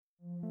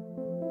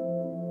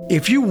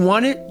If you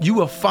want it, you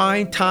will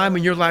find time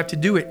in your life to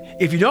do it.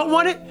 If you don't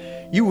want it,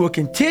 you will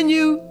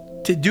continue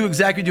to do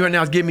exactly what you're doing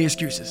now, is give me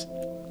excuses.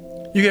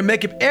 You're going to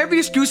make up every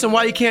excuse on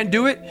why you can't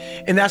do it,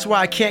 and that's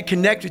why I can't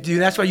connect with you.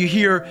 That's why you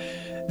hear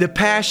the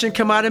passion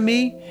come out of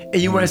me,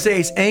 and you want to say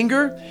it's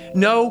anger?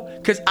 No,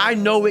 because I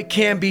know it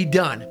can be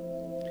done.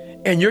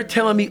 And you're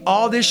telling me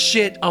all this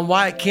shit on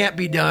why it can't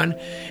be done.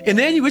 And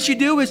then what you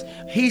do is,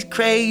 he's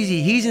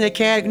crazy, he's in a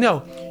category.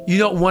 No, you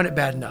don't want it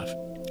bad enough.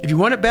 If you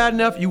want it bad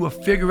enough, you will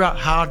figure out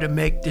how to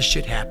make this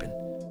shit happen.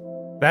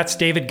 That's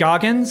David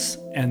Goggins,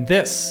 and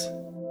this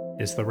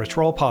is the Rich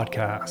Roll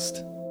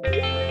Podcast.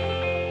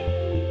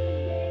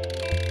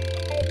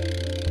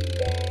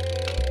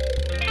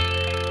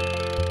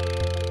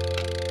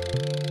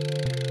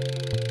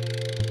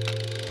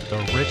 The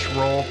Rich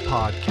Roll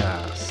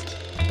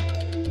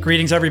Podcast.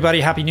 Greetings, everybody.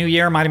 Happy New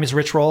Year. My name is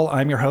Rich Roll.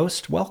 I'm your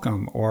host.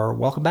 Welcome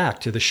back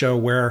to the show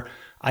where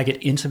I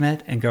get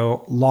intimate and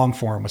go long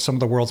form with some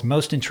of the world's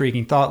most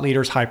intriguing thought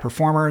leaders, high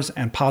performers,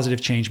 and positive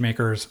change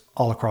makers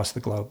all across the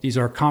globe. These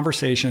are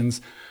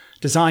conversations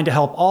designed to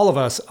help all of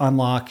us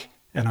unlock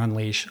and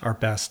unleash our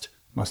best,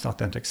 most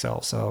authentic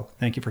selves. So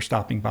thank you for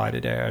stopping by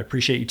today. I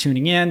appreciate you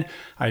tuning in.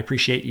 I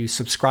appreciate you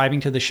subscribing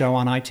to the show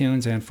on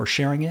iTunes and for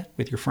sharing it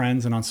with your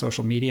friends and on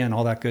social media and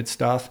all that good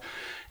stuff.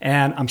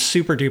 And I'm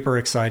super duper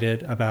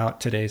excited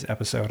about today's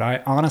episode.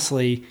 I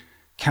honestly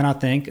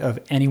cannot think of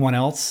anyone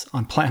else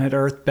on planet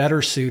Earth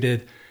better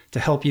suited to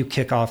help you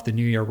kick off the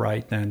new year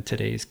right than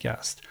today's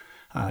guest.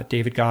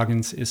 David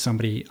Goggins is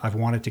somebody I've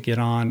wanted to get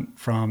on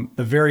from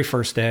the very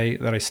first day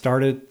that I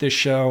started this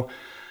show,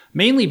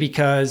 mainly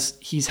because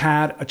he's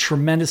had a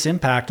tremendous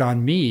impact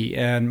on me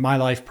and my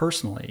life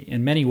personally.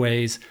 In many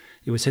ways,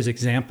 it was his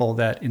example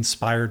that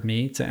inspired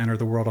me to enter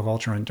the world of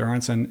ultra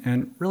endurance.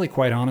 And really,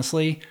 quite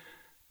honestly,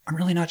 I'm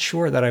really not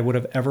sure that I would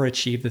have ever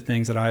achieved the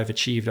things that I have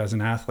achieved as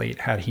an athlete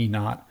had he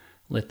not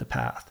lit the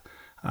path.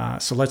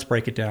 So let's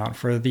break it down.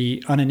 For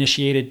the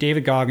uninitiated,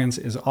 David Goggins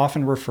is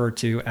often referred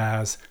to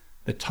as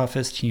the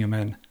toughest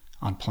human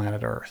on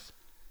planet Earth.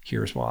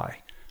 Here's why.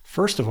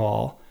 First of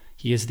all,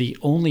 he is the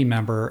only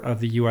member of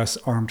the U.S.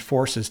 Armed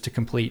Forces to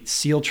complete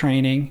SEAL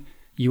training,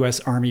 U.S.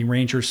 Army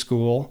Ranger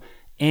School,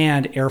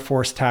 and Air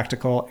Force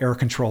Tactical Air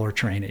Controller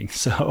training.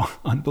 So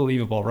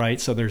unbelievable,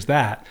 right? So there's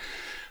that.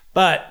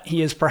 But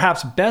he is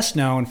perhaps best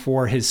known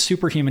for his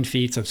superhuman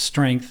feats of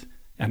strength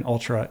and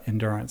ultra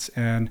endurance.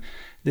 And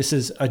this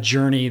is a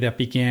journey that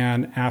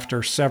began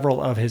after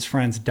several of his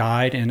friends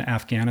died in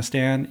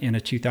Afghanistan in a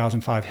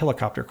 2005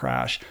 helicopter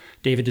crash.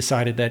 David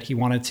decided that he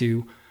wanted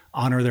to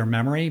honor their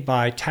memory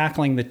by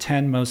tackling the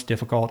 10 most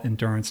difficult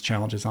endurance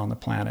challenges on the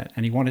planet.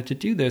 And he wanted to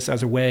do this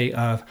as a way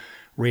of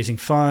raising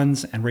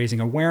funds and raising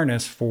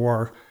awareness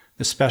for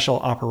the Special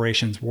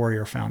Operations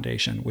Warrior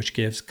Foundation, which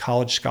gives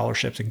college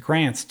scholarships and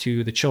grants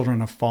to the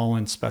children of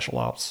fallen special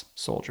ops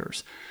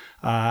soldiers.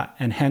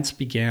 And hence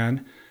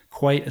began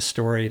quite a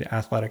storied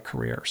athletic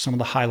career. Some of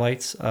the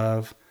highlights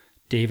of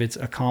David's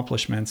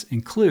accomplishments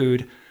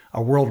include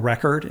a world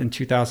record in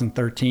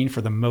 2013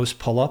 for the most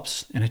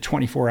pullups in a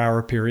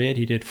 24-hour period.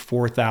 He did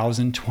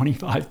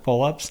 4,025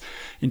 pullups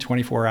in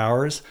 24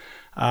 hours.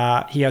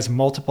 He has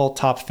multiple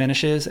top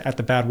finishes at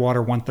the Badwater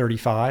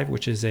 135,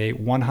 which is a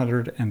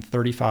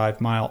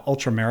 135-mile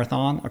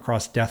ultramarathon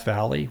across Death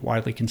Valley,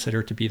 widely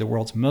considered to be the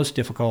world's most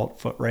difficult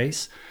foot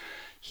race.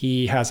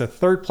 He has a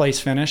third place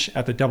finish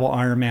at the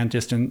double-ironman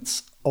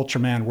distance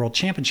Ultraman World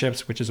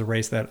Championships, which is a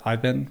race that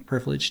I've been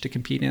privileged to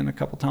compete in a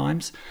couple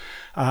times.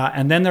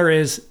 And then there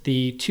is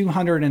the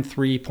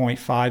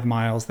 203.5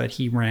 miles that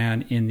he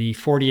ran in the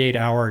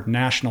 48-hour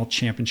National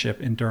Championship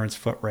Endurance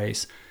Foot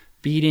Race,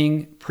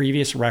 beating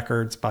previous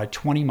records by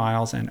 20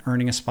 miles and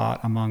earning a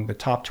spot among the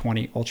top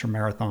 20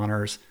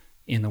 ultramarathoners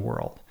in the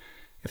world.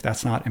 If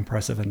that's not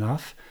impressive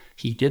enough,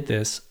 he did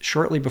this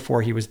shortly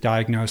before he was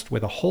diagnosed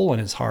with a hole in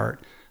his heart,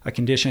 a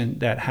condition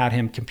that had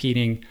him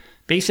competing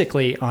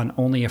basically on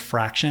only a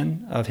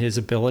fraction of his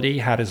ability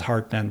had his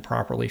heart been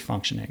properly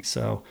functioning.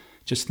 So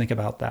just think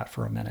about that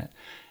for a minute.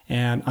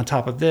 And on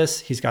top of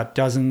this, he's got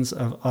dozens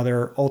of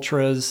other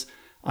ultras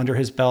under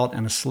his belt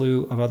and a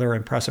slew of other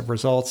impressive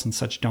results in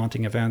such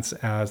daunting events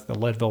as the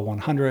Leadville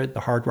 100,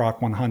 the Hard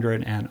Rock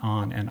 100, and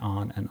on and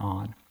on and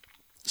on.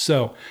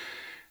 So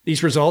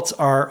these results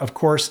are, of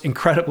course,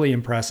 incredibly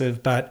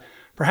impressive, but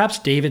perhaps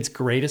David's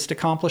greatest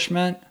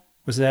accomplishment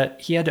was that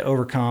he had to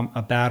overcome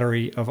a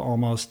battery of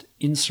almost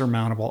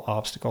insurmountable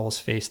obstacles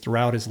faced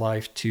throughout his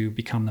life to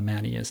become the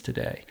man he is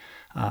today.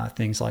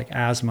 Things like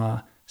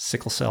asthma,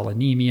 sickle cell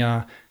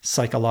anemia,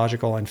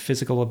 psychological and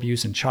physical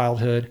abuse in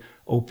childhood,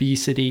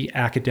 obesity,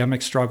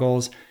 academic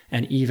struggles,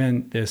 and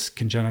even this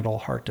congenital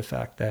heart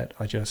defect that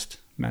I just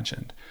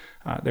mentioned.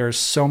 There's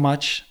so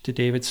much to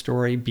David's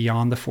story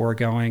beyond the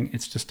foregoing.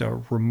 It's just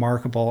a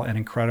remarkable and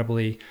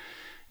incredibly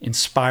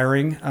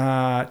inspiring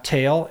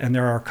tale. And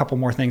there are a couple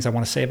more things I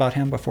want to say about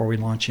him before we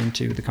launch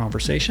into the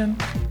conversation.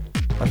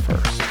 But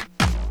first,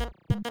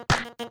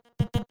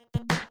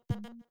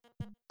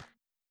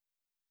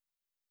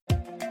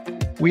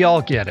 We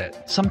all get it.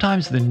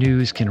 Sometimes the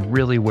news can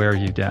really wear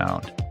you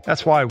down.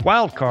 That's why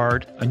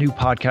Wildcard, a new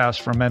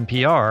podcast from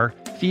NPR,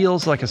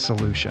 feels like a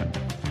solution.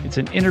 It's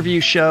an interview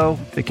show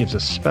that gives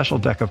a special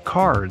deck of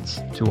cards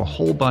to a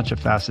whole bunch of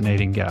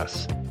fascinating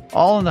guests,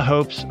 all in the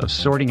hopes of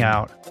sorting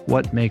out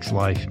what makes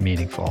life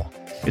meaningful.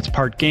 It's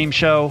part game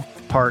show,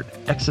 part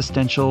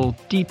existential,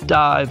 deep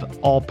dive,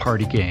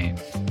 all-party game.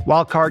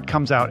 Wildcard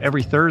comes out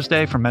every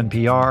Thursday from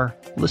NPR.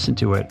 Listen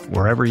to it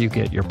wherever you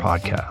get your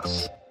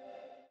podcasts.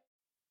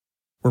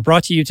 We're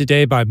brought to you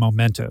today by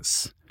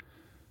Momentous.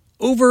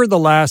 Over the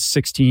last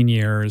 16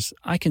 years,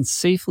 I can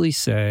safely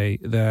say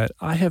that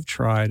I have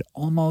tried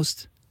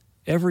almost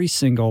every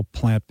single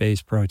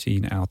plant-based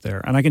protein out there.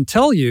 And I can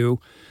tell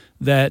you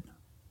that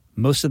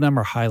most of them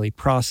are highly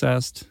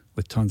processed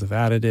with tons of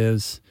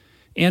additives,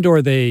 and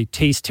or they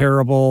taste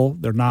terrible,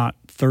 they're not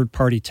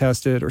third-party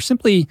tested, or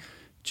simply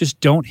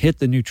just don't hit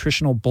the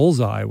nutritional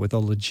bullseye with a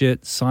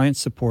legit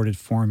science-supported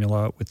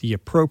formula with the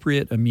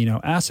appropriate amino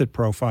acid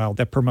profile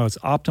that promotes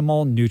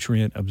optimal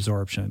nutrient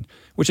absorption,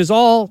 which is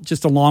all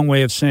just a long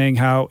way of saying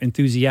how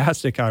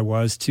enthusiastic I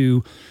was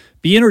to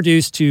be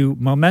introduced to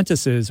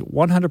Momentous's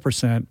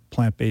 100%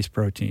 plant-based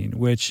protein,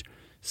 which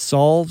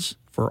solves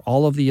for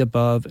all of the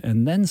above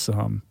and then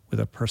some with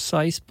a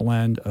precise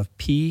blend of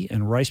pea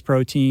and rice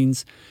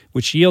proteins,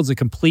 which yields a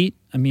complete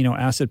amino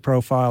acid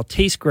profile,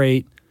 tastes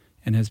great,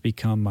 and has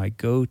become my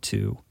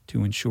go-to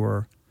to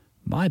ensure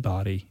my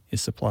body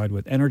is supplied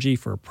with energy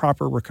for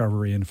proper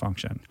recovery and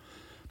function.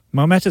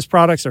 Momentous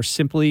products are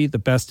simply the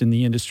best in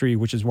the industry,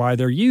 which is why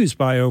they're used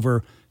by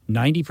over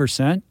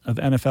 90% of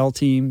NFL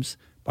teams,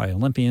 by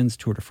Olympians,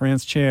 Tour de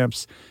France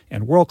champs,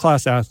 and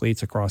world-class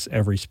athletes across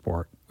every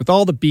sport. With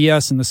all the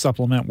BS in the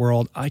supplement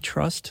world, I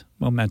trust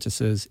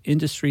Momentous's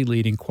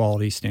industry-leading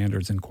quality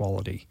standards and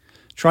quality.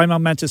 Try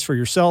Momentous for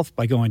yourself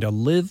by going to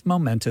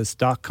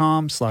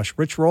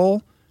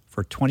livemomentous.com/richroll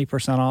for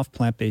 20% off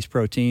plant-based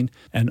protein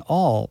and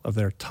all of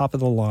their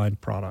top-of-the-line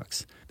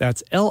products.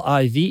 That's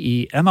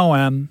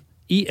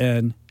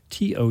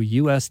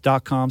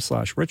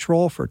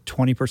livemomentous.com/richroll for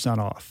 20%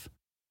 off.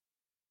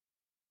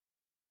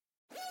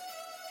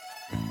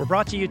 We're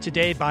brought to you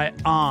today by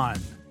On.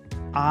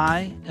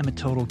 I am a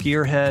total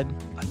gearhead.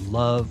 I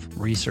love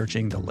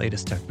researching the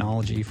latest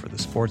technology for the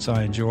sports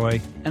I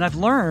enjoy, and I've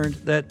learned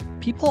that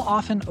people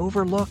often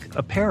overlook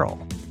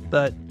apparel.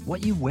 But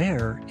what you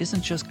wear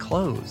isn't just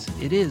clothes.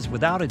 It is,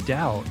 without a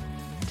doubt,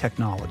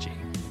 technology.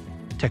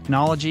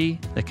 Technology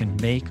that can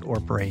make or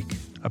break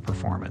a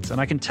performance.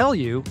 And I can tell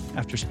you,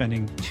 after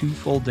spending 2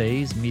 full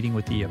days meeting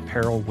with the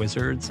apparel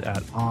wizards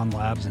at On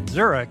Labs in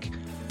Zurich,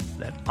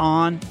 that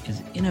On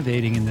is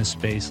innovating in this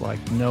space like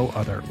no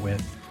other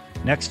with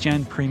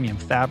next-gen premium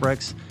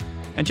fabrics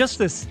and just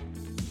this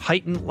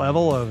heightened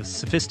level of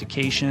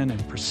sophistication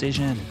and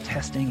precision and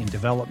testing and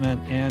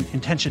development and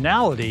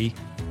intentionality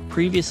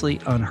previously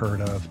unheard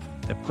of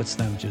that puts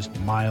them just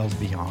miles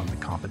beyond the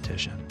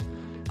competition.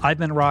 I've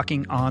been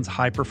rocking On's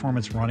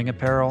high-performance running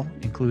apparel,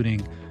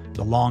 including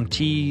the long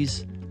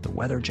tees, the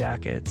weather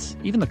jackets,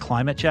 even the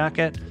climate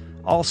jacket,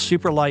 all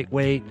super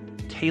lightweight,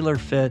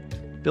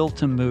 tailor-fit, built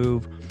to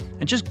move,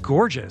 and just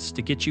gorgeous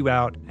to get you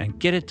out and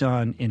get it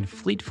done in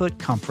fleet-foot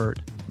comfort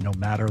no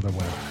matter the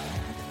weather.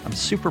 I'm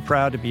super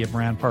proud to be a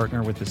brand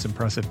partner with this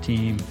impressive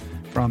team,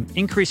 from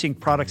increasing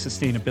product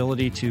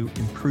sustainability to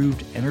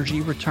improved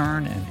energy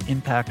return and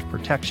impact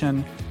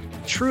protection.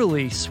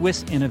 Truly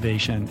Swiss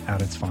innovation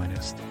at its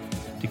finest.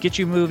 To get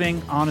you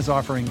moving, On is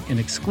offering an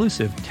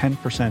exclusive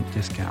 10%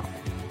 discount.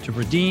 To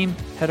redeem,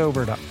 head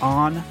over to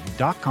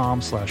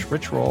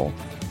on.com/richroll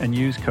and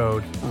use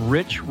code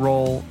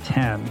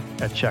RICHROLL10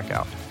 at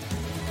checkout.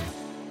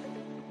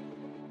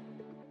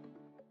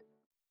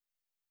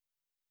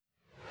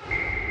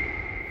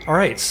 All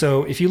right,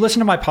 so if you listen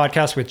to my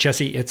podcast with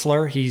Jesse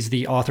Itzler, he's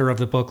the author of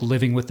the book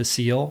Living with the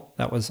SEAL,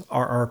 that was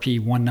RRP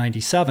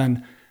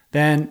 197,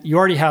 then you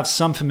already have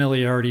some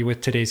familiarity with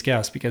today's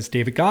guest because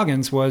David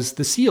Goggins was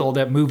the SEAL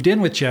that moved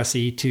in with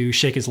Jesse to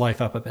shake his life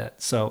up a bit.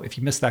 So if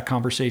you missed that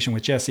conversation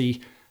with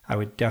Jesse, I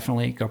would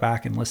definitely go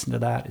back and listen to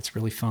that. It's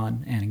really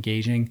fun and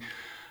engaging.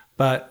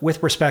 But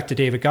with respect to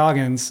David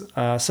Goggins,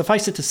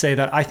 suffice it to say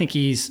that I think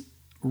he's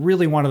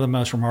really one of the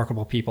most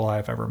remarkable people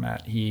I've ever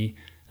met. He,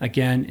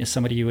 again, is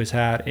somebody who has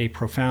had a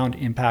profound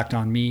impact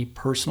on me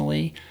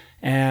personally,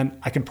 and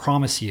I can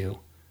promise you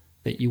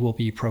that you will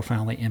be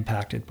profoundly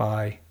impacted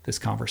by this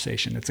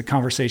conversation. It's a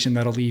conversation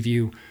that'll leave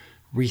you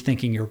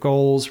rethinking your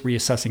goals,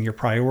 reassessing your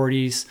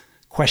priorities,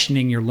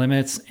 questioning your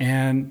limits,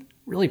 and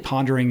really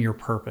pondering your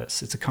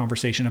purpose. It's a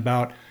conversation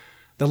about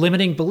the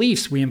limiting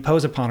beliefs we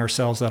impose upon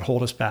ourselves that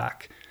hold us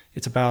back.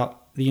 It's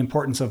about the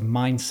importance of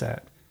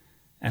mindset.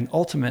 And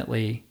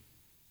ultimately,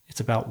 it's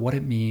about what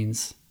it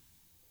means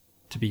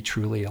to be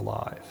truly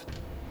alive.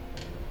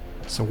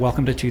 So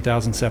welcome to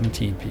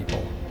 2017,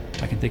 people.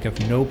 I can think of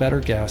no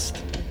better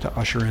guest to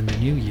usher in the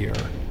new year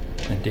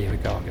than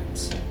David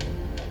Goggins.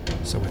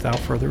 So without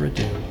further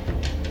ado,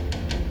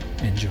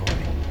 enjoy.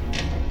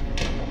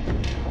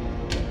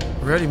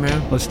 Ready,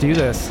 man. Let's do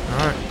this.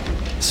 All right.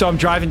 So I'm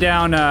driving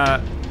down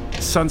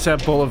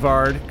Sunset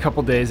Boulevard a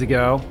couple days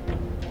ago,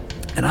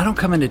 and And I don't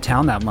come into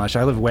town that much.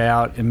 I live way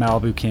out in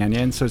Malibu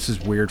Canyon, so it's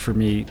just weird for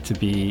me to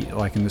be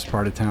like in this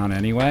part of town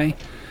anyway.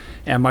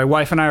 And my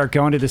wife and I are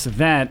going to this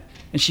event,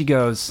 and she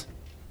goes,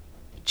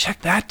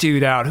 check that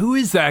dude out. Who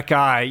is that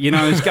guy? You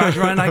know, this guy's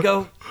running. I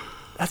go,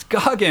 that's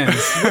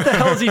Goggins. What the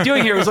hell is he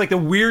doing here? It was like the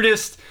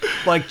weirdest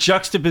like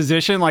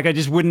juxtaposition. Like I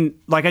just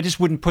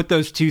wouldn't put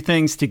those two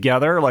things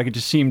together. Like it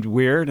just seemed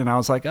weird. And I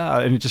was like,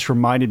 and it just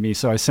reminded me.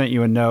 So I sent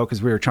you a note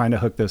because we were trying to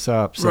hook this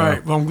up. So,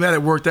 right. Well, I'm glad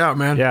it worked out,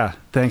 man. Yeah.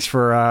 Thanks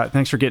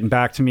for getting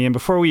back to me. And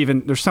before we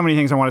even, there's so many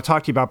things I want to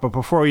talk to you about, but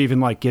before we even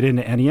like get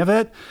into any of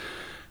it,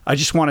 I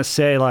just want to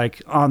say,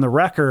 like, on the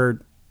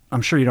record,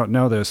 I'm sure you don't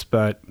know this,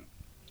 but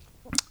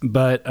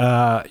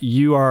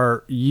you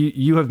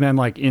have been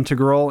like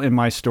integral in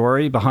my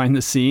story behind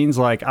the scenes.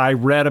 Like I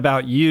read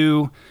about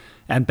you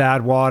and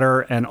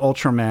Badwater and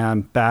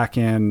Ultraman back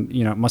in,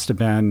 it must have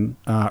been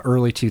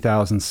early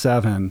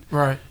 2007.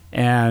 Right.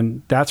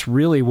 And that's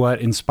really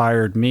what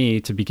inspired me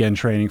to begin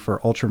training for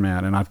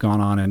Ultraman. And I've gone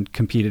on and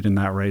competed in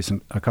that race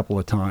a couple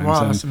of times.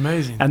 Wow, that's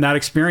amazing. And that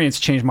experience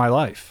changed my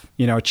life.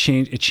 It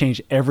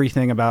changed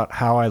everything about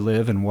how I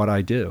live and what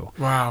I do.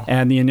 Wow.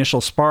 And the initial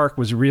spark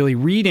was really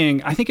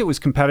reading, I think it was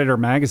Competitor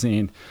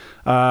Magazine,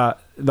 the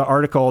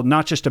article,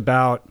 not just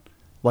about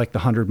like the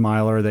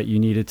 100-miler that you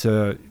needed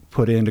to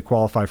put in to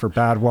qualify for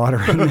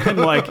Badwater, and then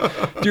like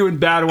doing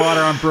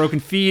Badwater on broken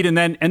feet. And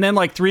then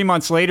like 3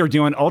 months later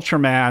doing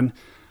Ultraman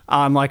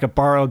on like a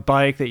borrowed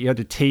bike that you had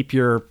to tape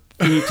your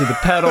feet to the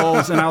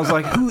pedals. And I was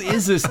like, who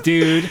is this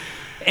dude?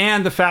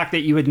 And the fact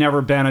that you had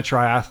never been a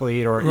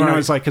triathlete or,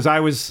 it's like, cause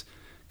I was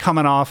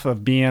coming off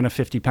of being a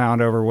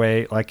 50-pound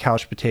overweight, like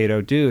couch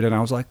potato dude. And I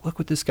was like, look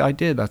what this guy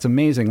did. That's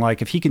amazing.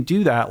 Like if he can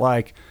do that,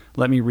 like,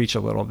 let me reach a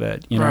little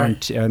bit,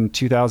 And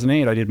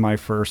 2008, I did my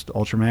first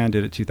Ultraman,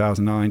 did it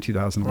 2009,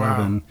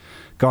 2011, wow.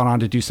 Gone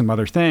on to do some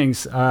other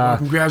things. Well,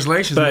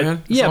 congratulations, man.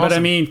 That's yeah, awesome. But I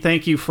mean,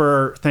 thank you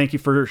for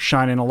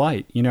shining a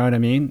light. You know what I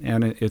mean?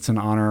 And it's an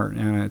honor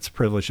and it's a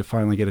privilege to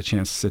finally get a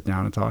chance to sit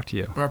down and talk to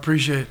you. I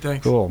appreciate it.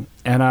 Thanks. Cool.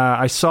 And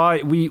I saw,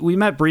 we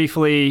met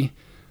briefly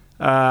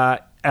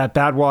at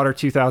Badwater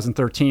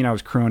 2013. I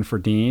was crewing for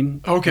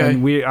Dean. Okay.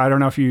 And I don't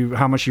know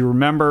how much you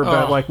remember,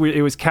 but like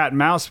it was cat and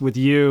mouse with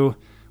you.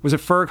 Was it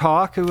Ferg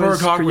Hawk?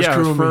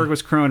 Ferg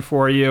was crewing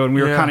for you, and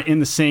we were kind of in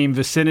the same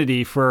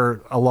vicinity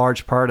for a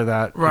large part of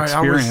that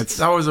experience.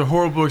 That was a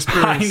horrible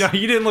experience. I know,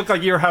 you didn't look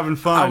like you were having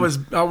fun.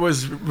 I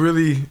was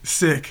really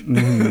sick.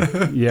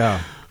 Mm-hmm.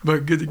 Yeah.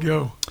 But good to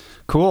go.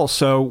 Cool.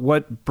 So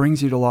what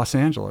brings you to Los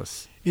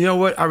Angeles? You know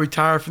what? I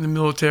retired from the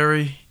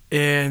military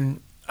and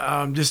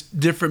just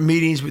different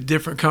meetings with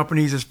different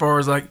companies as far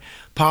as like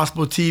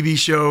possible TV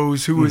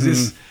shows.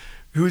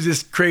 Who's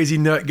this crazy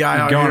nut guy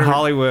out going here?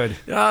 Hollywood.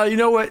 You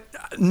know what?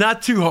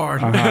 Not too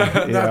hard.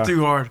 Not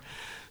too hard.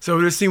 So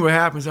we'll just see what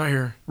happens out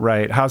here.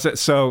 Right. How's it?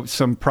 So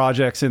some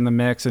projects in the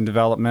mix and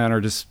development, or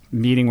just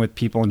meeting with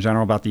people in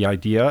general about the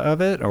idea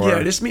of it? Or?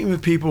 Yeah, just meeting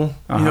with people,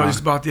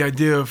 just about the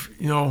idea of,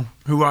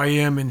 who I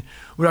am and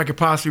what I could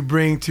possibly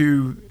bring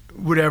to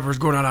whatever's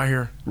going on out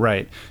here.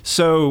 Right.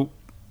 So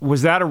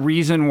was that a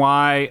reason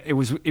why it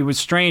was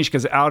strange?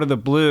 Because out of the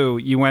blue,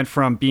 you went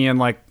from being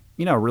like,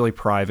 a really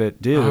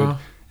private dude,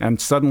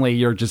 and suddenly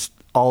you're just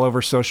all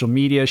over social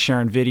media,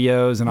 sharing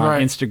videos, and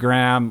on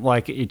Instagram,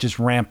 like it just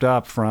ramped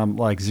up from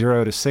like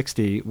 0 to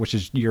 60, which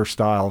is your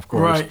style, of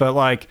course. Right. But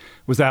like,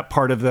 was that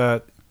part of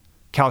the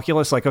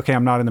calculus? Like, okay,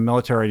 I'm not in the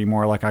military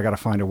anymore. Like, I got to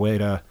find a way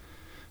to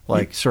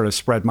like sort of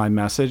spread my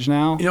message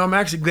now. I'm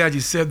actually glad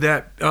you said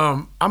that.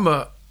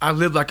 I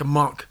live like a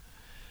monk,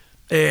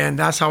 and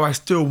that's how I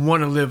still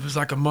want to live, is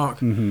like a monk.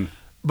 Mm-hmm.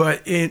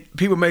 But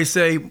people may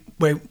say,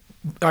 wait,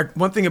 like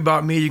one thing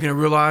about me, you're going to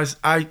realize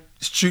I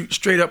shoot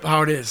straight up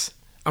how it is.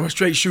 I'm a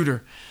straight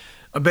shooter.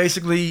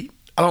 Basically,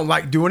 I don't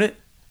like doing it.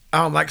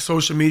 I don't like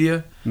social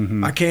media.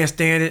 Mm-hmm. I can't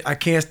stand it. I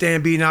can't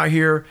stand being out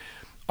here,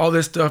 all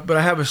this stuff. But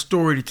I have a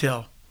story to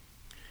tell.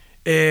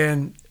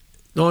 And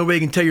the only way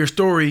you can tell your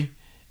story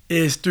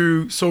is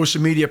through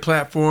social media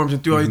platforms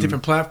and through all these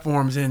different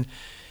platforms. And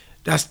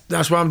that's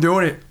why I'm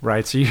doing it.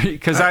 Right. So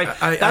because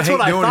that's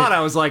what I thought. I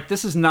was like,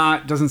 this is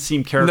doesn't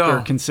seem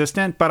character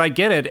consistent, but I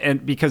get it.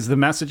 And because the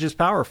message is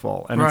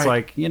powerful, and it's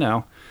like,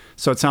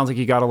 so it sounds like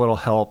you got a little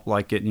help,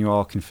 like getting you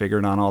all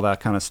configured on all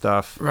that kind of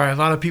stuff. Right. A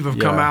lot of people have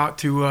come out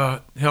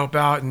to help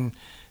out, and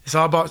it's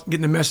all about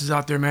getting the message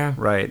out there, man.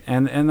 Right.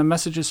 And the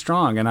message is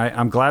strong, and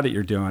I'm glad that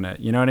you're doing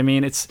it. You know what I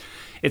mean?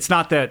 It's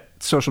not that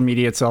social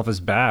media itself is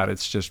bad.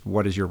 It's just,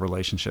 what is your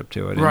relationship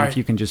to it? And if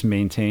you can just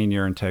maintain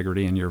your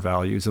integrity and your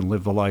values and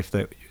live the life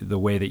the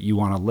way that you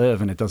want to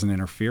live, and it doesn't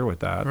interfere with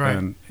that,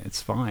 then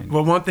it's fine.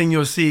 Well, one thing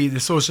you'll see, the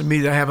social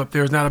media I have up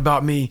there is not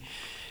about me.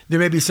 There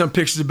may be some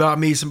pictures about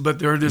me, but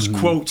there are just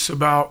quotes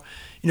about,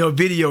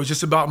 videos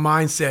just about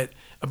mindset,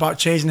 about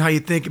changing how you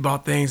think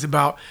about things,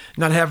 about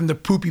not having the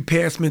poopy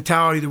pants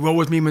mentality, the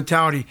woe is me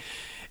mentality.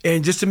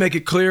 And just to make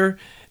it clear,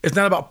 it's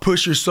not about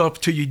push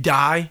yourself till you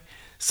die.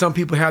 Some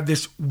people have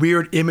this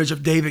weird image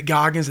of David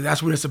Goggins, and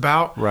that's what it's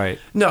about. Right.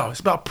 No,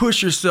 it's about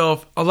push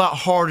yourself a lot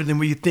harder than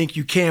when you think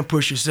you can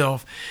push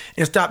yourself,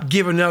 and stop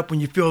giving up when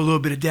you feel a little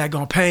bit of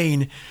daggone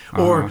pain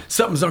or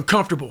something's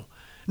uncomfortable.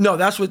 No,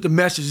 that's what the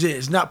message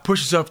is. Not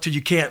push yourself till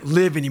you can't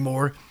live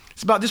anymore.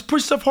 It's about just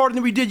push yourself harder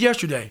than we did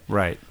yesterday.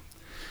 Right.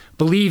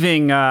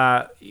 Believing,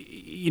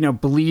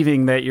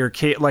 believing that you're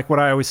like what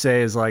I always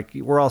say is like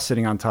we're all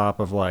sitting on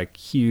top of like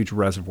huge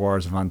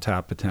reservoirs of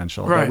untapped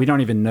potential that we don't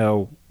even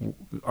know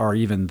are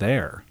even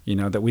there,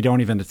 that we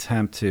don't even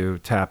attempt to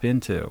tap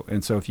into.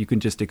 And so if you can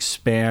just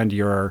expand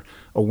your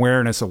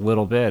awareness a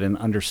little bit and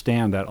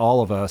understand that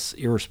all of us,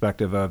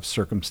 irrespective of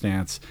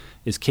circumstance,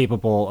 is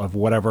capable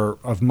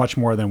of much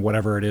more than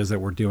whatever it is that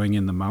we're doing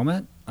in the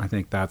moment. I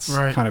think that's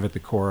kind of at the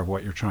core of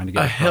what you're trying to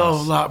get across. A hell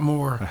of a lot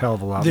more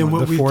than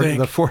what we think.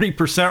 The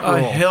 40% rule.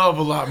 A hell of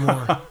a lot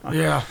more.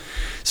 Yeah.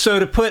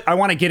 So I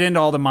want to get into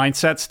all the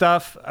mindset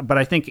stuff, but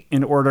I think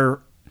in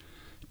order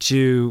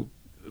to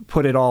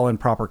put it all in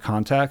proper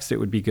context, it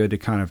would be good to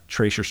kind of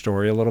trace your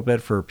story a little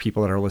bit for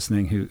people that are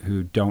listening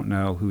who don't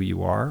know who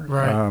you are.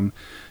 Right.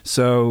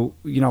 So,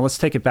 let's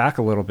take it back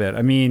a little bit.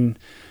 I mean,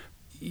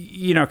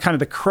 kind of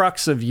the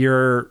crux of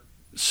your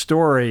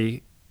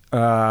story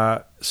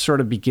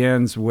sort of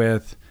begins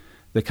with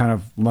the kind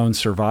of lone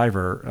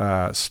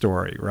survivor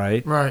story,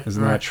 right? Right.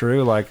 Isn't that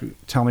true? Like,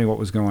 tell me what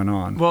was going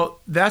on. Well,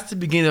 that's the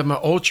beginning of my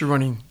ultra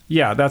running.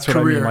 Yeah, that's what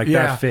career. I mean. Like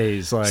that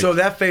phase. So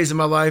that phase of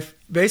my life,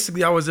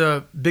 basically, I was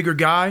a bigger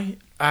guy.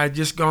 I had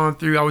just gone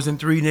through. I was in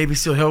 3 Navy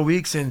SEAL Hell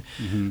Weeks, and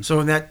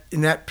so in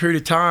that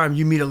period of time,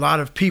 you meet a lot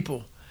of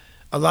people,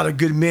 a lot of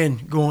good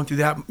men going through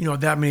that.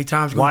 That many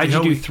times. Why did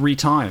you do 3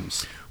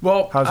 times?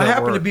 Well, I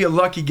happen to be a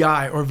lucky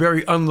guy or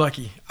very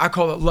unlucky. I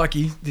call it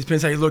lucky.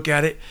 Depends how you look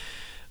at it.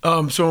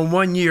 So in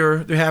 1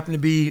 year, there happened to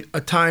be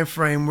a time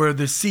frame where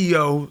the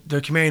CEO,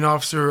 the commanding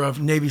officer of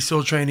Navy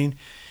SEAL training,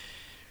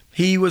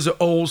 he was an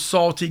old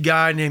salty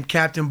guy named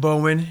Captain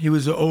Bowen. He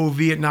was an old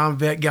Vietnam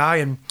vet guy,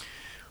 and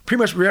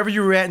pretty much wherever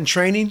you were at in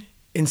training,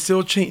 in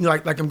SEAL training,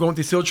 like I'm going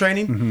through SEAL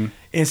training,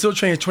 and SEAL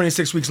training is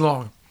 26 weeks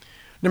long.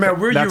 No matter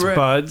where you were at. That's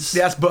buds.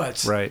 That's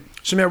buds. Right.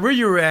 So no matter where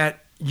you were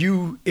at,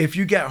 if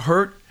you got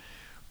hurt,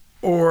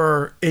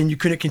 and you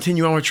couldn't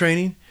continue on with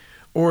training,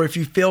 or if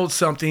you failed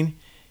something,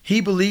 he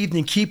believed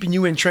in keeping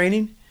you in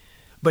training,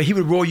 but he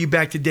would roll you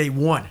back to day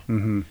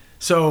 1.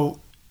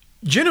 So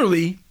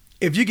generally,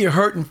 if you get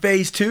hurt in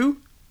phase 2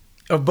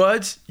 of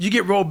buds, you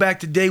get rolled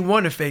back to day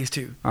 1 of phase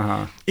 2.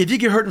 If you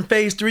get hurt in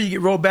phase 3, you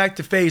get rolled back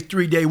to phase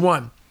 3, day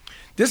 1.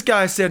 This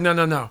guy said,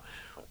 no.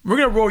 We're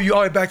going to roll you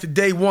all the way back to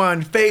day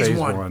 1, phase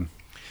 1.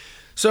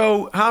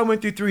 So how I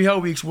went through 3 Hell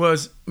Weeks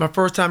was my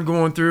first time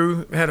going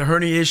through. I had a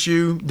hernia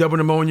issue, double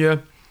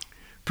pneumonia,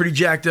 pretty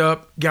jacked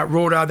up, got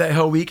rolled out of that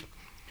Hell Week.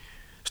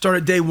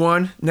 Started day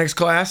 1, next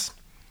class.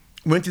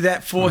 Went through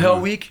that full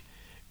Hell Week,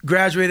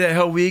 graduated that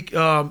Hell Week.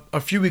 A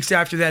few weeks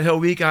after that Hell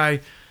Week,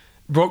 I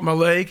broke my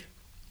leg.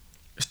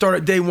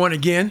 Started day 1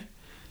 again.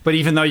 But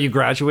even though you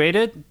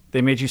graduated,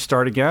 they made you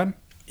start again?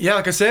 Yeah,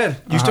 like I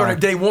said, you start at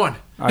day 1.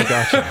 I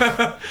got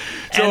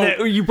you.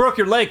 And you broke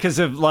your leg because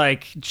of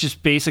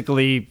just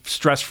basically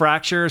stress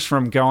fractures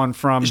from going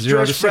from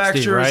 0 to 60, right?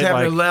 Stress fractures,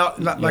 having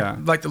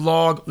like the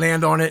log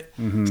land on it,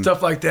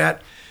 stuff like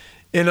that.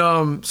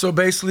 And so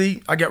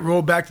basically, I got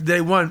rolled back to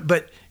day 1.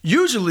 But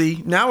usually,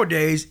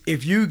 nowadays,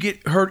 if you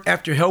get hurt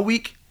after Hell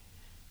Week,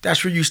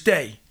 that's where you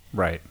stay.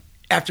 Right.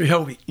 After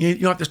Hell Week. You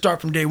don't have to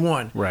start from day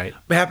 1. Right.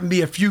 But happened to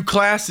be a few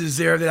classes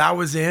there that I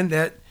was in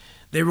that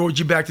they rolled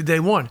you back to day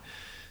 1.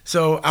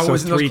 So I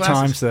was in those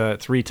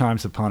classes. 3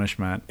 times the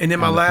punishment. And then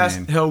my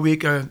last Hell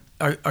Week, a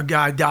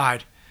guy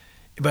died.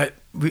 But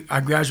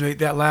I graduated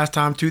that last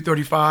time, class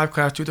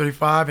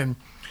 235, and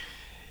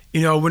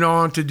went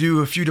on to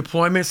do a few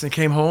deployments and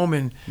came home,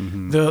 and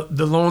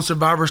the lone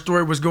survivor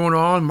story was going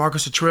on.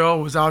 Marcus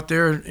Luttrell was out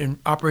there in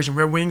Operation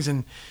Red Wings,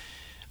 and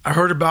I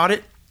heard about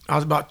it. I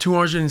was about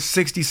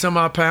 260 some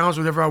odd pounds,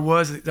 whatever I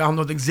was. I don't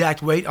know the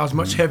exact weight. I was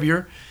much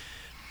heavier.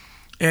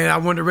 And I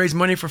wanted to raise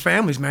money for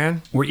families,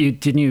 man.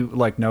 Didn't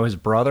you know his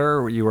brother?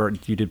 Or you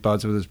did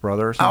buds with his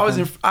brother or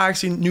something? I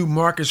actually knew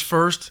Marcus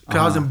first, because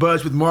I was in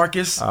buds with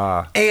Marcus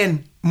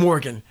and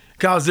Morgan,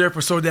 because I was there for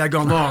so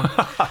daggone long.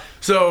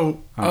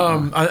 So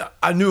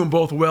I knew them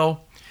both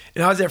well.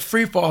 And I was at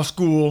free fall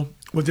school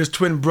with his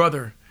twin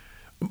brother,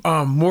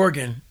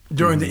 Morgan,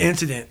 during the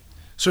incident.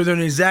 So during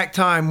the exact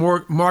time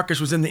Marcus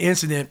was in the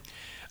incident,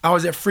 I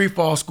was at free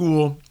fall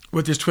school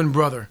with his twin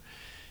brother.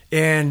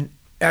 And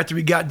after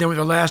we got done with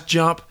our last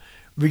jump,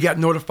 we got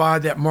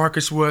notified that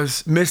Marcus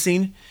was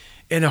missing,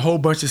 and a whole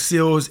bunch of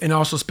SEALs and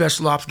also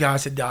special ops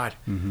guys had died.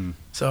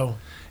 So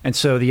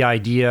the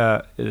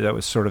idea that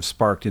was sort of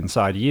sparked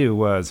inside you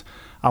was,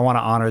 I want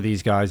to honor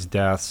these guys'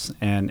 deaths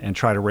and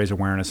try to raise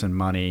awareness and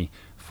money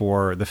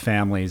for the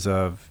families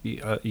of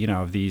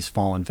these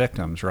fallen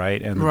victims,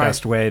 right? And the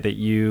best way that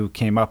you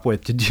came up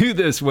with to do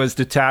this was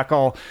to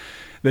tackle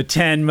the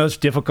 10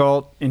 most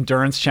difficult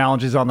endurance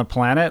challenges on the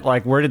planet.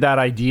 Like, where did that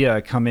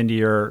idea come into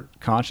your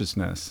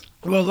consciousness?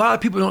 Well, a lot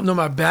of people don't know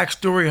my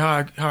backstory,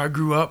 how I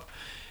grew up,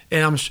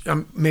 and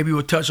I'm maybe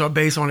we'll touch on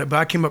base on it, but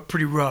I came up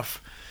pretty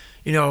rough.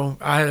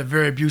 I had a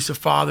very abusive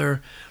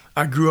father.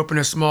 I grew up in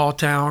a small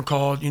town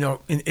called, in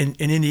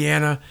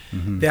Indiana,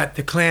 that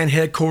the Klan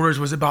headquarters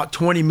was about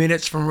 20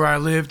 minutes from where I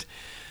lived.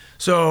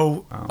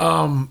 So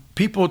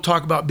people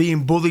talk about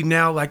being bullied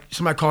now, like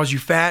somebody calls you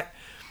fat.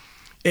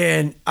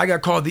 And I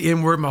got called the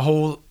N-word my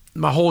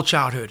whole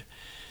childhood.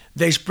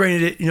 They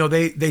sprayed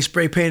it, they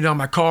spray painted on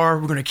my car.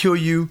 We're going to kill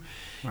you.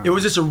 It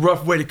was just a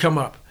rough way to come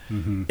up.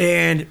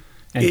 And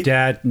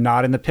dad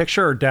not in the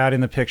picture, or dad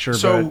in the picture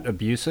but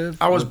abusive?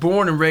 I was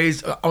born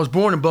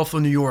in Buffalo,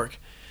 New York.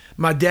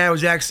 My dad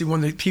was actually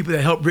one of the people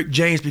that helped Rick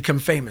James become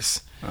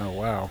famous. Oh,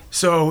 wow.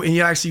 So, and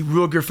he actually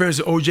real good friends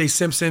with O.J.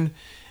 Simpson.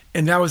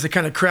 And that was the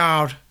kind of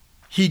crowd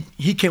he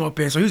came up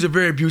in. So he was a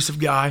very abusive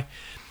guy.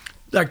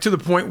 Like to the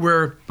point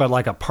where... But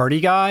like a party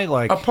guy?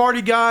 A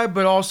party guy,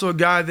 but also a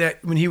guy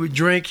that when he would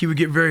drink, he would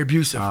get very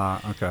abusive.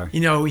 Okay.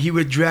 He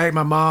would drag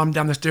my mom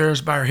down the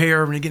stairs by her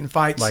hair when he get in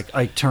fights. Like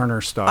Ike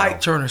Turner style.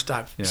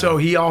 Yeah. So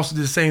he also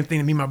did the same thing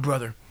to me and my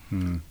brother.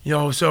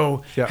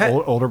 So...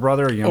 Older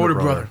brother or younger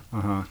brother?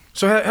 Older brother.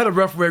 So I had a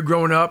rough way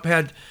growing up.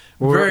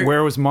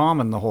 Where was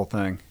mom in the whole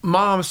thing?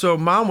 Mom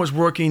was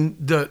working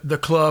the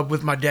club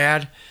with my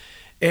dad.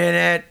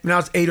 And when I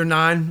was 8 or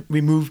 9, we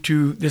moved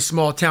to this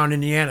small town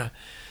in Indiana.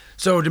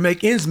 So to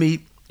make ends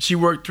meet, she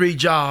worked 3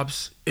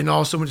 jobs and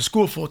also went to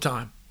school full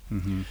time.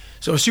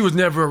 So she was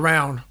never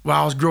around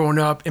while I was growing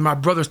up, and my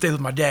brother stayed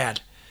with my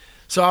dad.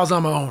 So I was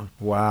on my own.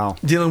 Wow.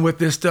 Dealing with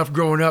this stuff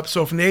growing up.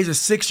 So from the age of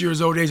 6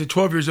 years old, the age of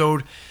 12 years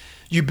old,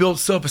 you build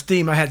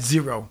self-esteem. I had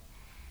 0.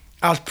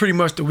 I was pretty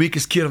much the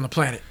weakest kid on the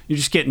planet. You're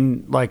just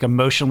getting like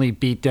emotionally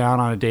beat down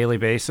on a daily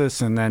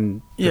basis, and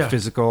then the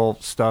physical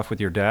stuff with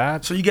your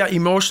dad? So you got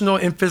emotional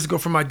and physical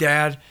from my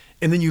dad.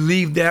 And then you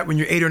leave that when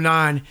you're 8 or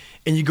 9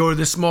 and you go to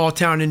this small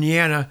town in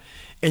Indiana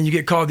and you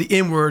get called the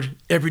N-word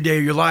every day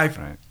of your life.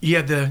 Right. You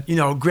had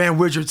the, Grand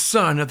Wizard's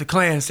son of the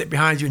Klan sit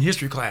behind you in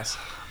history class.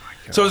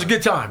 Oh, so it was a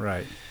good time.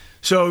 Right.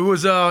 So it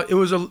was I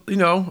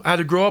had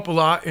to grow up a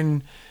lot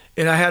and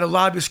I had a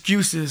lot of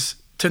excuses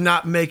to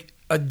not make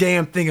a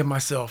damn thing of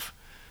myself.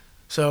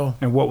 So.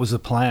 And what was the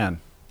plan?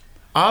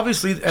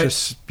 Obviously.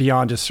 Just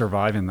beyond just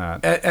surviving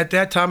that. At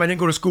that time, I didn't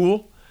go to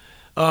school.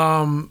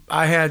 I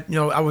had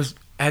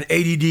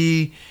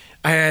ADD.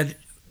 I had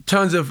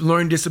tons of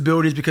learning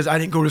disabilities because I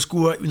didn't go to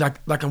school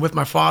like I'm with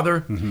my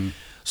father.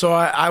 So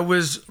I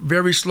was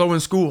very slow in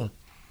school.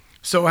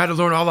 So I had to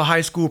learn all of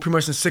high school pretty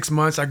much in 6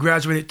 months. I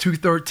graduated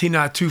 213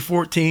 out of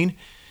 214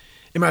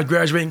 in my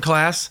graduating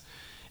class.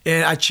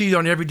 And I cheated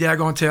on every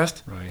daggone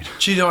test. Right.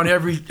 Cheated on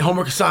every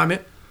homework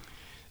assignment.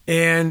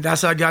 And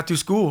that's how I got through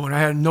school. And I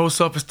had no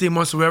self-esteem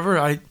whatsoever.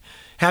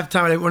 Half the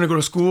time I didn't want to go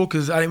to school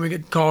because I didn't want to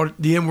get called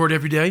the N-word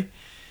every day.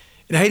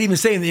 And I hate even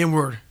saying the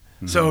N-word.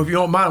 So if you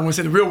don't mind, I want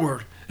to say the real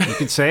word. You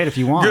can say it if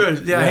you want.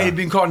 Good. Yeah, I hate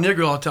being called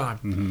nigger all the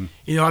time.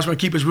 I just want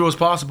to keep it as real as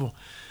possible.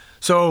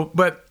 So,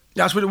 but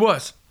that's what it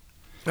was.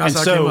 That's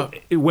and how I came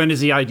up. When does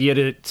the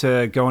idea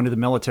to go into the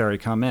military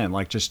come in?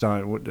 Like just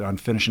on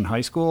finishing high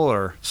school,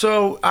 or?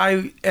 So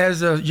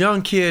as a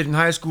young kid in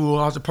high school,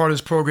 I was a part of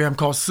this program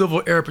called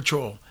Civil Air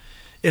Patrol.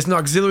 It's an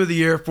auxiliary of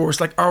the Air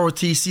Force, like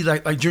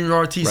ROTC, like junior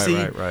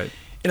ROTC. Right.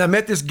 And I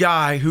met this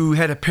guy who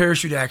had a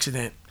parachute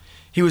accident.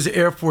 He was an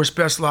Air Force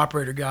special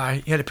operator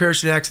guy. He had a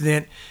parachute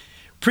accident,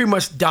 pretty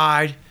much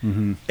died,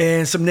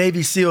 and some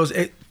Navy SEALs.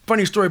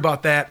 Funny story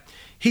about that.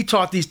 He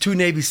taught these 2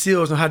 Navy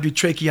SEALs on how to do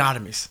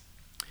tracheotomies.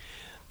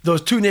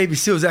 Those 2 Navy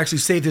SEALs actually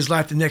saved his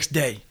life the next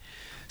day.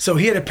 So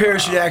he had a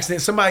parachute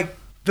accident. Somebody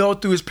fell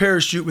through his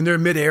parachute when they're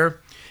in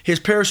midair. His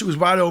parachute was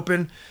wide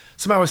open.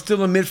 Somebody was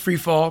still in mid-free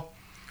fall.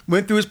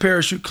 Went through his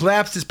parachute,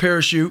 collapsed his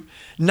parachute,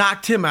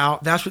 knocked him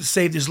out. That's what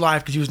saved his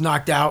life because he was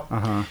knocked out.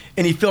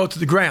 And he fell to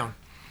the ground.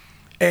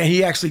 And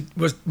he actually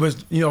was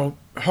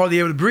hardly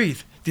able to breathe.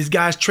 These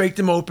guys trached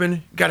him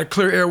open, got a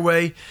clear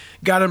airway,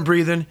 got him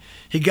breathing.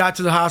 He got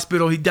to the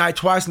hospital. He died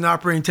twice on the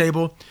operating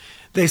table.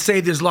 They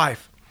saved his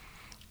life.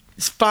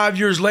 5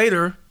 years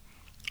later,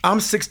 I'm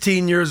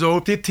 16 years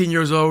old, 15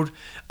 years old.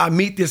 I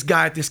meet this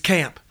guy at this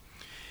camp.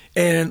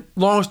 And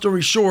long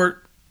story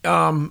short,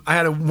 I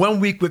had a 1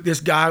 week with this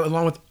guy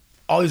along with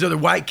all these other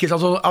white kids. I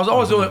was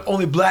always the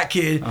only black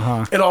kid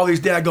at all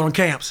these daggone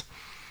camps.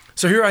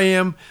 So here I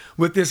am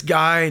with this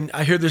guy, and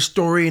I hear this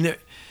story,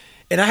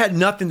 and I had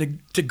nothing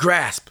to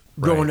grasp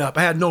growing up.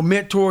 I had no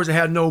mentors. I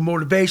had no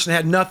motivation. I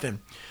had nothing.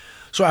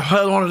 So I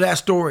held on to that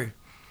story,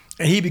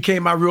 and he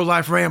became my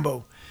real-life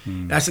Rambo.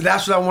 And I said,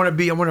 that's what I want to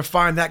be. I want to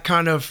find that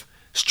kind of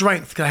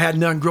strength because I had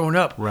none growing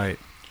up. Right.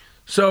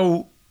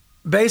 So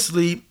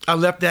basically, I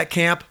left that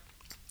camp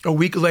a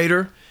week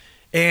later,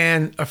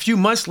 and a few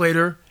months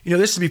later,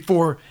 this is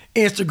before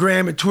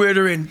Instagram and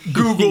Twitter and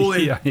Google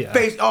and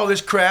face, all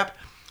this crap.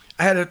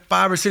 I had a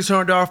 $500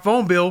 or $600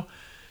 phone bill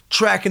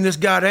tracking this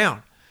guy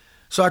down.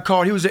 So I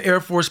called, he was an Air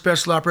Force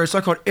special operator. So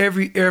I called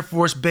every Air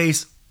Force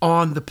base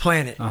on the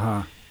planet,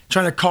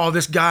 trying to call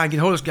this guy and get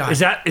hold of this guy.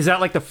 Is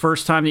that like the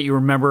first time that you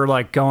remember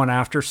like going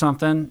after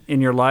something in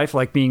your life,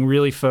 like being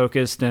really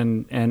focused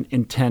and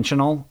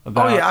intentional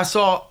about? Oh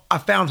yeah, I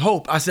found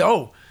hope. I said,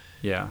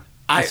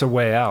 it's a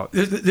way out.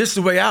 This is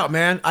the way out,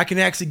 man. I can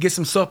actually get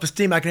some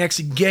self-esteem. I can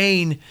actually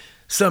gain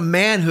some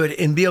manhood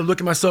and be able to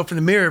look at myself in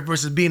the mirror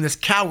versus being this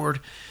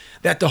coward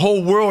that the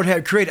whole world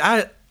had created.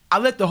 I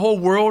let the whole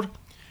world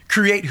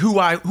create who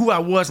I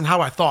was and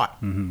how I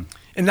thought. And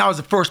that was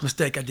the first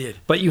mistake I did.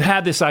 But you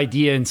had this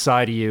idea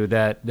inside of you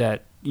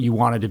that you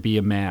wanted to be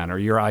a man, or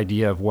your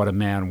idea of what a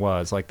man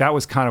was. Like, that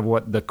was kind of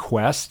what the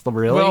quest,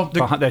 really,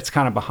 that's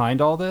kind of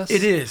behind all this?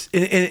 It is.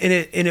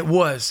 And it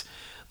was.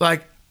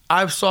 Like,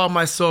 I saw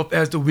myself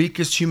as the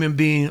weakest human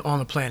being on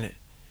the planet.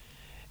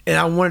 And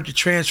I wanted to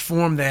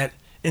transform that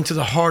into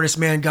the hardest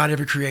man God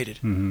ever created,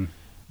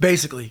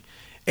 basically.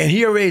 And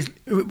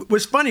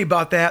what's funny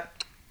about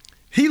that,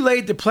 he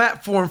laid the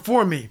platform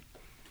for me.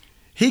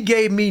 He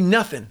gave me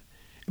nothing.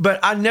 But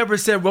I never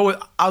said,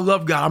 well, I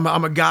love God.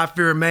 I'm a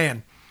God-fearing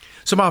man.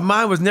 So my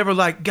mind was never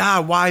like,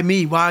 God, why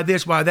me? Why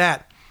this? Why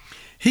that?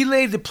 He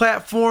laid the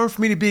platform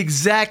for me to be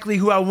exactly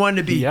who I wanted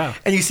to be. Yeah.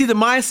 And you see the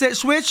mindset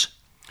switch?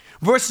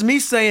 Versus me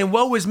saying,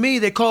 woe is me,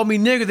 they called me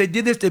nigger, they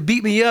did this, they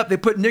beat me up, they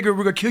put nigger,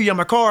 we're going to kill you on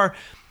my car,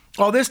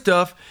 all this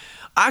stuff.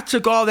 I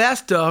took all that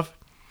stuff,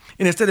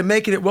 and instead of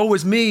making it, woe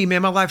is me,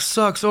 man, my life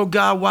sucks, oh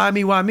God, why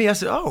me, why me? I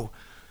said, oh,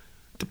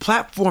 the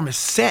platform is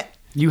set.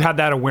 You had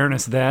that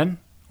awareness then?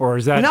 Or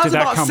did that come later? When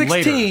I was about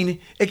 16,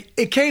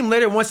 it came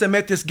later once I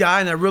met this guy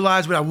and I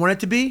realized what I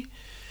wanted to be.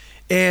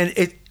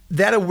 And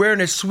that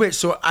awareness switched.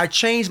 So I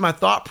changed my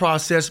thought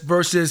process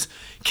versus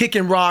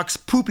kicking rocks,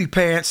 poopy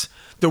pants,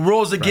 the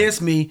world's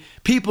against me,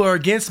 people are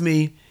against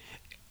me,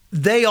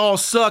 they all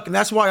suck, and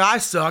that's why I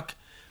suck.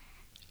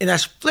 And I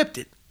flipped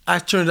it. I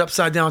turned it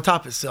upside down on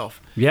top of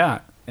itself. Yeah.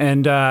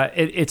 And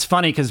it's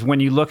funny because when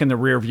you look in the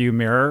rear view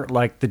mirror,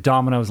 like, the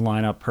dominoes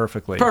line up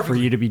perfectly for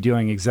you to be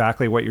doing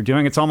exactly what you're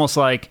doing. It's almost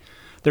like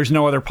there's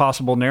no other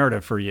possible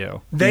narrative for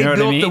you. They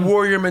built the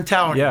warrior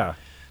mentality. Yeah.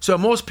 So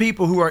most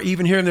people who are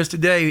even hearing this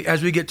today,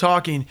 as we get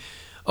talking,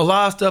 a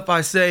lot of stuff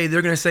I say,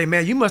 they're going to say,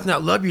 man, you must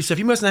not love yourself.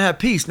 You must not have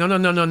peace.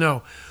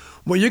 No.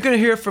 What you're going to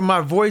hear from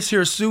my voice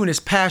here soon is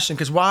passion.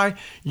 Because why?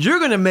 You're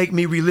going to make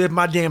me relive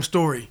my damn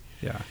story.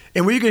 Yeah.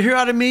 And what you're going to hear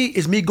out of me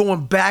is me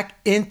going back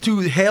into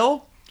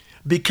hell,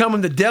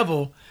 becoming the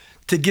devil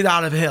to get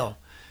out of hell.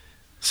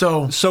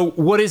 So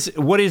what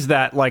is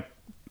that like?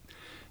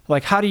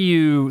 Like, how do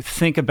you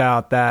think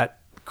about that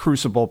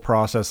crucible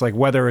process? Like,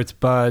 whether it's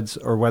buds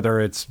or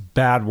whether it's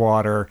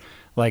Badwater,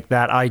 like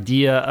that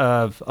idea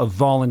of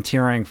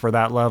volunteering for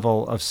that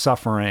level of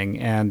suffering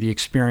and the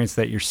experience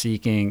that you're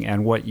seeking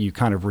and what you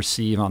kind of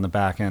receive on the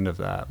back end of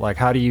that. Like,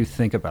 how do you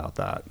think about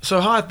that?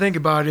 So how I think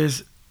about it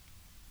is,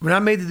 when I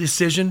made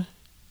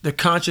the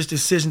conscious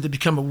decision to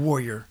become a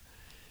warrior,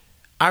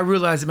 I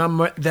realized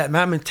that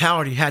my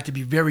mentality had to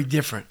be very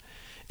different.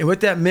 And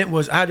what that meant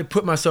was I had to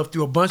put myself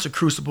through a bunch of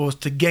crucibles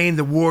to gain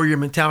the warrior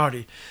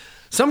mentality.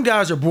 Some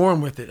guys are born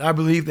with it. I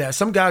believe that.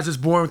 Some guys are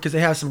born because they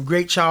have some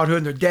great childhood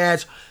and their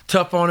dad's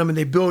tough on them and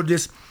they build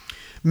this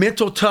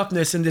mental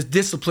toughness and this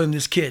discipline in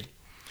this kid.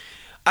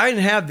 I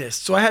didn't have this.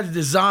 So I had to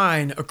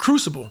design a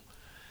crucible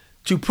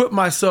to put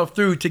myself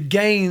through to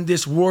gain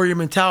this warrior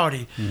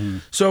mentality.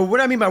 So what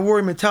I mean by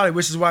warrior mentality,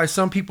 which is why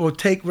some people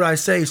take what I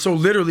say so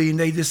literally and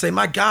they just say,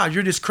 my God,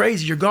 you're just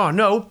crazy, you're gone.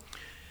 No.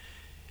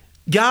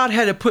 God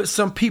had to put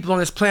some people on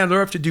this planet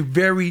Earth to do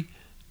very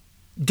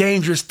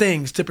dangerous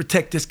things to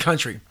protect this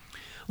country.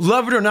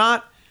 Love it or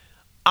not,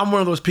 I'm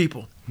one of those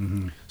people.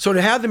 So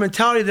to have the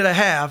mentality that I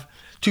have,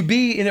 to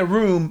be in a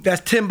room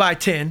that's 10 by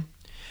 10,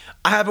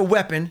 I have a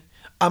weapon,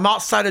 I'm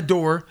outside a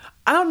door,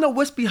 I don't know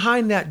what's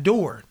behind that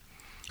door.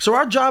 So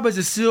our job as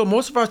a SEAL,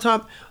 most of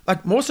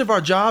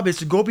our job is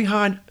to go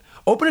behind,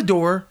 open a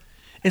door,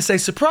 and say,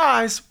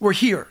 surprise, we're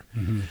here.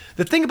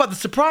 The thing about the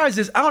surprise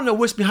is I don't know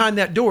what's behind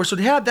that door. So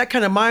to have that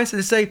kind of mindset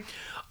to say,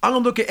 I'm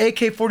going to look at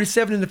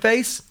AK-47 in the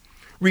face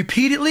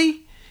repeatedly,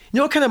 you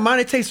know what kind of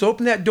mind it takes to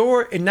open that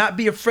door and not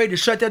be afraid to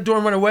shut that door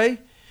and run away?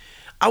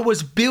 I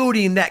was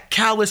building that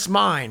callous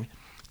mind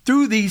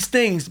through these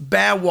things,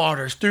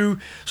 Badwaters,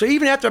 so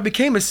even after I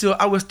became a SEAL,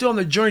 I was still on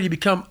the journey to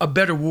become a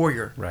better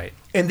warrior. Right.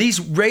 And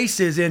these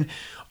races and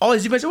all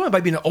these events, I wasn't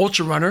about being an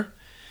ultra runner.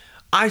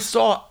 I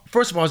saw,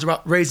 first of all, it was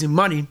about raising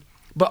money,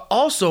 but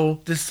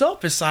also the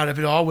selfish side of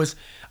it all was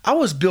I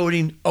was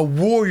building a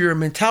warrior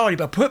mentality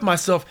by putting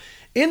myself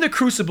in the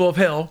crucible of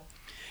hell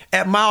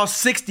at mile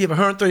 60 of a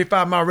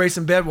 135-mile race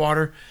in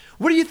Badwater.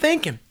 What are you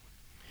thinking?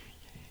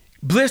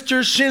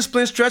 Blisters, shin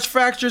splints, stretch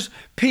fractures,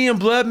 peeing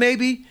blood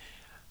maybe.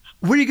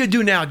 What are you going to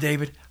do now,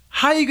 David?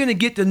 How are you going to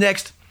get the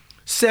next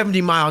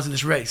 70 miles of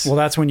this race? Well,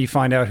 that's when you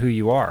find out who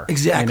you are.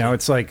 Exactly. You know,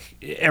 it's like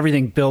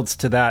everything builds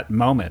to that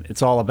moment.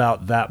 It's all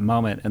about that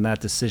moment and that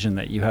decision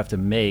that you have to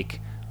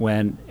make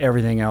when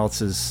everything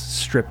else is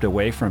stripped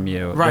away from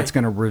you. Right. That's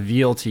going to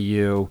reveal to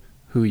you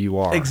who you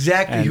are.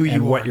 Exactly who you are.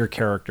 And what your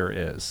character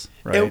is.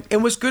 Right.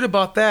 And what's good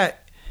about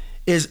that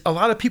is a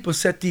lot of people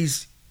set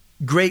these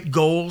great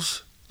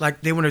goals,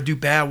 like they want to do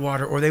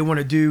Badwater, or they want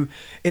to do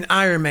an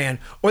Ironman,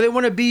 or they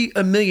want to be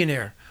a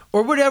millionaire,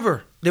 or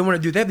whatever they want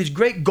to do. They have these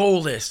great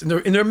goal lists, and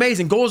they're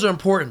amazing. Goals are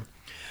important.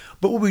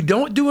 But what we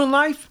don't do in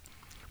life,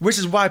 which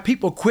is why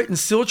people quit in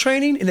SEAL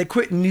training and they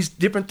quit in these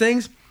different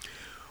things,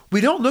 we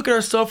don't look at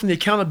ourselves in the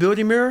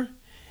accountability mirror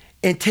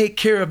and take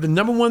care of the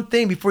number one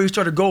thing before you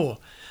start a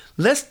goal.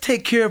 Let's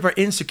take care of our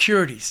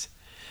insecurities,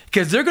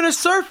 because they're going to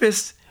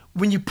surface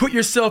when you put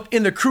yourself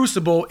in the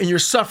crucible and you're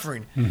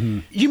suffering.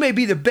 You may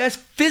be the best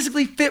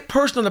physically fit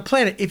person on the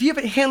planet. If you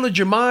haven't handled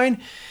your mind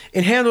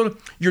and handled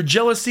your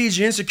jealousies,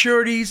 your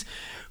insecurities,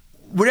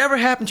 whatever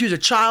happened to you as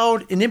a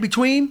child and in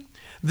between,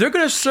 they're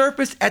going to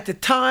surface at the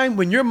time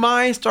when your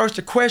mind starts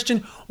to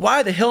question,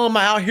 why the hell am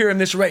I out here in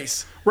this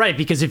race? Right,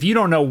 because if you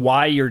don't know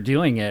why you're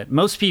doing it,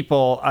 most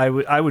people,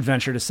 I would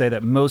venture to say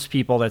that most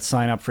people that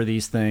sign up for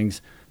these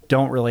things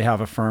don't really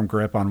have a firm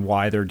grip on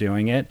why they're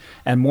doing it.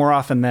 And more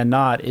often than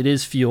not, it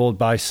is fueled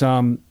by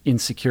some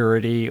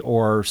insecurity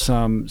or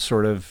some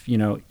sort of,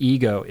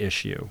 ego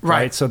issue.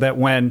 Right. So that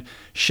when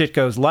shit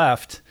goes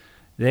left,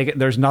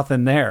 there's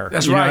nothing there.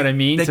 That's you right. know what I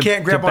mean? They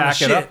can't grab to on the back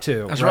shit. it up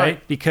to. That's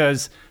right.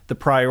 Because the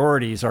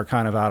priorities are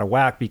kind of out of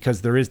whack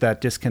because there is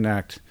that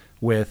disconnect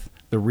with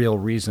the real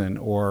reason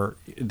or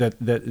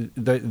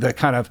the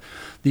kind of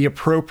the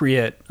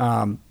appropriate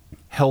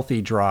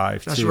healthy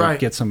drive to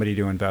get somebody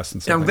to invest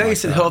in something. I'm glad you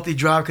said that. Healthy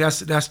drive because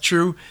that's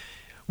true.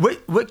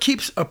 What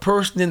keeps a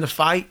person in the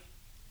fight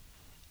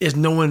is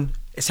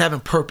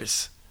having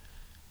purpose.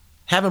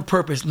 Having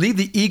purpose. Leave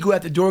the ego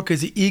at the door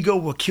because the ego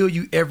will kill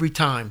you every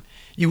time.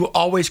 You will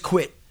always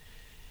quit.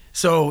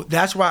 So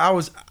that's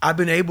why I've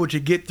been able to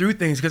get through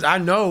things because I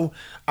know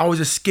I was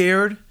a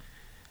scared,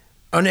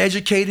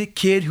 uneducated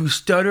kid who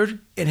stuttered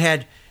and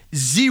had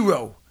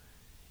zero.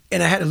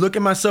 And I had to look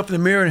at myself in the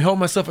mirror and hold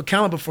myself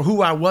accountable for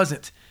who I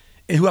wasn't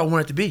and who I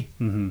wanted to be.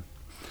 Mm-hmm.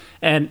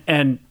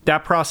 And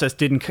that process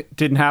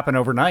didn't happen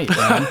overnight,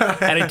 man.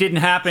 And it didn't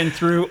happen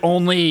through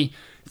only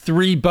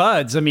 3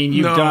 buds. I mean,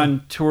 you've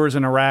done tours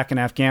in Iraq and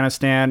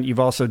Afghanistan.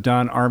 You've also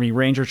done Army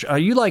Rangers. Are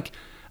you on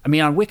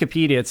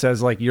Wikipedia it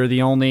says you're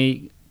the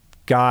only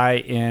guy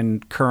in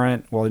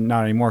current, well,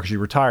 not anymore because you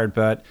retired,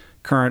 but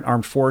current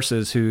armed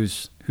forces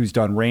who's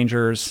done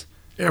Rangers,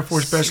 Air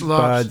Force Special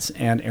Ops, Buds,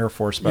 and Air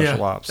Force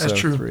Special Ops. That's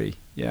true. 3.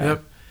 Yeah.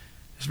 Yep.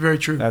 It's very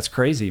true. That's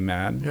crazy,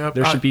 man. Yep.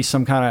 There should be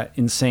some kind of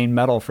insane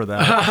medal for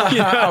that. You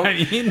know what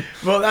I mean?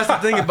 Well, that's the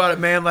thing about it,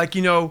 man.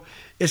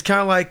 It's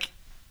kind of like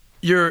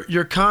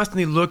you're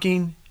constantly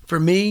looking. For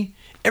me,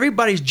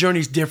 everybody's journey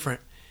is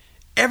different.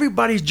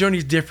 Everybody's journey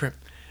is different.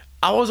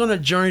 I was on a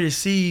journey to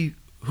see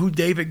who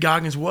David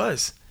Goggins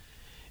was.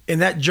 And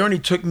that journey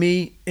took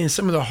me in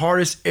some of the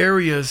hardest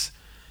areas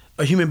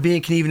a human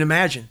being can even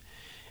imagine.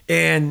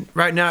 And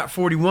right now at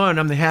 41,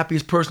 I'm the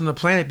happiest person on the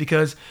planet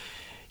because,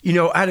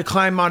 I had to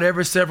climb Mount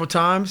Everest several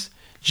times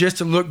just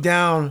to look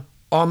down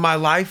on my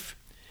life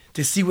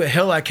to see what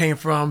hell I came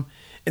from.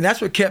 And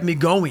that's what kept me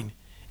going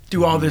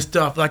through all this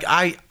stuff.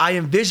 I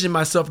envisioned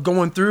myself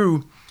going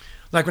through,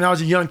 when I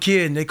was a young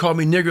kid and they called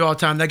me nigger all the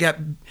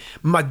time.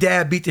 My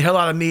dad beat the hell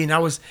out of me and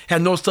I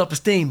had no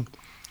self-esteem.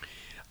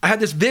 I had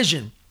this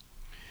vision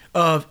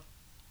of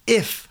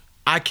if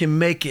I can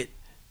make it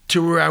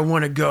to where I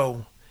want to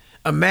go.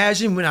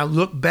 Imagine when I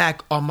look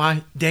back on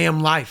my damn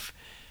life,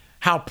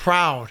 how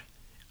proud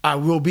I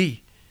will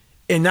be.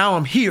 And now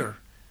I'm here.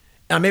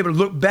 And I'm able to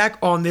look back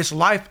on this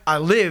life I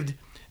lived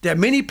that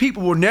many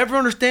people will never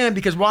understand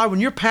because why? When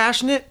you're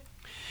passionate,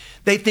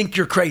 they think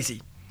you're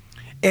crazy.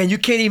 And you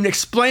can't even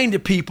explain to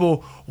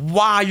people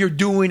why you're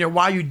doing or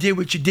why you did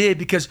what you did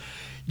because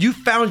you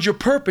found your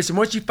purpose. And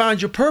once you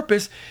found your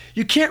purpose,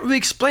 you can't really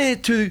explain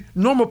it to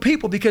normal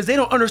people because they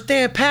don't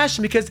understand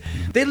passion because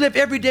they live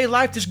everyday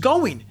life just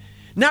going,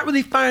 not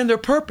really finding their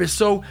purpose.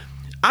 So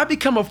I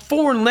become a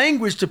foreign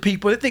language to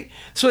people. They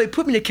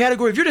put me in a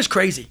category of you're just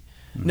crazy.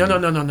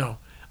 No.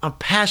 I'm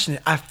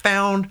passionate. I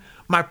found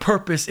my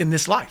purpose in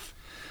this life.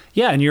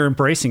 Yeah, and you're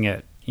embracing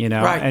it,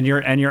 right. and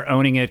you're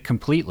owning it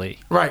completely.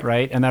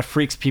 Right. And that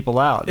freaks people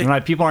out.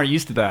 People aren't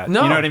used to that.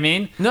 No. You know what I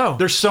mean? No.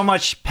 There's so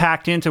much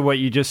packed into what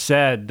you just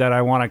said that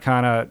I want to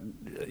kind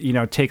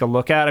of, take a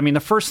look at. I mean, the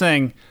first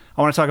thing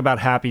I want to talk about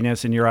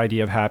happiness and your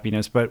idea of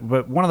happiness, but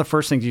one of the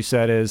first things you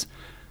said is,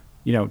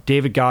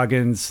 David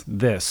Goggins,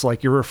 this,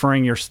 you're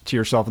referring to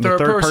yourself in the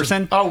third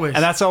person. Always.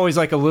 And that's always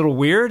a little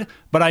weird,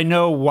 but I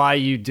know why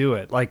you do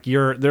it.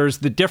 There's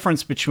the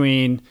difference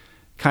between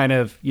kind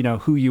of,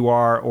 who you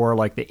are or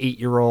the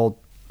 8-year-old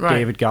right.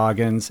 David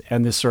Goggins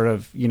and this sort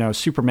of,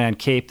 Superman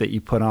cape that you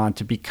put on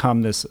to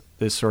become this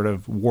sort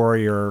of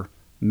warrior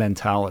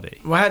mentality.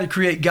 Well, I had to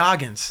create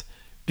Goggins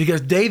because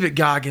David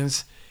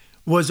Goggins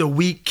was a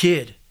weak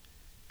kid.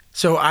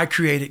 So I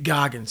created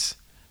Goggins.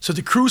 So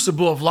the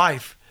crucible of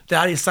life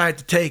that I decided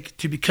to take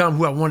to become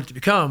who I wanted to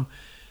become,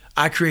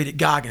 I created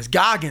Goggins.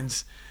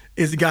 Goggins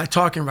is the guy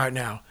talking right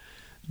now.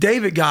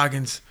 David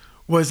Goggins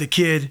was a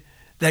kid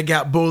that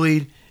got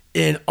bullied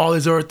and all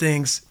these other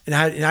things, and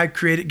I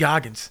created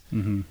Goggins.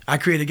 Mm-hmm. I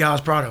created a guy I was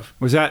proud of.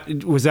 Was that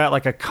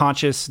a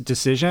conscious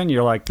decision?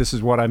 You're like, this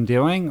is what I'm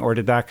doing? Or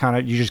did that kind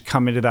of, you just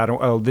come into that,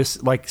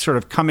 sort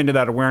of come into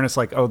that awareness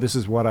this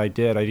is what I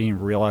did. I didn't even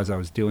realize I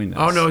was doing this.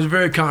 Oh, no, it was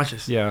very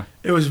conscious. Yeah.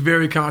 It was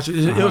very conscious.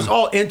 It was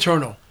all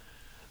internal.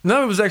 None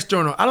of it was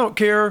external. I don't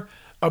care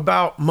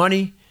about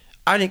money.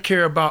 I didn't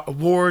care about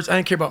awards. I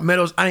didn't care about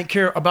medals. I didn't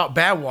care about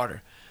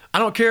Badwater. I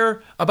don't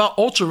care about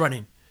ultra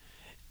running.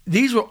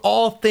 These were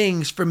all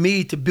things for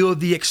me to build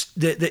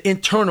the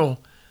internal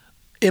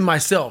in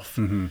myself.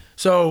 Mm-hmm.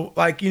 So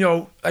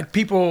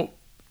people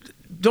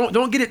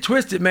don't get it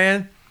twisted,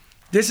 man.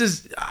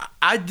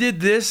 I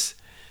did this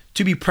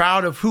to be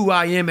proud of who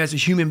I am as a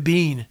human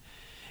being.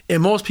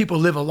 And most people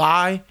live a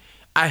lie.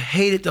 I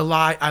hated the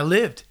lie I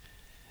lived.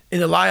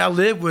 And the lie I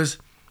lived was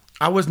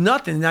I was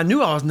nothing, and I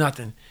knew I was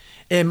nothing.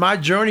 And my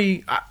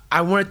journey,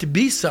 I wanted to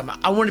be something.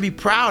 I wanted to be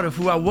proud of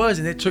who I was,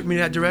 and it took me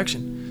in that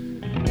direction.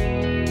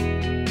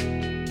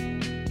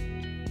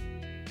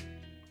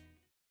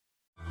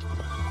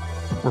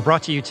 We're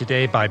brought to you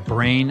today by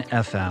Brain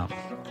FM.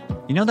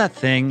 You know that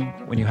thing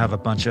when you have a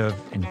bunch of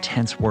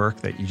intense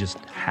work that you just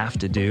have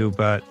to do,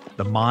 but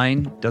the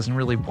mind doesn't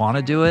really want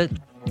to do it?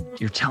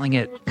 You're telling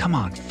it, come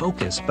on,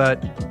 focus,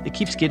 but it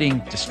keeps getting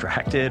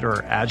distracted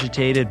or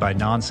agitated by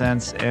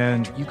nonsense,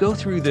 and you go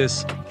through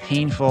this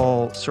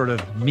painful sort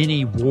of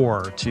mini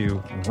war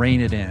to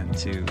rein it in,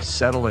 to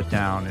settle it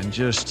down, and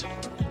just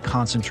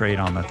concentrate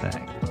on the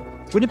thing.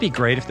 Wouldn't it be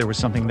great if there was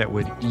something that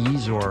would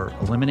ease or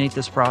eliminate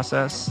this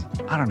process?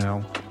 I don't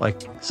know,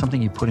 like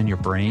something you put in your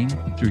brain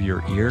through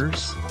your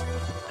ears?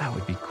 That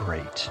would be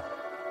great.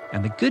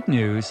 And the good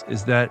news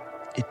is that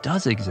it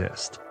does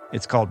exist.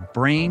 It's called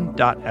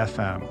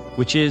Brain.fm,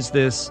 which is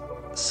this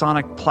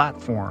sonic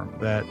platform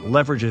that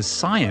leverages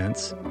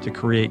science to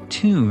create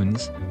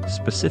tunes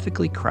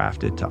specifically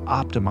crafted to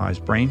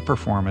optimize brain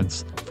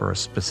performance for a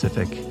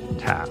specific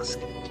task.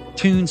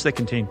 Tunes that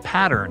contain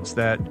patterns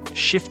that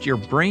shift your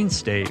brain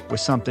state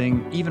with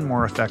something even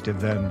more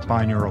effective than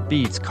binaural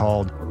beats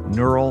called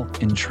neural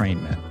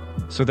entrainment,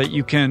 so that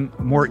you can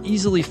more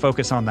easily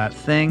focus on that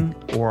thing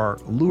or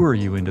lure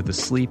you into the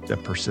sleep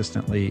that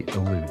persistently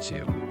eludes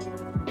you.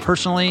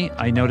 Personally,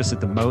 I notice it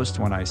the most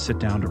when I sit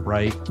down to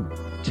write.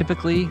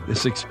 Typically,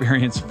 this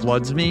experience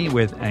floods me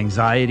with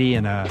anxiety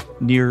and a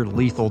near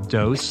lethal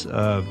dose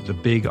of the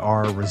big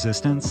R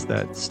resistance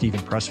that Stephen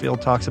Pressfield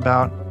talks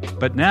about.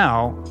 But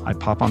now I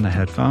pop on the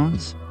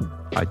headphones,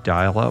 I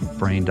dial up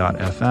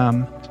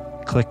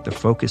Brain.fm, click the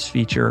focus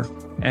feature,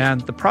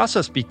 and the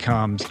process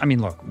becomes,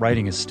 look,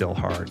 writing is still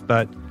hard,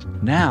 but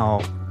now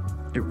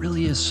it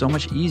really is so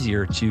much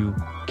easier to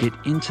get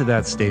into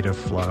that state of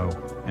flow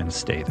and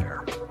stay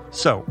there.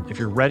 So, if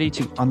you're ready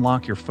to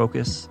unlock your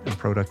focus and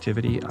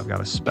productivity, I've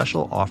got a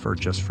special offer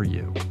just for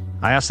you.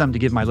 I asked them to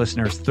give my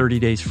listeners 30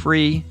 days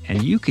free,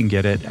 and you can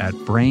get it at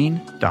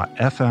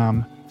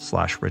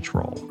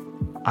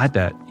brain.fm/richroll. I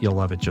bet you'll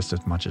love it just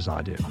as much as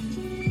I do.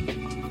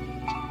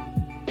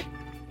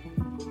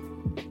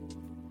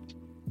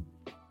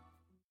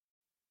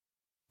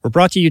 We're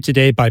brought to you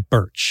today by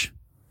Birch.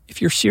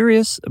 If you're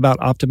serious about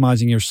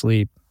optimizing your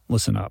sleep,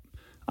 listen up.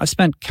 I've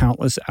spent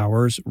countless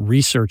hours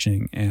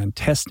researching and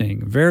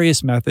testing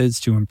various methods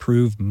to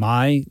improve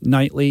my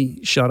nightly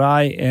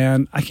shut-eye,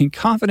 and I can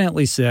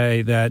confidently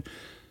say that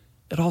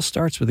it all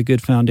starts with a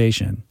good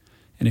foundation.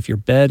 And if your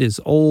bed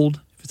is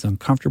old, if it's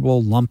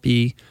uncomfortable,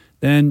 lumpy,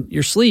 then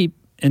your sleep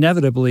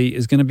inevitably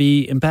is going to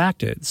be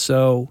impacted.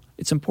 So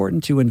it's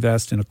important to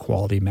invest in a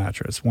quality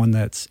mattress, one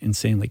that's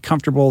insanely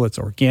comfortable, that's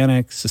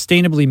organic,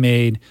 sustainably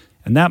made,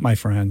 and that, my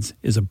friends,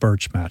 is a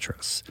Birch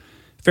mattress.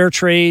 Fair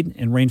Trade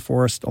and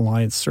Rainforest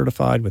Alliance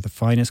certified with the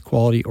finest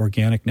quality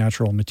organic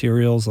natural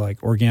materials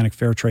like organic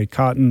fair trade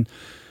cotton.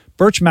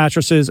 Birch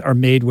mattresses are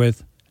made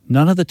with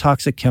none of the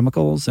toxic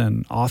chemicals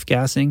and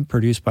off-gassing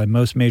produced by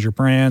most major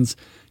brands.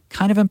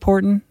 Kind of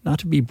important not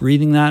to be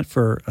breathing that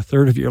for a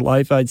third of your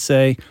life, I'd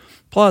say.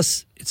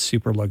 Plus, it's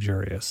super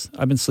luxurious.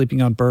 I've been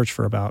sleeping on Birch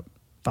for about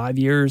 5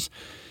 years,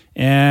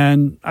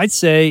 and I'd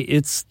say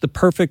it's the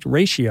perfect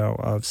ratio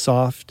of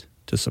soft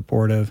to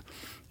supportive.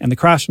 And the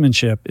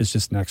craftsmanship is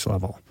just next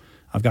level.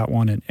 I've got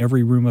one in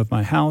every room of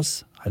my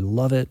house. I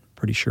love it.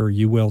 Pretty sure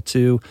you will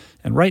too.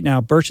 And right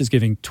now, Birch is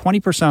giving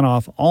 20%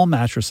 off all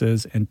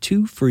mattresses and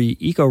 2 free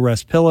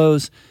EcoRest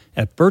pillows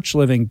at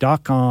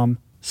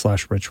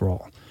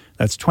birchliving.com/richroll.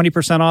 That's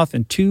 20% off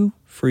and 2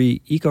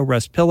 free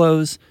EcoRest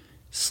pillows.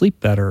 Sleep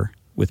better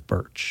with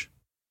Birch.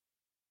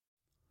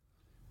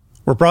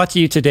 We're brought to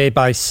you today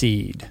by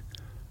Seed.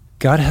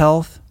 Gut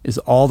health is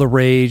all the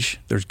rage.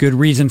 There's good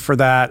reason for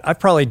that.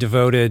 I've probably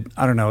devoted,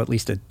 at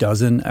least a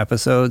dozen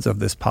episodes of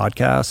this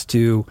podcast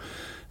to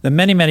the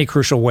many, many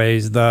crucial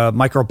ways the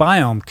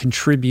microbiome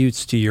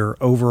contributes to your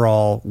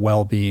overall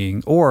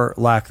well-being or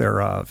lack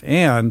thereof,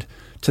 and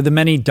to the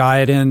many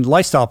diet and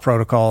lifestyle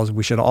protocols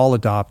we should all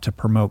adopt to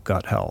promote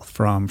gut health,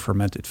 from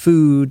fermented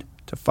food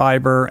to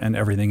fiber and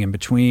everything in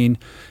between,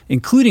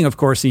 including, of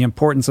course, the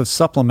importance of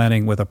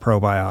supplementing with a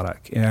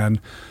probiotic.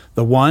 And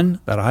the one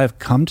that I have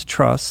come to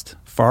trust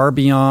far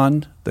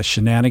beyond the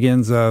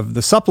shenanigans of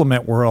the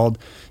supplement world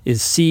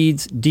is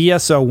Seed's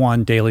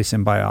DSO1 Daily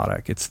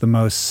Symbiotic. It's the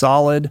most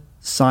solid,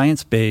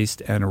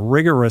 science-based, and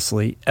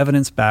rigorously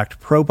evidence-backed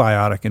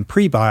probiotic and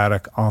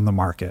prebiotic on the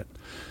market.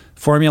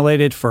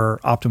 Formulated for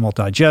optimal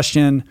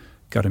digestion,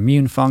 gut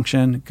immune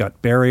function,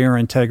 gut barrier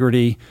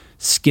integrity,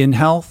 skin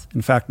health.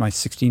 In fact, my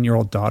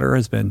 16-year-old daughter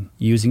has been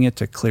using it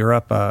to clear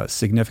up a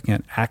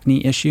significant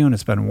acne issue, and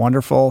it's been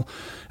wonderful,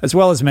 as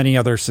well as many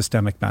other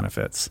systemic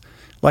benefits.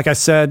 Like I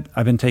said,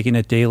 I've been taking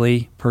it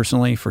daily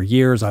personally for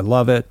years. I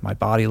love it. My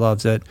body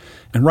loves it.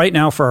 And right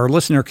now, for our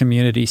listener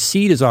community,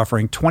 Seed is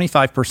offering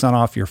 25%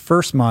 off your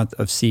first month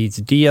of Seed's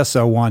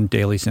DSO1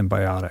 Daily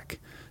Symbiotic.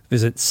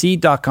 Visit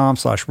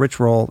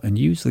seed.com/richroll and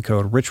use the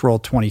code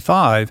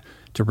richroll25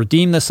 to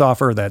redeem this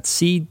offer. That's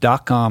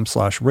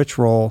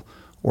seed.com/richroll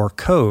or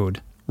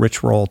code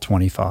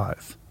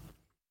richroll25.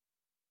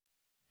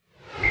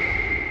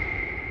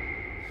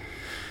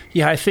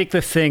 Yeah, I think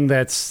the thing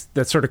that's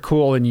sort of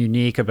cool and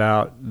unique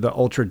about the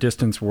ultra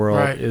distance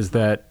world is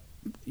that,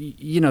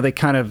 they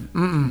kind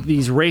of,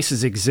 these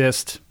races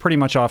exist pretty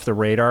much off the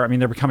radar. I mean,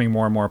 they're becoming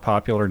more and more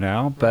popular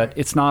now, but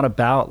it's not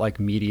about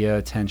like media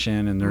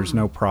attention, and there's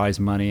no prize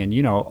money. And,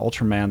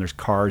 Ultraman, there's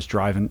cars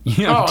driving,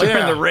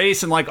 during the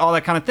race and like all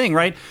that kind of thing,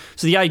 right?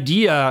 So the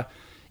idea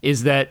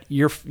is that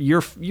you're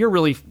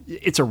really,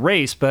 it's a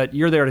race, but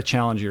you're there to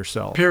challenge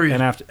yourself. Period.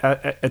 And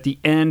at the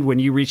end, when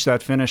you reach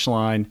that finish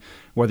line,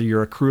 whether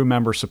you're a crew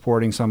member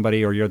supporting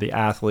somebody or you're the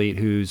athlete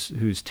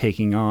who's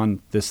taking on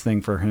this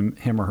thing for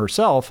him or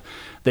herself,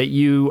 that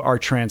you are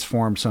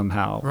transformed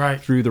somehow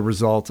through the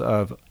result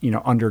of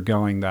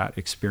undergoing that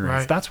experience.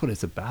 Right. That's what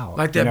it's about.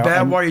 Like that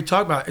Badwater you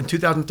talked about in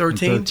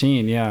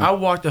 2013. I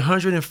walked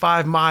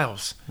 105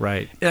 miles.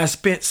 Right. And I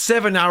spent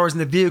 7 hours in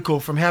the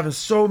vehicle from having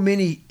so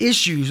many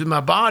issues with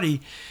my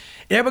body.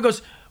 And everybody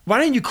goes, "Why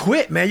didn't you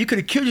quit, man? You could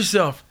have killed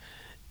yourself."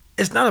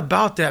 It's not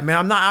about that, man.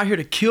 I'm not out here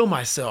to kill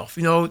myself.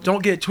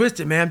 Don't get it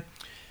twisted, man.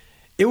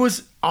 It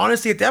was,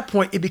 honestly, at that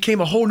point, it became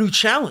a whole new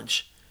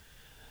challenge.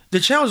 The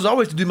challenge was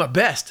always to do my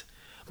best.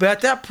 But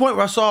at that point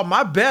where I saw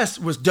my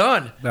best was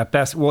done.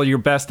 Your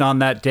best on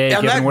that day,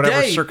 given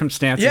whatever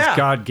circumstances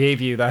God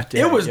gave you that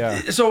day. It was,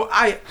 so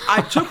I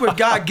took what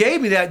God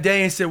gave me that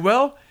day and said,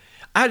 well,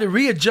 I had to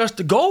readjust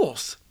the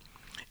goals.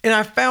 And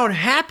I found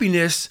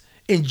happiness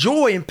and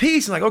joy and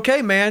peace. And like,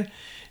 okay, man,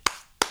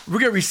 we're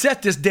going to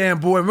reset this damn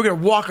boy, and we're going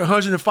to walk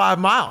 105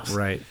 miles.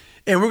 Right.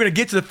 And we're going to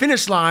get to the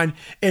finish line,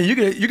 and you're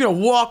going to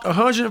walk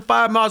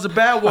 105 miles of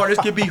Badwater. It's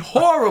going to be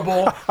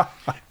horrible.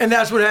 And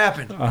that's what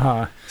happened.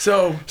 Uh-huh.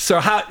 So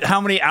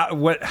how many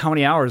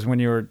hours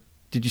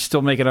did you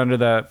still make it under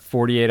the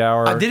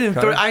 48-hour? I didn't.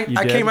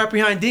 I came right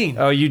behind Dean.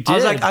 Oh, you did? I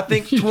was like, I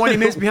think 20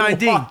 minutes behind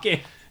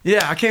Dean.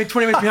 Yeah, I came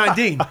 20 minutes behind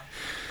Dean.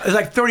 It was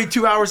like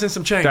 32 hours and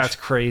some change. That's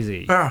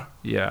crazy.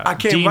 Yeah. I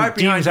came right behind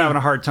Dean was Dean. having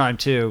a hard time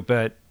too,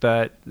 but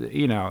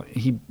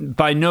he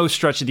by no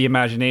stretch of the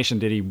imagination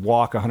did he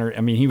walk 100. I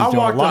mean, he was doing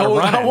a lot of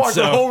running. I walked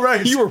the whole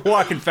race. You were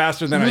walking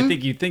faster than I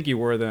think you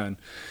were then.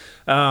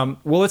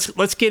 Well,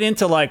 let's get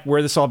into like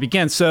where this all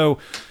began. So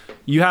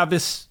you have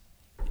this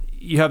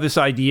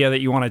idea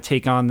that you want to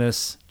take on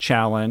this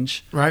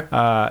challenge. Right.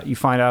 You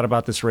find out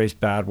about this race,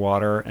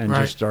 Badwater, and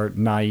just are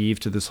naive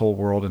to this whole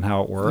world and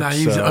how it works.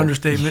 Naive is an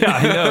understatement. Yeah,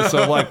 I know.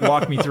 So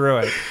walk me through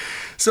it.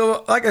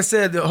 So like I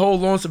said, the whole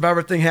Lone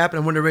Survivor thing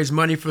happened. I wanted to raise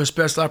money for the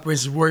Special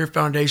Operations Warrior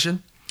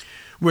Foundation,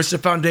 which is a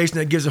foundation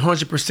that gives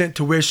 100%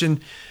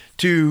 tuition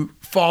to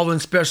fallen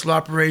Special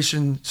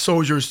Operation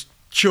soldiers'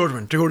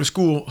 children to go to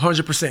school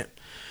 100%.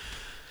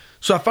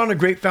 So I found a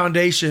great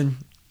foundation,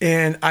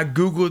 and I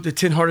Googled the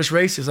 10 hardest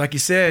races, like you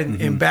said,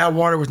 and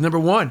Badwater was number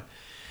one.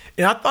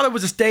 And I thought it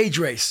was a stage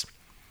race.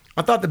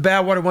 I thought the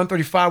Badwater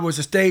 135 was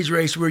a stage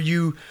race where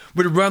you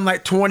would run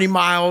like 20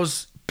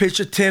 miles, pitch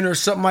a tent or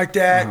something like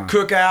that,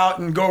 cook out,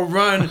 and go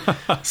run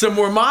some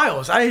more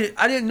miles. I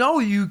didn't know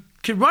you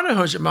could run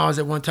 100 miles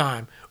at one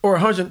time, or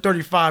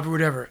 135 or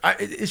whatever.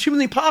 It's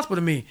humanly possible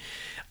to me.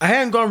 I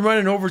hadn't gone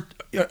running over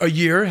a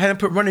year, hadn't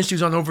put running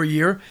shoes on over a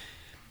year.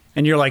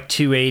 And you're like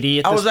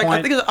 280 at this point?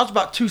 I think I was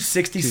about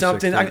 260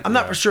 something. I'm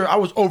not for sure. I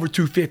was over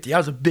 250. I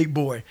was a big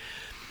boy.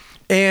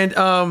 And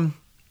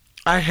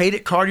I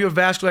hated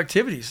cardiovascular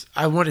activities.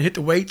 I wanted to hit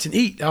the weights and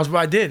eat. That was what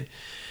I did.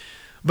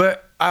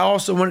 But I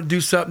also wanted to do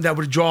something that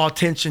would draw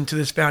attention to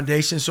this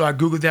foundation. So I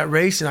Googled that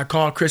race, and I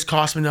called Chris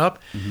Kosman up,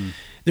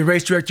 the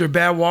race director of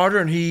Badwater,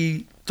 and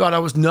he thought I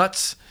was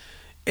nuts.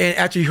 And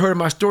after he heard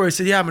my story, he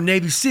said, yeah, I'm a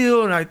Navy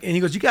SEAL. And he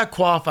goes, you got to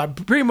qualify.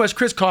 Pretty much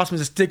Chris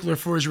Kosman's a stickler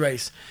for his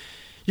race.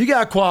 You got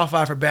to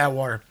qualify for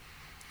Badwater.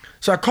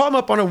 So I called him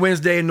up on a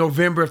Wednesday in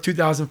November of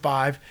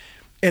 2005.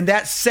 And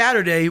that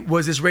Saturday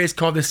was this race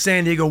called the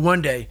San Diego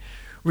One Day,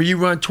 where you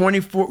run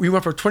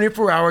for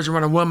 24 hours and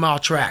run a 1 mile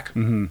track.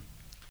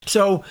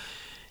 So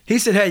he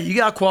said, hey, you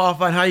got to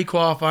qualify. And how you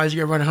qualify is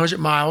you're going to run 100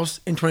 miles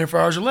in 24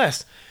 hours or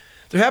less.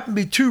 There happened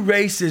to be 2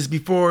 races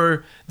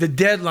before the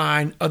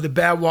deadline of the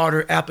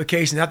Badwater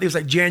application. I think it was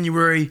like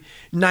January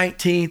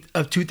 19th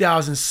of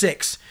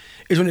 2006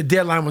 is when the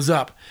deadline was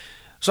up.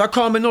 So I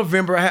called him in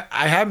November.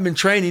 I haven't been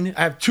training.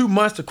 I have 2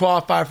 months to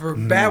qualify for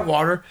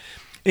Badwater.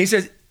 And he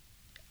says,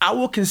 I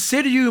will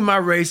consider you in my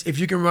race if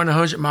you can run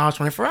 100 miles,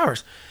 24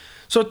 hours.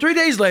 So 3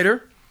 days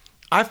later,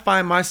 I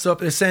find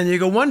myself at the San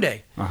Diego One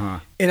Day.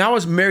 And I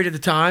was married at the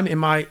time, and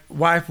my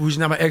wife, who's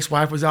now my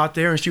ex-wife, was out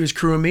there, and she was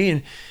crewing me.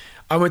 And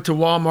I went to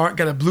Walmart,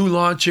 got a blue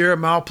lawn chair, a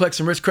Mileplex,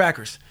 and Ritz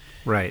crackers.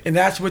 Right. And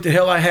that's what the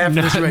hell I have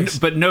for this race.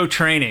 But no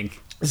training.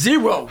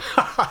 Zero.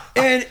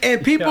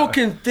 and people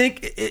can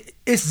think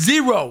it's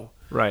zero.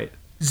 Right.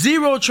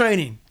 Zero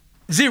training.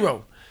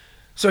 Zero.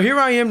 So here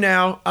I am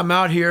now. I'm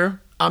out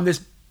here. I'm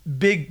this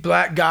big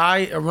black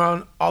guy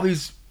around all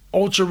these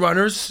ultra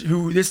runners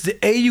this is the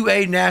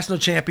AUA National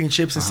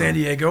Championships in San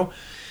Diego.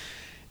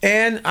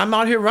 And I'm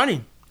out here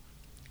running.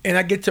 And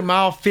I get to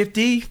mile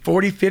 50,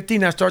 50,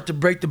 and I start to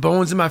break the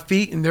bones in my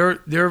feet, and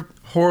they're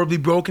horribly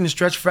broken,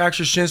 stretch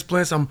fractures, shin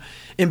splints. I'm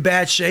in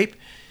bad shape.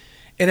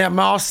 And at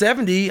mile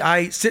 70,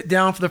 I sit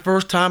down for the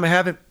first time. I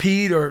haven't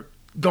peed or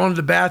gone to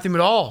the bathroom at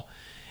all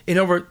in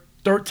over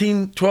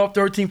 12,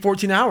 13,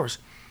 14 hours.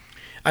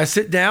 I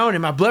sit down,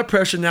 and my blood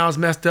pressure now is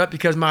messed up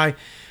because my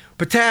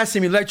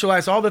potassium,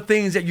 electrolytes, all the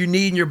things that you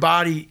need in your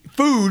body,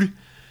 food,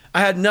 I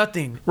had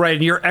nothing. Right,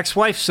 and your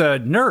ex-wife's a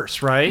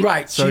nurse, right?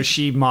 Right. So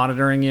she's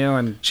monitoring you,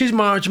 and she's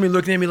monitoring me,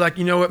 looking at me like,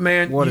 you know what,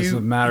 man? What is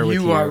the matter with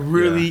you? You are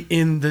really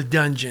in the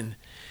dungeon.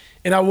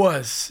 And I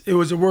was. It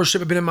was the worst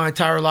trip I've been in my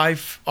entire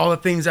life. All the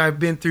things I've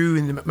been through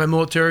in my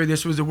military,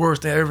 this was the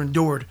worst I ever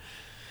endured.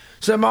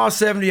 So at mile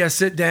 70, I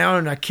sit down,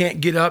 and I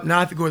can't get up. Now I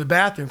have to go to the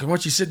bathroom, because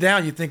once you sit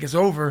down, you think it's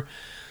over.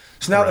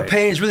 So now the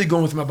pain is really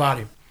going through my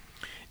body.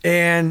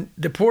 And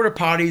the porta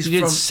potties. You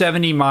did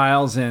 70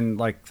 miles in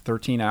like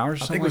 13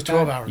 hours. I think it was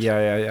 12 hours.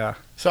 Yeah.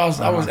 So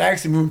I was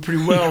actually moving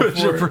pretty well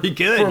for pretty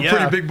good, for a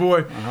pretty big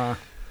boy.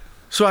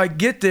 So I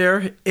get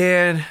there,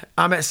 and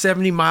I'm at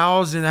 70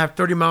 miles, and I have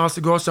 30 miles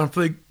to go. So I'm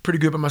feeling pretty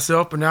good about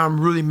myself. But now I'm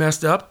really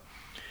messed up.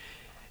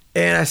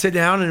 And I sit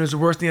down, and it was the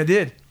worst thing I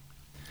did.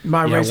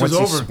 My race was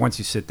over. Once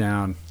you sit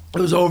down,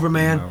 it was over,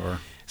 man.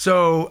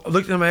 So I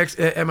looked at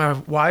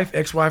my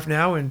ex-wife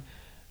now, and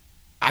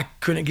I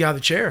couldn't get out of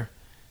the chair.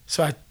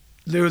 So I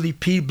literally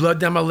peed blood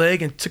down my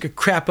leg and took a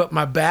crap up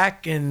my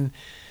back, and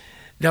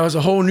that was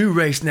a whole new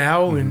race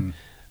now.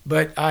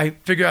 But I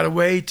figured out a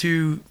way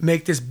to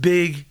make this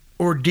big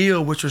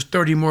ordeal, which was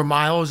 30 more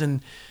miles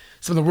and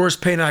some of the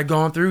worst pain I'd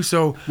gone through.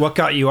 So what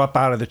got you up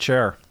out of the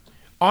chair?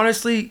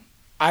 Honestly,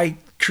 I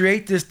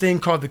create this thing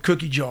called the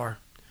cookie jar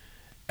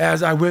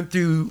as I went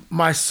through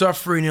my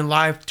suffering in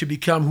life to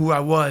become who I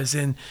was.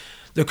 And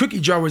the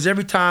cookie jar was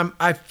every time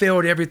I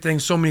failed everything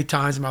so many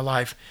times in my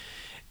life.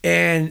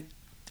 And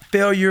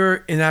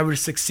failure, and I would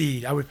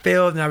succeed. I would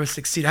fail, and I would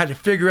succeed. I had to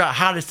figure out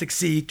how to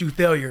succeed through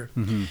failure.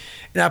 And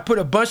I put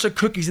a bunch of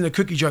cookies in the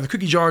cookie jar. The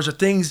cookie jars are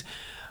things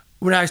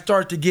when I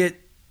start to get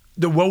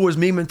the woe is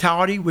me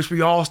mentality, which we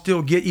all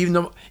still get, even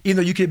though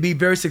you can be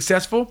very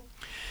successful.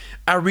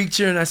 I reach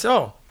in and I say,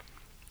 oh,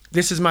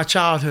 this is my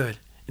childhood,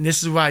 and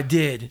this is what I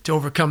did to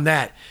overcome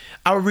that.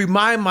 I would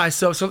remind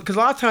myself, because a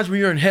lot of times when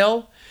you're in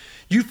hell,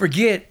 you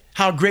forget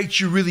how great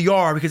you really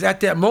are, because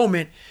at that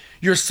moment,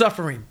 you're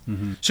suffering.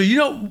 So you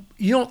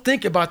don't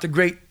think about the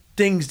great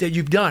things that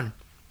you've done.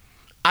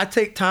 I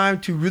take time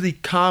to really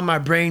calm my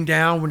brain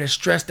down when it's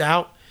stressed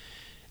out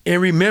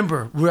and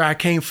remember where I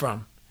came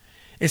from.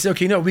 And say,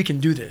 okay, no, we can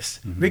do this.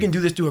 We can do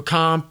this through a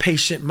calm,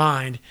 patient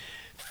mind,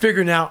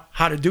 figuring out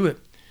how to do it.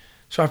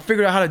 So I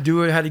figured out how to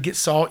do it, how to get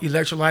salt,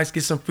 electrolytes,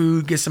 get some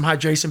food, get some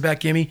hydration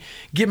back in me,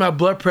 get my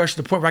blood pressure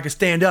to the point where I can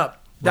stand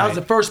up. That was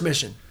the first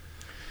mission.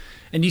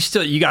 And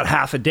you got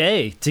half a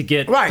day to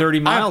get 30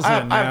 miles in,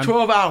 man. I have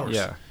 12 hours.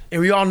 Yeah.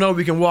 And we all know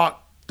we can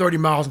walk 30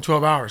 miles in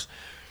 12 hours.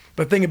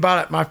 But think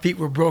about it, my feet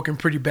were broken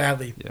pretty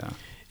badly. Yeah.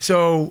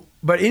 So,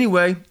 but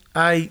anyway,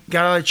 I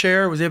got out of the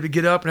chair, was able to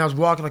get up, and I was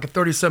walking like a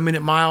 30-some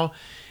minute mile.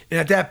 And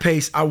at that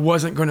pace, I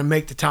wasn't going to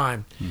make the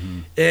time.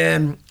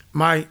 And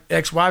my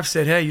ex-wife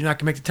said, hey, you're not going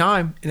to make the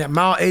time. And at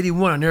mile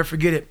 81, I'll never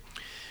forget it.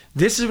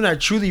 This is when I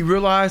truly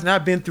realized, and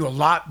I've been through a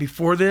lot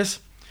before this,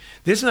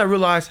 this is when I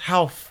realized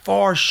how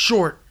far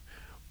short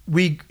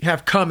we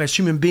have come as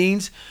human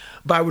beings.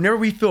 By whenever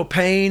we feel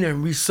pain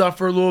and we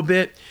suffer a little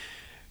bit,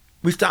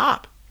 we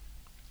stop.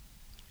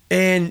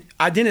 And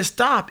I didn't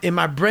stop, and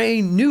my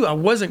brain knew I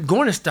wasn't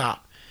going to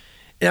stop.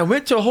 And I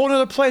went to a whole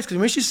other place, because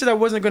when she said I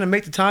wasn't going to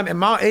make the time, at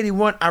mile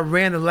 81, I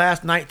ran the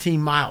last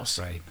 19 miles.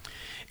 Right.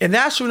 And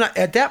that's when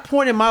at that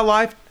point in my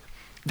life,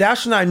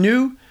 that's when I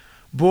knew,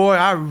 boy,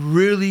 I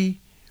really,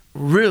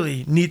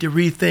 really need to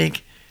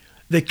rethink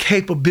the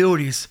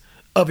capabilities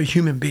of a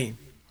human being.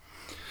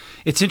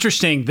 It's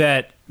interesting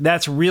that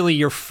that's really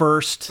your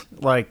first,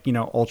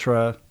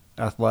 ultra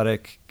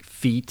athletic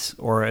feat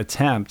or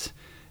attempt.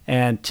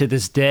 And to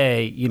this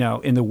day,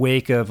 in the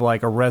wake of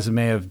a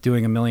resume of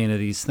doing a million of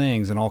these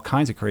things and all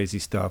kinds of crazy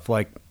stuff,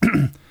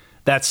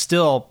 that's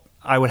still,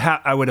 I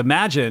would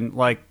imagine,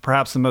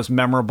 perhaps the most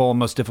memorable,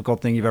 most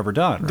difficult thing you've ever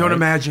done. Right? Don't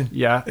imagine.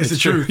 Yeah. It's the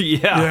truth.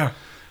 Yeah.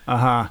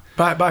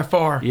 By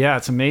far. Yeah,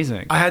 it's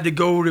amazing. I had to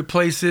go to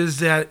places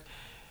that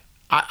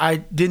I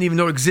didn't even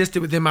know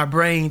existed within my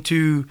brain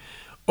to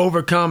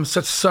overcome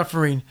such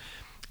suffering.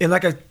 And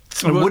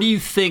what do you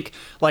think,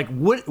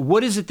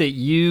 what is it that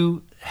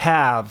you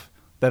have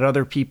that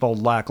other people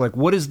lack?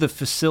 What is the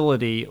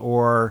facility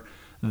or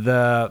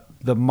the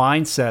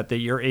mindset that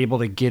you're able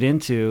to get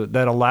into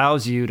that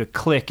allows you to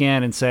click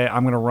in and say,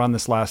 I'm going to run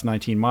this last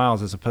 19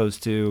 miles, as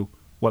opposed to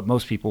what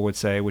most people would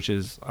say, which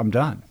is, I'm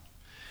done?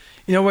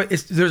 You know what?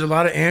 There's a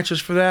lot of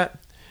answers for that.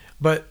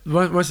 But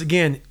once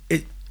again,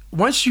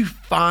 once you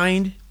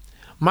find,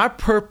 my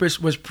purpose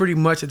was pretty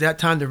much at that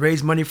time to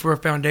raise money for a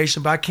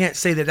foundation, but I can't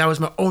say that was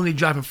my only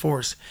driving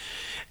force.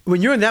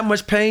 When you're in that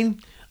much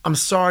pain, I'm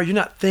sorry, you're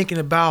not thinking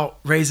about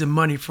raising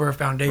money for a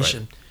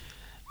foundation. Right.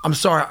 I'm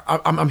sorry,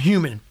 I'm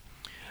human.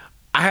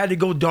 I had to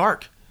go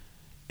dark.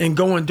 And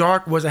going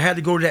dark was I had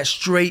to go to that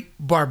straight,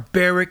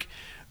 barbaric,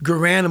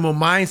 animal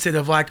mindset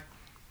of like,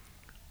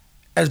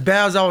 as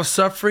bad as I was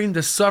suffering,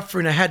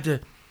 I had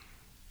to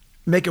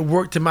make it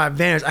work to my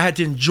advantage. I had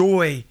to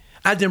enjoy,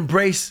 I had to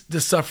embrace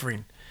the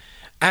suffering.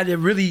 I had to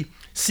really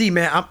see,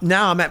 man,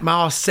 now I'm at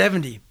mile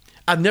 70.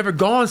 I've never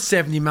gone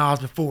 70 miles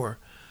before.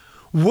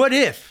 What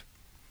if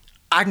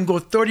I can go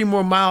 30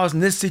 more miles in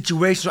this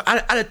situation?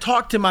 I had to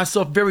talk to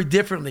myself very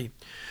differently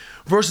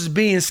versus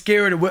being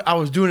scared of what I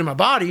was doing in my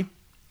body.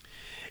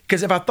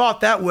 Because if I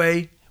thought that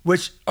way,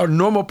 which a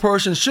normal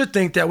person should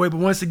think that way, but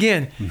once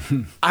again,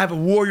 I have a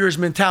warrior's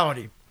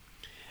mentality.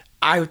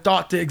 I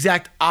thought the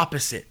exact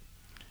opposite.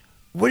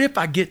 What if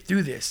I get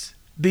through this,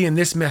 being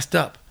this messed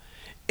up?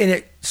 And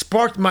it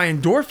sparked my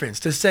endorphins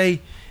to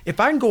say, if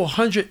I can go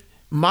 100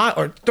 miles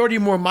or 30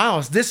 more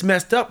miles, this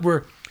messed up,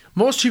 where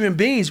most human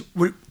beings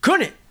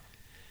couldn't.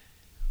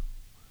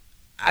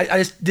 I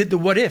just did the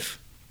what if.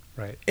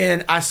 Right.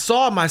 And I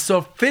saw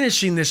myself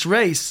finishing this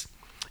race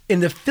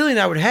and the feeling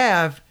I would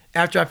have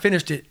after I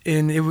finished it,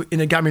 and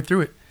it got me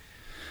through it.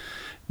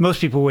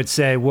 Most people would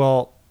say,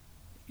 well,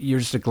 you're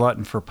just a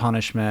glutton for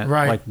punishment.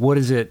 Right. Like, what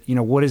is it,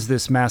 what is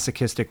this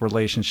masochistic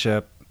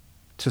relationship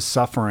to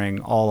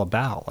suffering all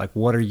about? Like,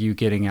 what are you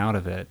getting out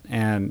of it?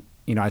 And,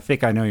 I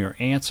think I know your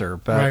answer,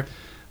 but,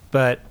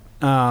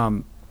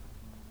 right.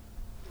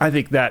 I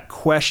think that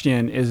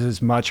question is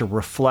as much a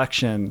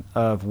reflection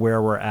of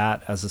where we're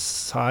at as a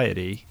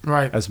society,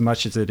 right, as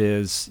much as it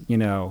is,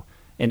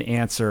 an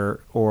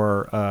answer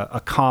or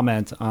a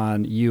comment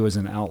on you as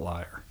an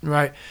outlier.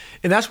 Right.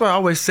 And that's what I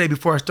always say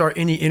before I start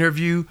any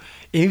interview.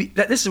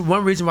 This is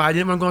one reason why I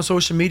didn't want to go on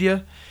social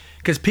media,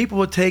 because people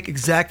will take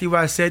exactly what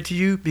I said to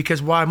you,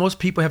 because why most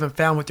people haven't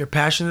found what they're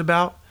passionate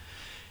about.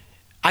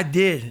 I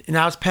did. And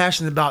I was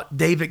passionate about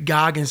David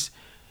Goggins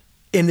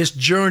in this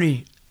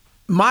journey,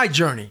 my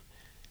journey.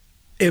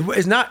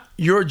 It's not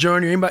your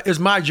journey or anybody, it's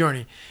my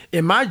journey.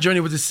 And my journey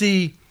was to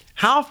see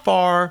how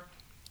far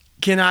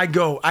can I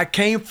go? I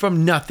came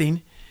from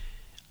nothing.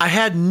 I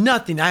had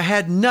nothing.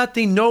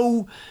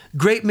 No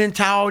great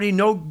mentality,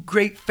 no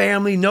great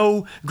family,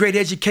 no great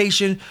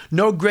education,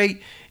 no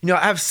great, I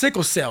have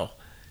sickle cell.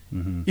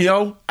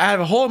 Mm-hmm. I have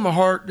a hole in my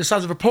heart the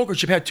size of a poker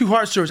chip. I had 2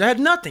 heart surgeries. I had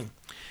nothing.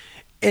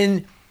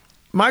 And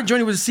my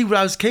journey was to see what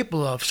I was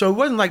capable of. So it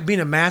wasn't like being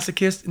a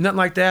masochist, nothing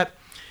like that.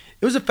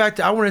 It was the fact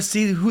that I wanted to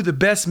see who the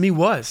best me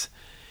was.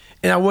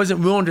 And I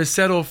wasn't willing to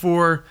settle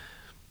for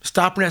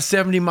stopping at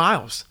 70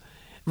 miles.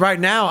 Right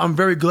now, I'm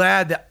very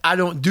glad that I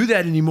don't do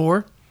that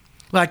anymore.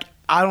 Like,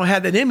 I don't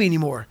have that in me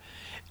anymore.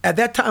 At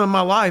that time in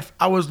my life,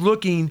 I was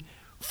looking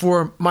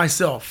for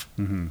myself.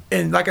 Mm-hmm.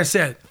 And like I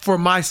said, for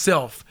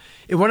myself.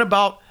 It wasn't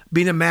about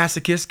being a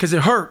masochist, because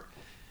it hurt.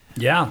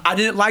 Yeah. I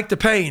didn't like the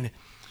pain.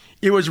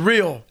 It was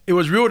real. It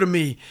was real to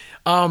me.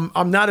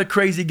 I'm not a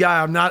crazy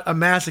guy. I'm not a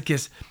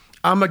masochist.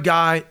 I'm a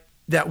guy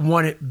that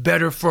wanted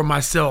better for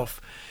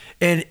myself.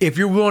 And if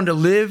you're willing to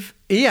live,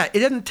 it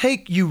doesn't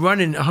take you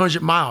running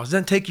 100 miles. It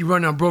doesn't take you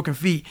running on broken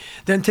feet.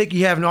 It doesn't take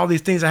you having all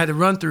these things I had to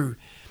run through.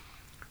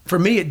 For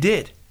me, it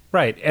did.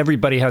 Right.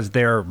 Everybody has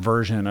their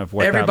version of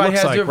what Everybody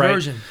that looks like. Everybody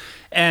has their version.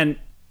 And,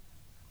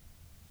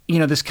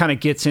 this kind of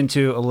gets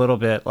into a little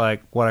bit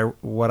like what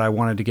I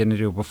wanted to get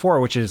into before,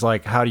 which is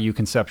like, how do you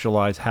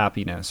conceptualize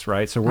happiness,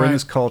 right? So we're in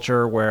this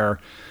culture where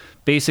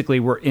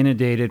basically we're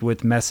inundated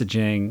with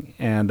messaging,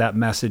 and that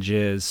message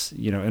is,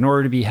 in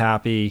order to be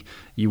happy,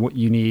 you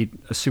need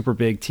a super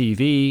big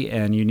TV,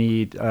 and you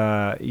need,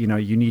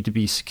 you need to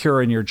be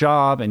secure in your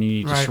job, and you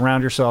need to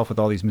surround yourself with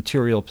all these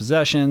material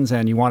possessions,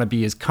 and you want to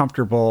be as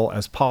comfortable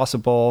as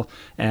possible,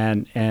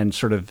 and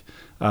sort of,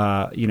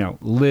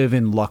 live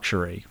in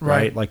luxury,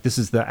 right? Like, this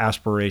is the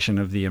aspiration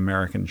of the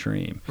American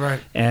dream.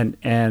 Right. And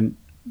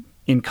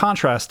in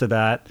contrast to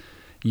that,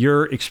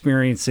 you're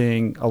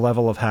experiencing a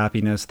level of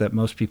happiness that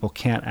most people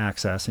can't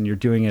access, and you're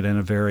doing it in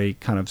a very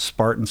kind of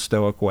Spartan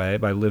stoic way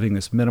by living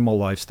this minimal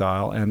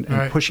lifestyle and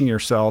pushing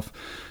yourself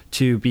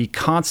to be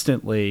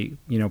constantly,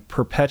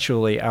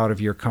 perpetually out of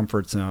your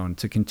comfort zone,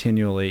 to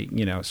continually,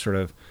 sort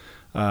of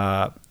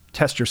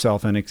test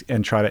yourself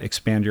and try to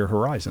expand your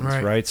horizons,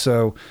 right?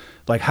 So,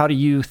 like, how do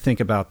you think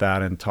about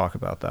that and talk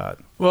about that?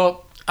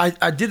 Well,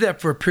 I did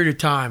that for a period of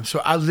time. So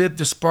I lived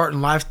the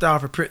Spartan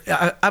lifestyle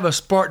I have a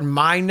Spartan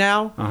mind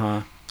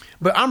now,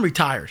 but I'm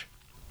retired.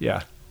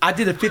 Yeah. I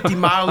did a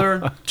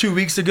 50-miler 2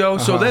 weeks ago.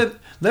 So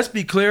let's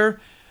be clear.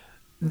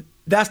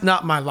 That's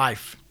not my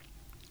life.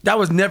 That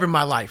was never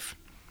my life.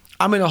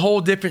 I'm in a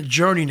whole different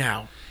journey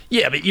now.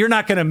 Yeah, but you're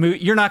not going to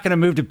move. You're not going to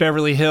move to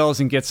Beverly Hills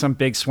and get some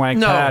big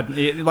swank pad.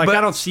 Like, I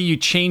don't see you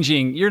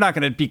changing. You're not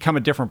going to become a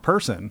different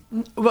person.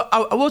 Well,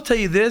 I will tell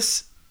you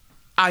this.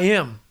 I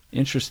am.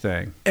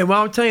 Interesting. And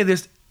while I'm telling you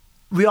this,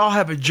 we all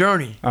have a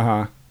journey.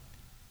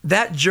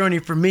 that journey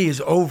for me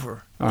is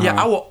over.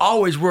 Yeah, I will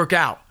always work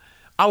out.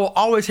 I will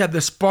always have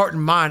the Spartan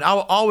mind. I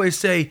will always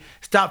say,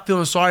 stop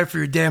feeling sorry for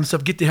your damn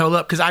self, get the hell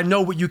up, because I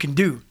know what you can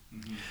do.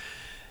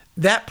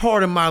 That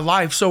part of my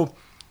life. So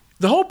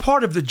the whole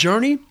part of the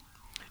journey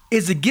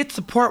is to get to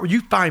the part where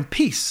you find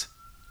peace.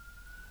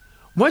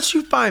 Once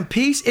you find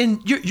peace, and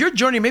your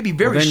journey may be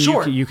very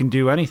short. You can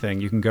do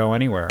anything. You can go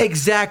anywhere.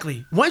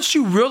 Exactly. Once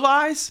you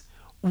realize,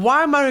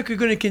 why am I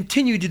going to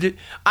continue to do?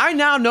 I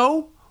now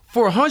know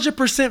for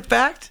 100%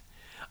 fact,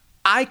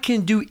 I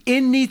can do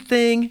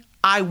anything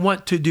I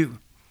want to do.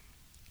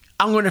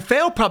 I'm going to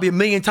fail probably a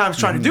million times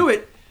trying to do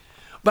it,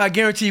 but I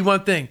guarantee you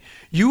one thing.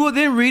 You will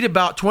then read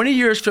about 20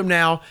 years from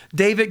now,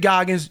 David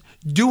Goggins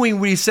doing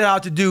what he set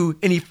out to do,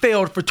 and he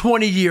failed for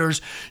 20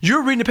 years.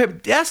 You're reading the paper,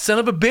 that son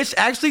of a bitch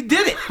actually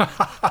did it.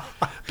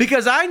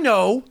 Because I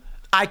know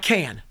I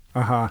can.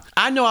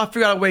 I know I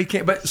figured out a way he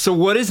can. But so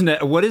what is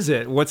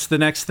it? What's the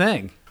next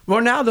thing?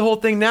 Well, now the whole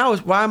thing now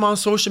is why I'm on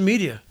social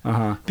media.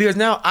 Because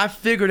now I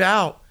figured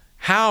out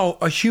how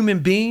a human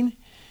being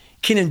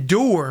can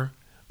endure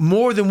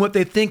more than what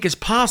they think is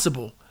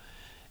possible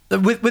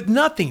with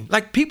nothing.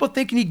 Like, people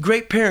think you need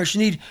great parents, you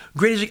need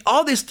great education,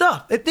 all this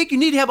stuff. They think you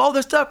need to have all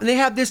this stuff, and they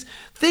have this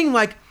thing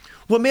like,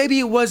 well, maybe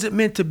it wasn't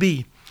meant to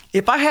be.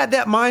 If I had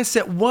that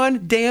mindset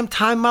one damn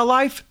time in my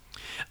life,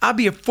 I'd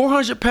be a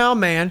 400-pound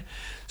man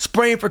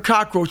spraying for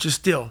cockroaches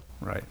still.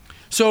 Right.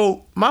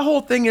 So my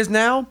whole thing is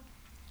now,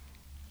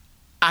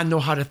 I know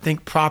how to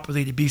think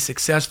properly to be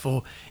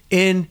successful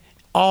in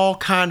all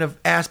kind of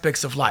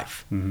aspects of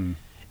life. And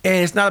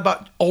it's not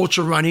about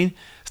ultra running.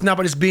 It's not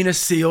about just being a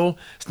SEAL.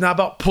 It's not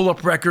about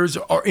pull-up records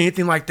or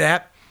anything like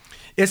that.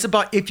 It's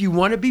about, if you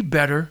want to be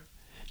better,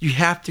 you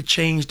have to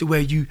change the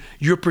way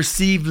your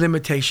perceived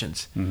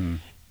limitations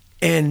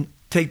and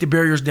take the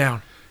barriers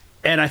down.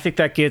 And I think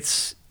that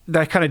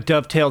kind of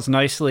dovetails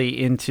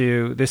nicely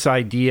into this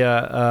idea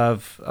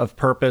of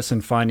purpose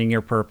and finding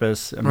your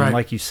purpose. I mean,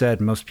 like you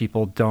said, most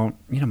people don't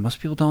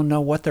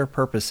know what their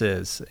purpose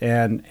is.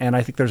 And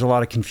I think there's a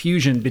lot of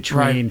confusion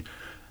between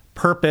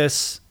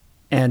purpose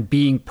and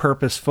being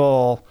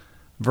purposeful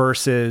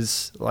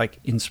versus like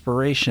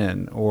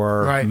inspiration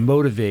or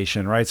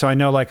motivation, right? So I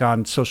know, like,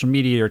 on social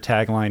media, your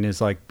tagline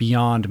is like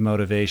beyond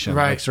motivation,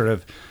 like sort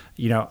of,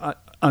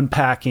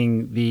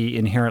 unpacking the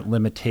inherent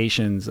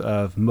limitations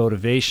of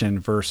motivation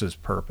versus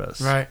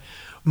purpose. Right.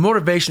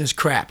 Motivation is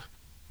crap.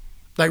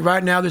 Like,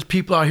 right now, there's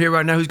people out here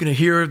right now who's going to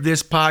hear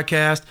this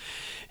podcast,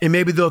 and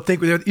maybe they'll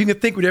think, you can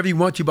think whatever you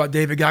want to about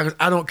David Goggins.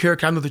 I don't care,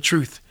 because I know the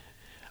truth.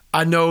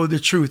 I know the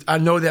truth. I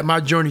know that my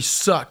journey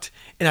sucked,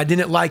 and I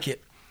didn't like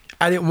it.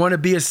 I didn't want to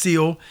be a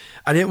SEAL.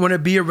 I didn't want to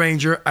be a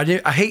Ranger.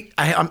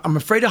 I'm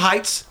afraid of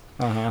heights.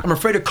 I'm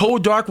afraid of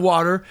cold, dark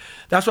water.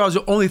 That's why I was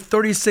the only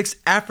 36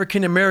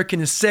 African American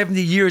in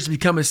 70 years to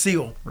become a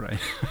SEAL. Right.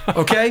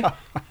 Okay?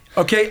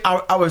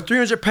 I was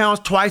 300 pounds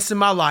twice in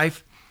my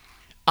life.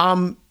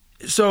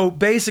 So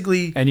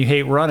basically... And you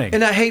hate running.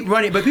 And I hate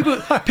running. But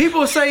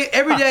people say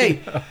every day,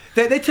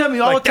 they tell me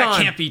all the time.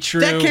 That can't be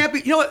true. That can't be...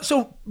 You know what?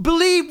 So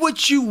believe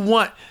what you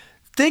want.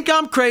 Think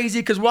I'm crazy,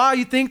 because why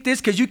you think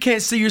this? Because you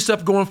can't see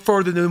yourself going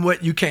further than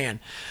what you can.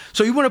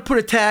 So you want to put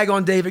a tag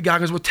on David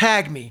Goggins? Well,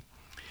 tag me.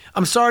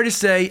 I'm sorry to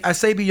say, I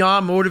say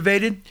beyond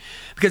motivated,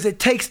 because it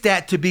takes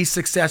that to be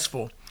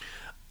successful.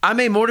 I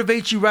may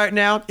motivate you right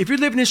now. If you're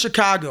living in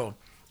Chicago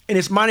and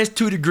it's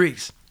 -2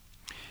 degrees,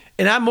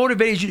 and I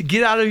motivated you to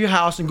get out of your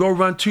house and go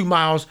run 2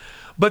 miles,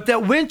 but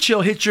that wind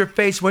chill hits your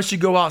face once you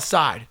go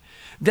outside,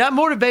 that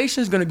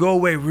motivation is going to go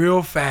away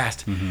real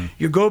fast.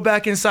 You go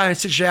back inside and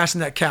sit your ass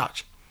on that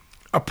couch.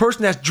 A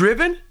person that's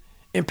driven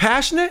and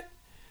passionate,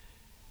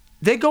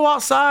 they go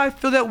outside,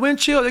 feel that wind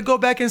chill, they go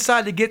back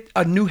inside to get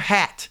a new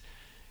hat,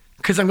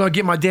 because I'm going to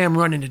get my damn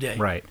running today.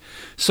 Right.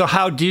 So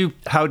how do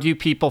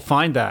people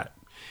find that?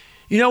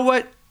 You know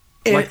what?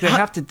 Like, they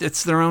have to.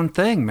 It's their own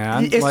thing,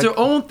 man. It's their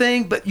own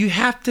thing, but you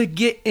have to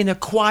get in a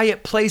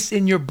quiet place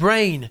in your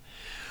brain.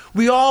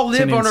 We all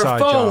live on our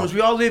phones.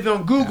 We all live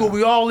on Google.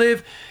 We all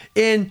live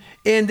in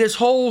this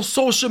whole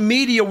social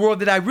media world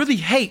that I really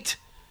hate.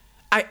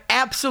 I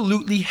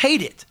absolutely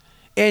hate it.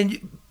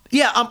 And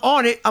yeah, I'm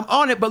on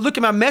it, but look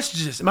at my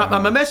messages.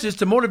 My message is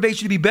to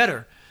motivate you to be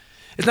better.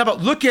 It's not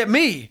about, look at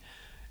me.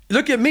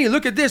 Look at me,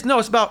 look at this. No,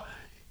 it's about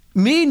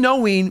me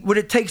knowing what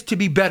it takes to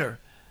be better.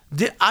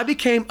 I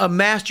became a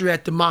master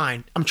at the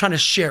mind. I'm trying to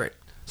share it.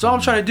 That's all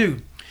I'm trying to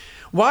do.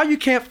 Why you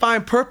can't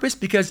find purpose?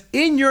 Because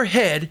in your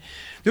head,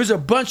 there's a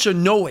bunch of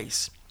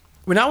noise.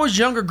 When I was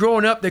younger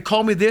growing up, they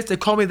called me this, they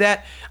called me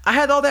that. I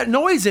had all that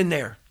noise in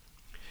there.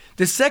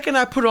 The second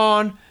I put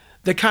on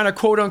the kind of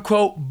quote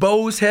unquote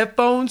Bose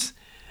headphones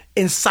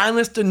and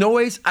silenced the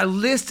noise, I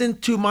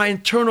listened to my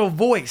internal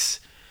voice.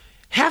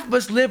 Half of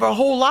us live our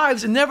whole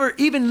lives and never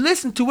even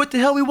listen to what the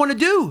hell we want to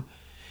do.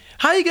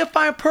 How are you going to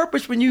find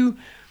purpose when you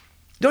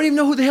don't even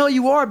know who the hell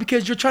you are,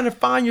 because you're trying to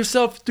find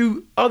yourself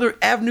through other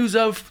avenues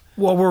of...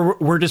 Well,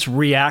 we're just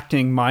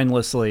reacting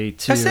mindlessly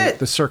to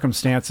the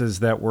circumstances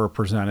that we're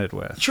presented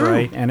with. True.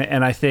 Right?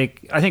 And I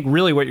think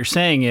really what you're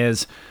saying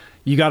is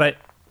you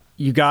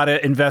you got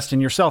to invest in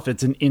yourself.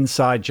 It's an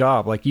inside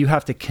job. Like, you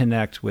have to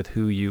connect with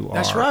who you are.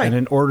 That's right. And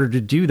in order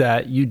to do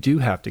that, you do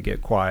have to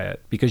get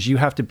quiet, because you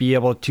have to be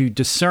able to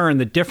discern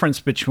the difference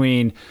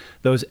between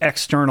those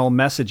external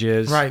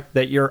messages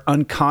that you're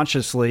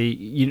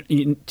unconsciously,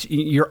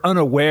 you're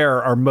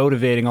unaware are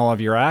motivating all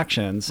of your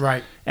actions,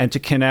 and to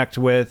connect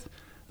with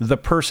the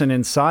person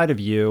inside of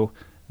you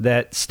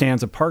that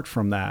stands apart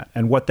from that,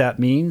 and what that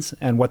means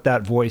and what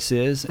that voice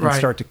is, and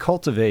start to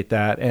cultivate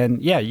that.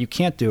 And you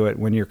can't do it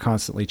when you're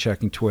constantly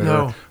checking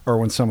Twitter or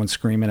when someone's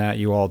screaming at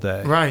you all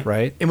day.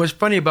 Right. And what's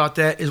funny about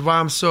that is why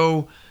I'm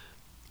so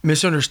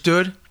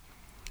misunderstood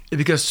is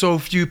because so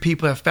few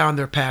people have found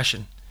their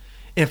passion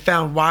and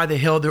found why the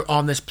hell they're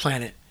on this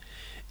planet.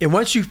 And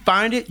once you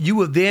find it, you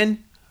will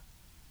then,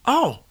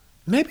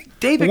 maybe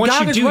David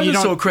Goggins wasn't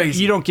so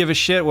crazy. You don't give a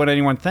shit what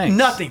anyone thinks.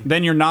 Nothing.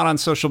 Then you're not on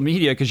social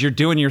media because you're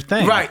doing your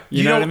thing. Right.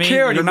 You know don't what I mean?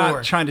 care You're anymore.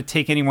 not trying to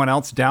take anyone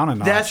else down a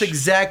notch. That's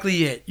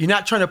exactly it. You're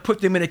not trying to put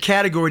them in a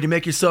category to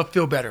make yourself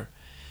feel better.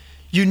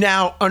 You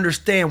now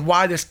understand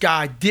why this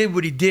guy did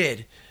what he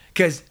did,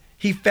 because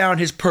he found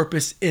his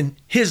purpose in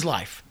his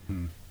life.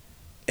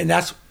 And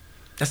that's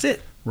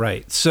it.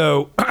 Right.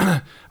 So, all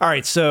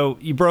right. So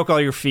you broke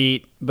all your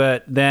feet,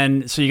 but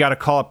then, so you got to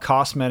call up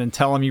Costman and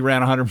tell him you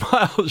ran 100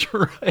 miles,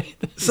 right?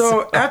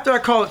 So after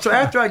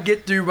I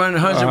get through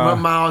running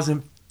 101 miles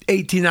in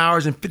 18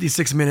 hours and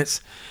 56 minutes,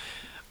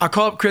 I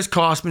call up Chris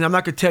Costman. I'm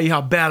not going to tell you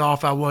how bad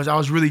off I was. I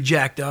was really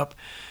jacked up.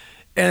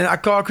 And I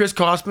called Chris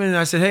Costman and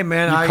I said, hey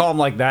man, you called him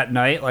like that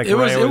night? Like it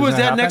was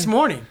that next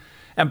morning.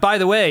 And by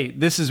the way,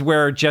 this is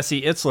where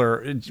Jesse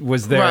Itzler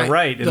was there,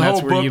 right? And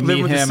that's where you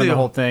meet him, and the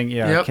whole thing,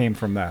 came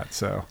from that.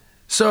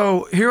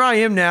 So here I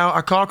am now.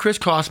 I call Chris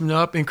Costman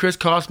up, and Chris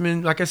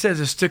Costman, like I said, is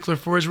a stickler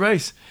for his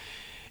race.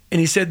 And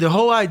he said the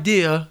whole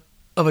idea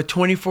of a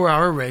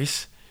 24-hour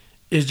race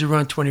is to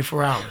run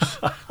 24 hours.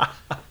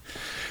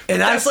 And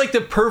that's like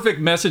the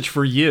perfect message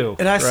for you.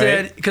 And I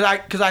said,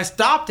 because I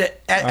stopped it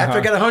after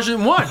I got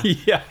 101.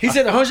 Yeah. He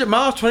said 100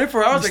 miles,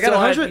 24 hours. I got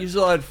 100. You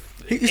still had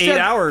 8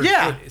 hours,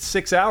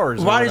 6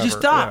 hours. Why did you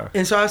stop? Yeah.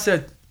 And so I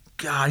said,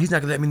 God, he's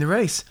not going to let me in the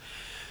race.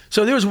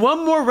 So there was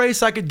one more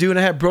race I could do, and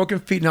I had broken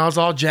feet, and I was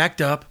all jacked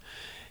up.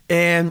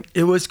 And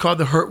it was called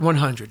the Hurt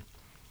 100.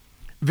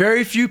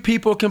 Very few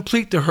people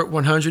complete the Hurt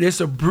 100. It's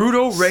a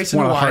brutal race in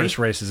Hawaii. One of the hardest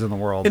races in the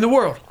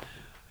world.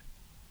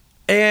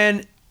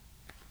 And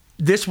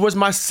this was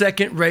my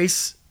second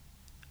race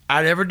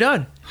I'd ever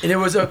done. And it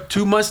was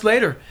 2 months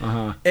later.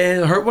 And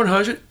the Hurt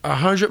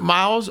 100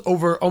 miles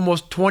over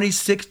almost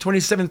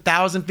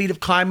 27,000 feet of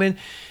climbing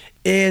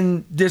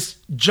in this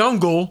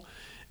jungle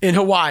in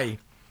Hawaii.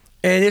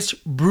 And it's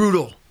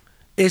brutal.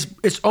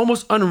 It's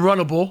almost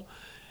unrunnable.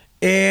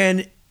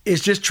 And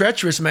it's just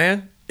treacherous,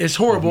 man. It's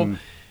horrible.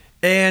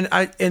 And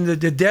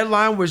the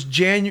deadline was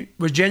January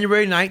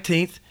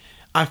 19th.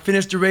 I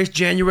finished the race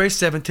January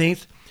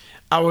 17th.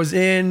 I was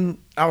in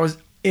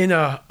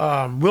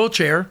a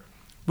wheelchair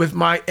with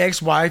my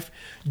ex-wife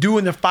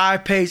doing the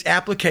 5-page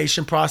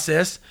application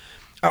process.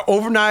 I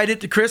overnighted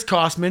it to Chris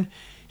Costman.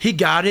 He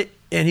got it,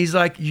 and he's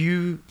like,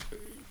 you're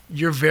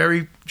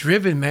very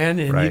driven, man,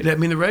 and you let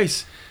me in the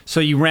race. So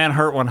you ran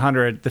Hurt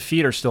 100. The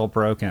feet are still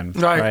broken,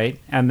 right?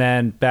 And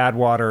then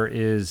Badwater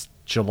is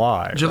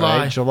July.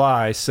 Right?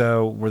 July.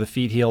 So were the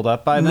feet healed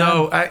up by then?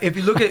 No. If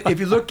you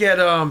look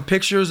at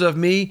pictures of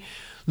me,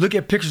 look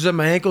at pictures of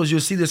my ankles, you'll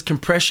see this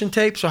compression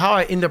tape. So how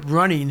I end up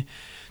running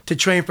to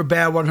train for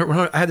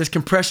Badwater, I had this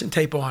compression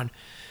tape on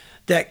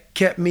that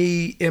kept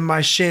me in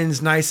my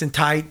shins nice and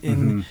tight,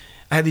 and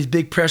I had these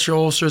big pressure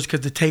ulcers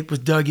because the tape was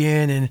dug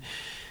in. And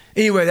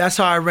anyway, that's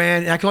how I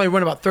ran. And I could only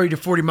run about 30 to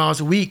 40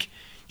 miles a week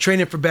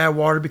training for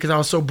Badwater because I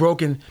was so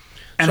broken.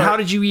 And how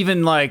did you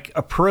even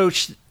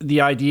approach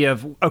the idea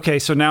of, okay,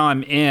 so now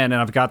I'm in and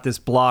I've got this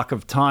block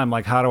of time.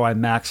 Like, how do I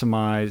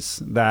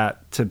maximize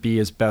that to be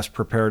as best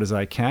prepared as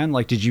I can?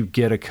 Like, did you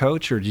get a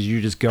coach or did you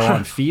just go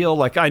on feel?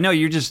 Like, I know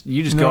you just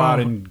go out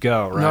and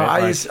go,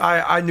 right? No,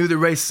 I knew the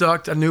race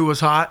sucked. I knew it was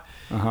hot.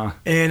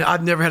 And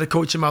I've never had a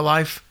coach in my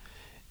life.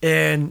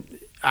 And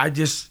I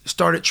just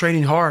started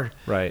training hard.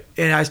 Right.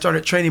 And I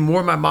started training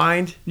more in my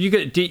mind.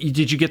 Did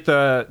you get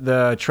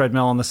the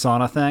treadmill and the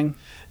sauna thing?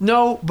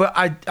 No, but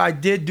I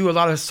did do a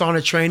lot of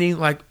sauna training,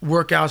 like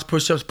workouts,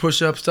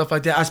 push-ups, stuff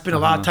like that. I spent a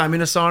lot of time in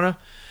the sauna,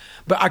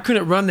 but I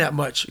couldn't run that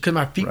much because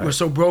my feet were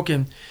so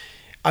broken.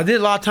 I did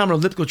a lot of time on an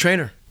elliptical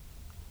trainer.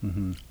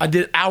 I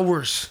did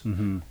hours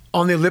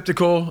on the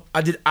elliptical.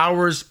 I did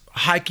hours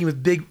hiking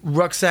with big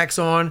rucksacks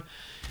on.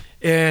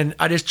 And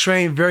I just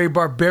trained very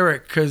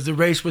barbaric because the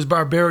race was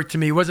barbaric to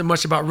me. It wasn't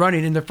much about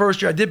running. In the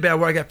first year I did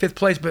Badwater, I got 5th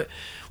place. But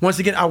once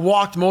again, I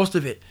walked most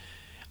of it.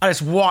 I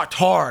just walked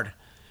hard.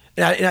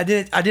 And I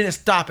didn't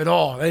stop at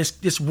all. I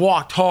just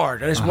walked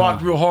hard. I just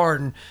walked real hard.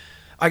 And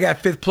I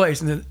got 5th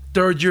place. And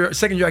the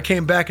second year I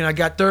came back and I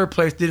got 3rd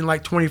place, did in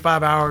like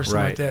 25 hours,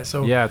 something like that.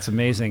 So yeah, it's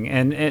amazing.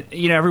 And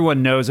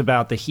everyone knows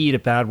about the heat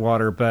at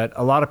Badwater, but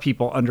a lot of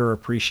people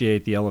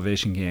underappreciate the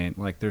elevation gain.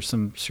 Like, there's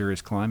some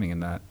serious climbing in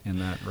that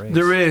race.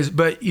 There is,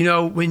 but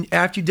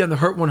after you've done the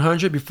Hurt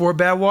 100 before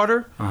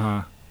Badwater,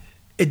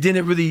 it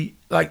didn't really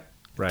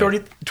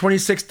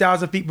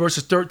 26,000 feet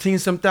versus 13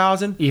 some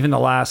thousand. Even the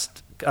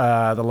last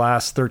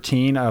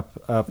 13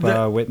 up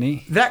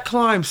Whitney. That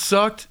climb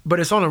sucked, but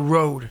it's on a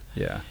road.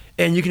 Yeah.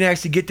 And you can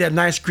actually get that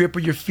nice grip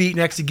with your feet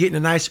and actually get in a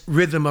nice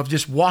rhythm of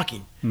just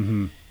walking.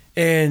 Mm-hmm.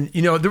 And,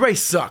 the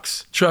race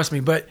sucks, trust me.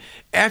 But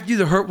after you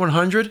do the Hurt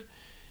 100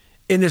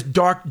 in this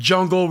dark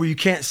jungle where you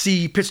can't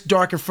see, pitch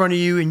dark in front of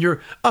you, and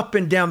you're up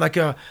and down like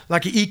an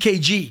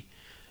EKG.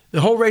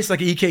 The whole race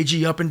like an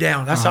EKG, up and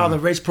down. That's how the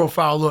race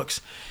profile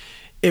looks.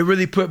 It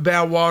really put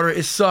Badwater.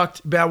 It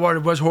sucked.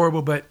 Badwater was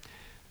horrible, but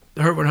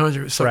the Hurt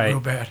 100 sucked real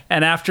bad.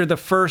 And after the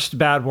first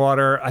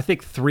Badwater, I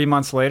think 3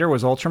 months later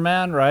was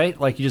Ultraman, right?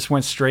 Like you just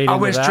went straight into that?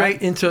 I went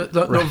straight into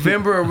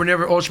November or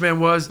whenever Ultraman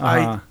was.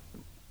 I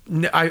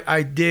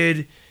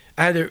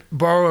had to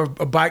borrow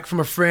a bike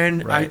from a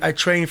friend. Right. I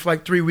trained for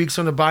like 3 weeks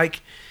on the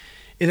bike,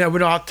 and I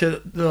went out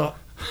to the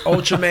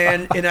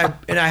Ultraman, and I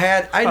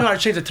didn't know how to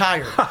change a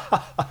tire.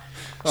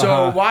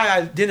 So why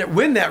I didn't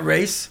win that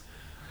race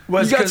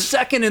was you got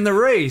second in the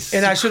race,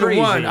 and I should have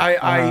won.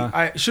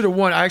 I should have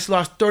won. I actually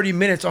lost 30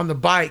 minutes on the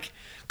bike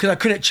because I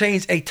couldn't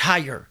change a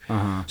tire.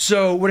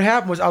 So what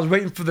happened was I was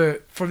waiting for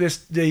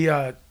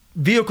the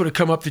vehicle to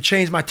come up to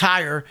change my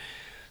tire.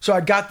 So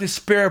I got this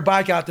spare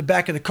bike out the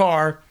back of the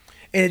car,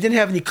 and it didn't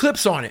have any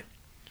clips on it.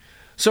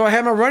 So I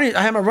had my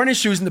running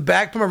shoes in the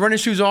back, put my running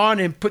shoes on,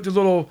 and put the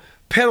little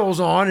pedals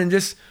on, and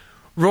just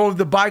rode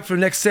the bike for the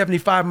next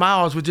 75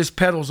 miles with just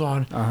pedals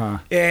on.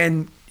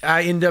 And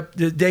I ended up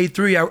the day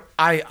 3.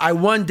 I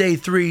won day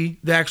 3,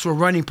 the actual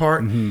running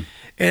part, and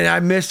I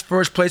missed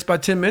first place by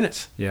 10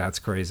 minutes. Yeah, it's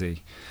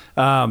crazy.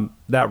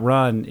 That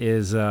run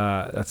is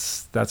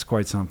that's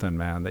quite something,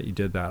 man. That you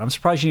did that. I'm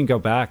surprised you didn't go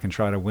back and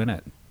try to win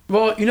it.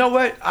 Well, you know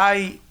what?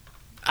 I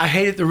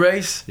hated the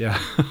race. Yeah.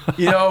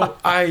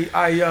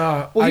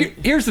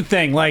 Here's the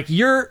thing. Like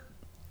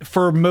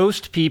for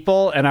most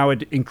people, and I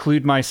would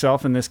include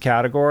myself in this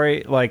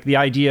category, like the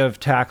idea of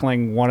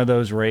tackling one of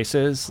those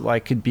races,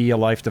 like could be a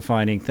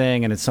life-defining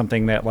thing. And it's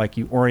something that like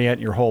you orient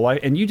your whole life,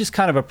 and you just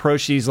kind of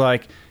approach these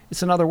like,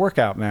 it's another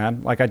workout,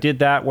 man. Like I did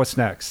that. What's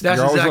next?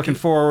 You're always looking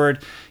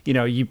forward.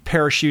 You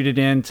parachuted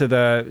into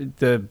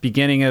the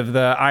beginning of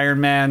the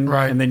Ironman,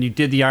 right? And then you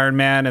did the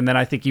Ironman, and then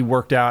I think you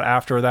worked out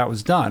after that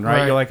was done,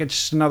 right? You're like, it's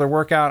just another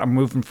workout. I'm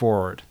moving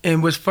forward.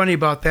 And what's funny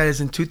about that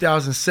is in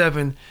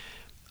 2007,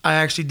 I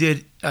actually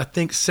did, I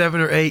think 7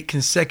 or 8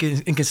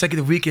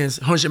 consecutive weekends,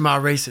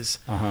 100-mile races.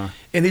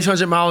 And these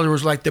 100 miles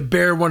was like the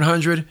Bear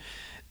 100,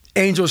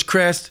 Angel's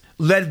Crest,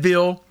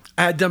 Leadville.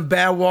 I had done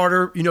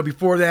Badwater,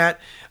 before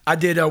that. I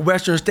did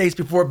Western States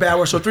before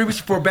Badwater. So 3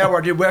 weeks before Badwater,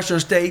 I did Western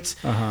States.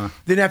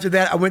 Then after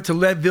that, I went to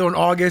Leadville in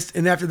August.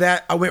 And after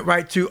that, I went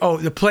right to,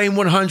 the Plain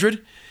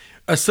 100,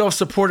 a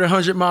self-supported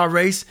 100-mile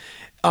race.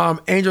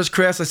 Angel's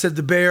Crest, I said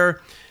the Bear.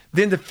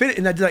 Then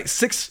and I did like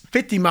 6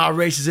 50-mile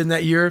races in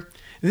that year.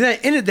 And then I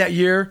ended that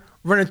year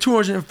running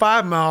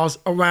 205 miles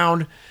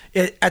around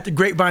at the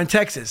Grapevine,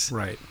 Texas.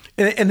 Right.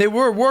 And they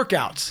were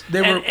workouts.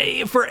 They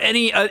were for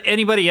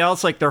anybody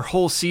else, like their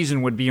whole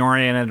season would be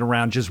oriented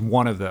around just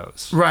one of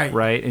those. Right.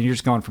 Right. And you're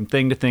just going from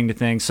thing to thing to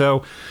thing.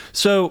 So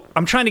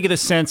I'm trying to get a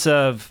sense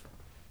of,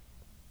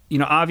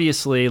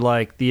 obviously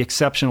like the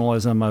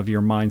exceptionalism of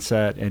your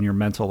mindset and your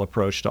mental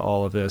approach to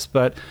all of this.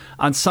 But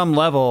on some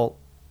level,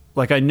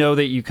 like I know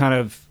that you kind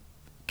of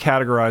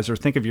categorize or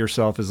think of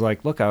yourself as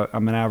like, look,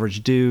 I'm an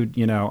average dude,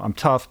 I'm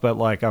tough, but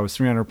like I was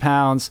 300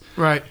 pounds.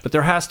 Right. But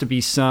there has to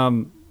be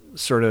some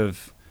sort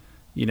of,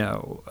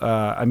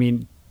 are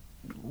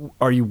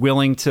you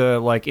willing to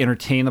like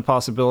entertain the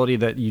possibility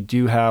that you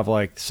do have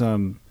like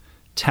some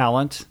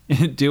talent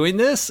in doing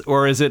this?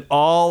 Or is it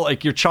all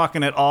like you're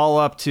chalking it all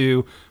up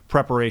to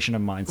preparation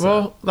and mindset?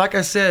 Well, like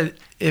I said,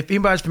 if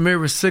anybody's familiar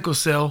with sickle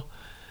cell,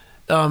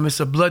 it's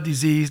a blood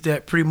disease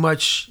that pretty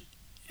much,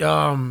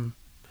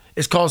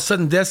 it's called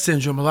sudden death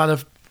syndrome. A lot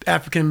of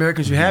African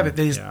Americans who have it,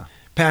 they just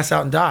pass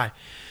out and die.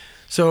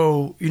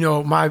 So,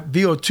 my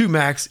VO2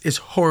 max is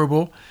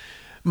horrible.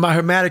 My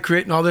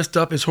hematocrit and all this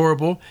stuff is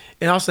horrible.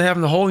 And also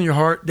having the hole in your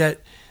heart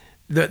that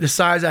the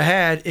size I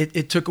had,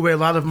 it took away a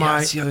lot of my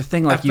that's the other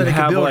thing. Like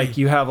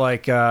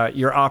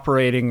you're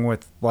operating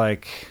with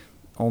like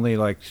only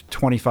like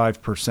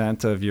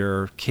 25% of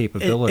your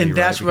capability. And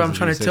that's what I'm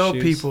trying to tell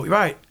people.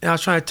 Right. And I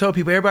was trying to tell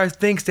people, everybody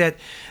thinks that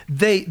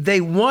they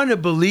want to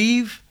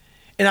believe,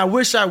 and I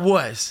wish I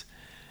was.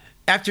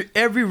 After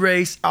every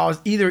race, I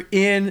was either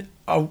in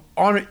a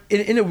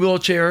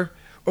wheelchair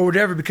or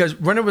whatever, because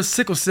running with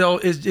sickle cell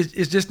is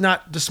just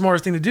not the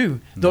smartest thing to do.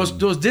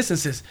 Those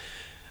distances.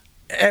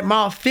 At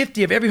mile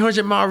 50 of every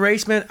 100-mile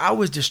race, man, I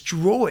was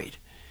destroyed.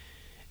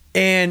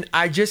 And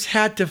I just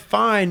had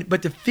to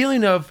but the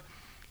feeling of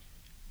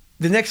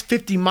the next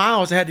 50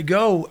 miles I had to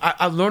go,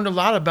 I learned a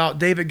lot about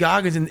David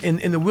Goggins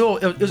in the wheel.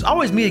 It was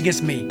always me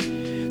against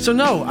me. So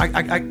no,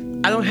 I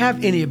don't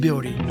have any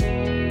ability.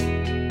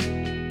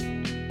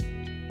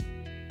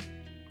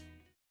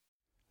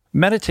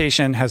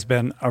 Meditation has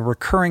been a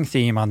recurring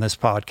theme on this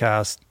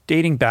podcast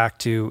dating back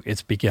to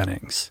its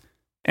beginnings.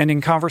 And in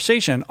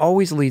conversation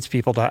always leads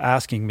people to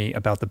asking me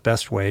about the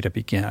best way to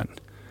begin.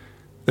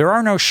 There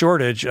are no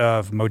shortage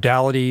of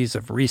modalities,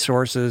 of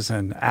resources,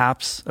 and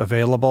apps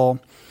available.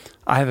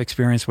 I have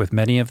experience with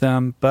many of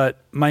them, but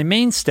my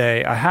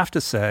mainstay, I have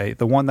to say,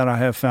 the one that I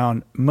have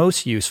found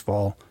most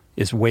useful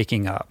is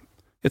Waking Up.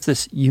 It's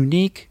this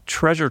unique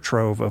treasure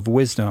trove of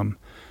wisdom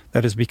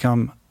that has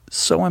become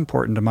so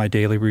important to my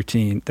daily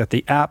routine that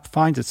the app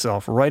finds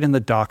itself right in the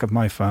dock of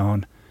my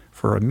phone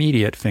for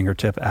immediate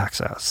fingertip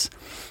access.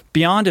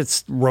 Beyond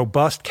its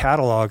robust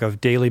catalog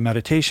of daily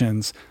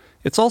meditations,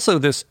 it's also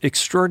this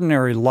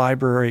extraordinary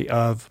library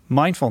of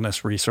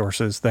mindfulness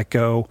resources that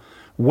go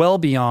well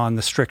beyond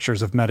the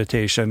strictures of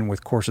meditation,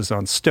 with courses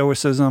on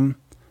stoicism,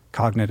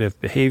 cognitive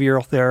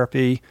behavioral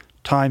therapy,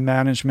 time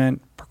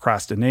management,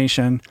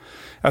 procrastination,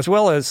 as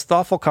well as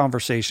thoughtful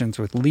conversations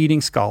with leading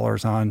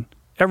scholars on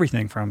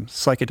everything from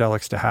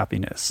psychedelics to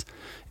happiness.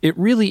 It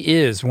really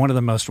is one of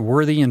the most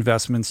worthy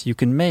investments you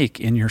can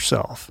make in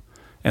yourself.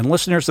 And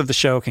listeners of the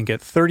show can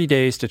get 30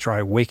 days to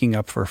try Waking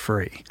Up for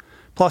free.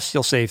 Plus,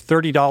 you'll save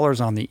 $30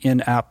 on the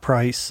in-app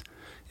price.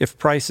 If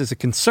price is a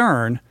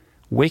concern,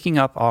 Waking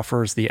Up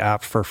offers the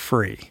app for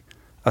free,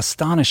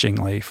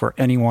 astonishingly for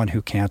anyone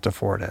who can't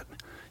afford it.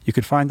 You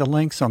can find the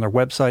links on their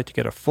website to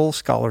get a full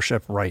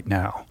scholarship right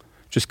now.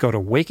 Just go to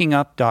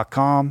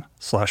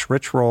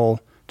wakingup.com/richroll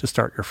to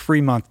start your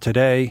free month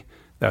today.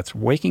 That's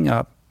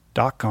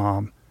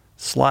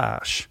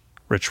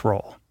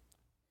wakingup.com/richroll.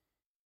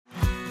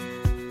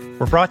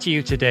 We're brought to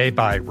you today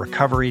by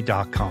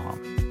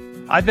recovery.com.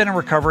 I've been in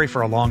recovery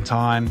for a long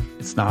time.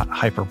 It's not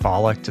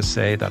hyperbolic to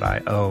say that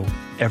I owe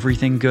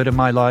everything good in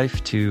my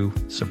life to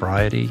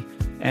sobriety.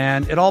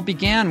 And it all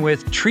began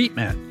with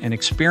treatment, an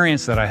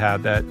experience that I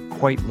had that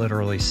quite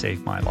literally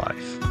saved my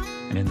life.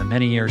 And in the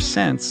many years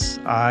since,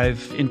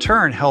 I've in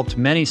turn helped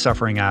many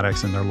suffering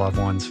addicts and their loved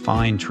ones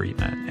find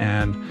treatment.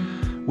 And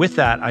with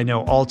that, I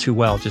know all too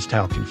well just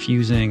how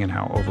confusing and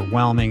how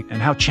overwhelming and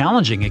how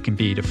challenging it can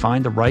be to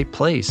find the right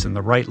place and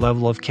the right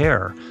level of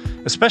care,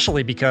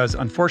 especially because,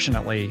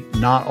 unfortunately,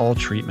 not all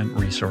treatment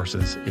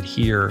resources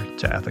adhere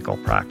to ethical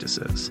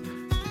practices.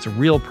 It's a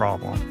real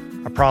problem,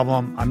 a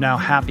problem I'm now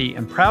happy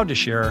and proud to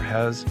share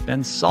has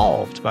been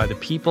solved by the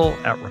people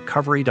at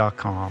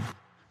recovery.com,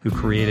 who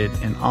created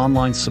an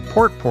online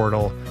support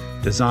portal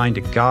designed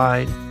to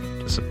guide,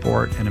 to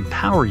support, and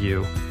empower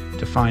you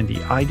to find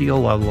the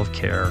ideal level of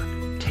care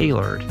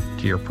tailored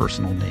to your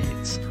personal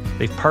needs.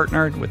 They've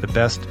partnered with the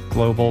best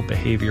global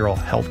behavioral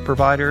health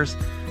providers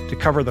to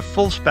cover the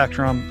full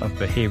spectrum of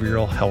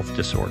behavioral health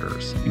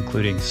disorders,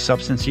 including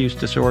substance use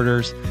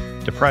disorders,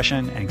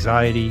 depression,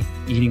 anxiety,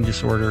 eating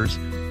disorders,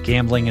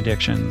 gambling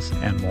addictions,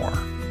 and more.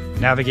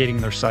 Navigating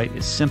their site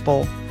is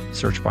simple.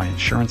 Search by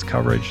insurance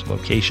coverage,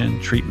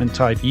 location, treatment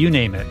type, you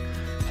name it.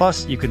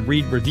 Plus, you can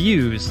read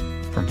reviews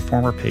from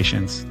former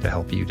patients to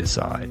help you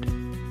decide.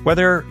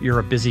 Whether you're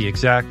a busy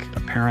exec, a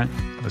parent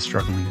of a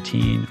struggling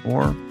teen,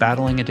 or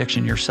battling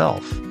addiction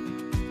yourself,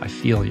 I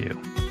feel you.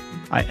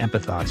 I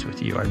empathize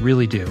with you. I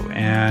really do.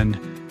 And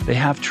they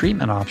have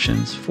treatment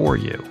options for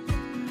you.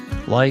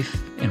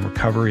 Life in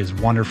recovery is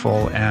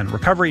wonderful, and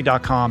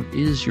recovery.com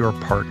is your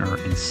partner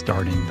in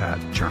starting that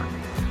journey.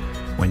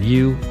 When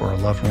you or a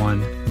loved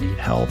one need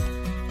help,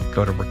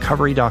 go to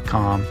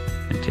recovery.com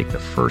and take the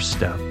first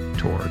step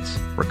towards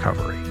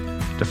recovery.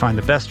 To find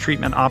the best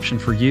treatment option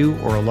for you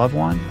or a loved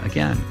one,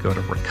 again, go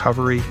to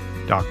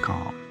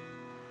recovery.com.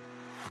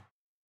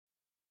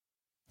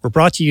 We're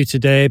brought to you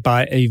today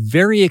by a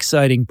very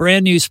exciting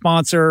brand new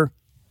sponsor,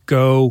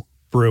 Go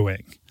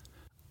Brewing.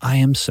 I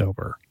am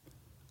sober.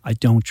 I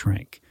don't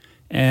drink.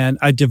 And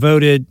I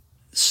devoted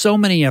so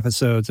many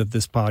episodes of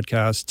this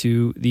podcast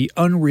to the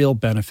unreal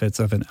benefits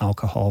of an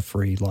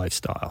alcohol-free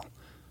lifestyle.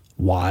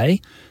 Why?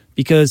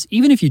 Because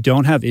even if you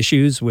don't have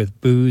issues with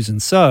booze and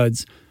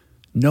suds,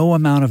 no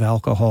amount of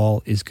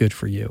alcohol is good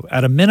for you.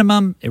 At a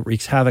minimum, it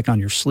wreaks havoc on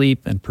your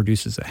sleep and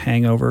produces a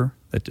hangover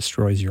that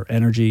destroys your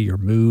energy, your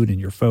mood, and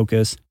your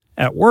focus.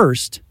 At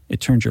worst,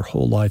 it turns your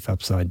whole life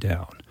upside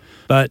down.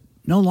 But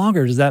no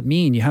longer does that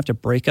mean you have to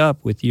break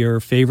up with your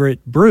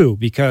favorite brew,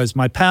 because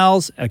my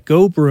pals at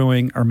Go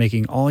Brewing are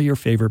making all your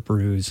favorite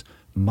brews,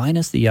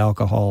 minus the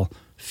alcohol,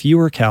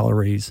 fewer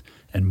calories,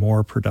 and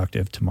more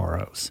productive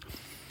tomorrows.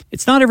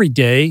 It's not every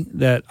day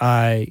that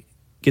I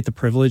get the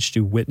privilege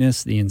to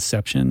witness the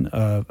inception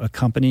of a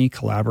company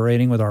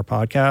collaborating with our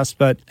podcast,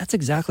 but that's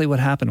exactly what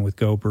happened with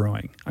Go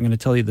Brewing. I'm going to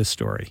tell you this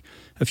story.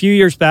 A few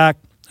years back,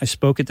 I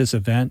spoke at this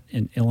event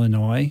in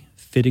Illinois,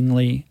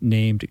 fittingly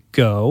named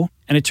Go,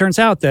 and it turns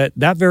out that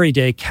very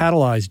day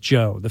catalyzed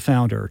Joe, the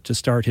founder, to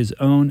start his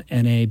own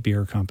NA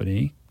beer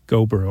company,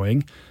 Go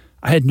Brewing.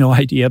 I had no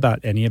idea about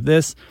any of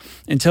this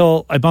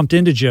until I bumped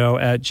into Joe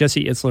at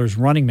Jesse Itzler's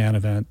Running Man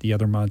event the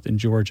other month in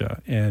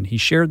Georgia, and he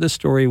shared this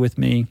story with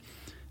me.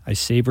 I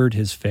savored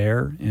his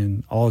fare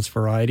in all its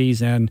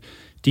varieties and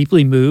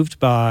deeply moved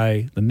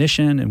by the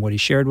mission and what he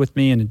shared with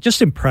me, and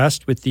just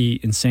impressed with the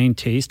insane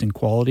taste and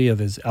quality of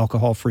his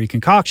alcohol-free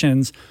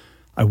concoctions,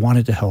 I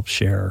wanted to help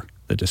share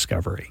the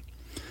discovery.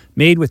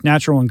 Made with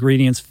natural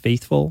ingredients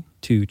faithful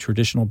to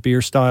traditional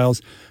beer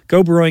styles,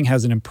 Go Brewing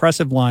has an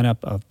impressive lineup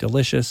of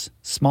delicious,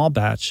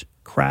 small-batch,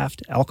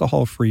 craft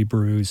alcohol-free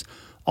brews,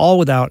 all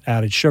without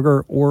added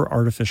sugar or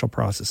artificial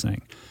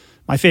processing.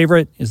 My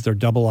favorite is their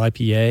double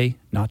IPA,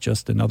 not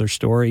just another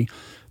story,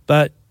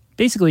 but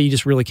basically you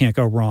just really can't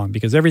go wrong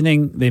because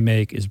everything they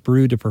make is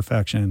brewed to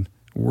perfection,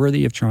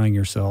 worthy of trying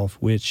yourself,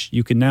 which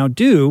you can now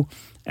do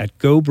at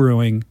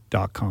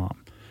gobrewing.com.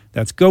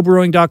 That's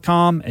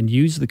gobrewing.com and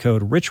use the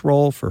code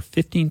RichRoll for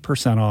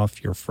 15%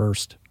 off your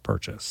first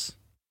purchase.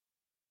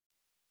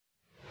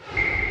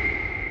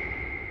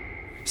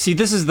 See,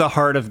 this is the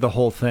heart of the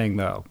whole thing,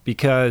 though,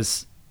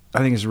 because I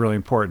think it's really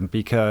important,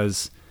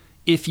 because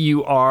if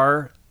you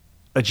are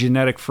a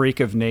genetic freak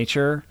of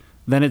nature,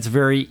 then it's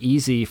very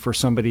easy for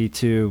somebody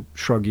to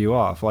shrug you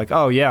off. Like,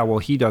 oh, yeah, well,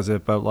 he does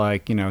it, but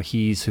like, you know,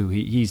 he's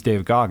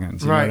David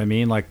Goggins. You know what I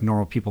mean? Like,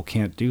 normal people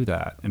can't do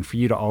that. And for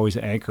you to always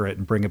anchor it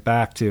and bring it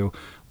back to,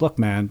 look,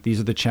 man, these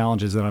are the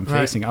challenges that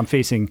I'm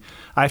facing.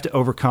 I have to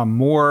overcome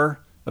more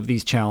of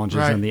these challenges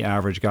than the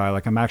average guy.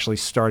 Like, I'm actually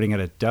starting at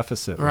a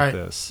deficit with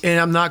this. And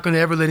I'm not going to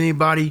ever let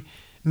anybody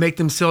make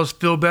themselves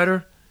feel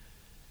better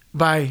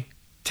by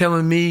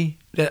telling me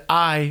that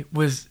I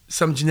was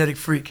some genetic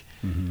freak.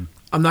 Mm-hmm.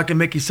 I'm not going to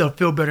make yourself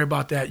feel better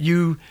about that.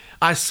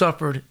 I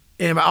suffered.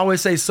 And I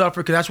always say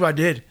suffer because that's what I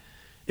did.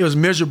 It was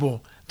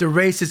miserable. The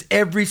races,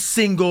 every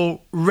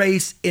single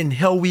race in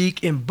Hell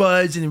Week, in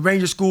Buds, and in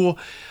Ranger School,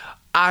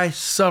 I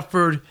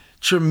suffered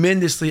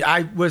tremendously.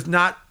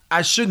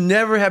 I should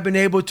never have been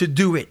able to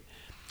do it,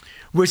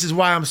 which is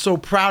why I'm so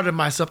proud of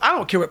myself. I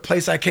don't care what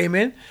place I came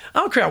in. I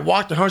don't care I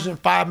walked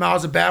 105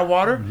 miles of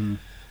Badwater.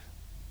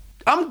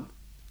 Mm-hmm.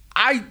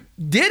 I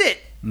did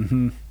it.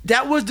 Mm-hmm.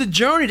 That was the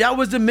journey. That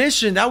was the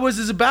mission. That was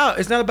it's about.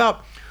 It's not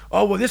about,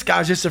 oh, well, this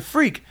guy's just a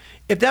freak.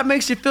 If that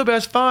makes you feel better,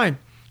 that's fine.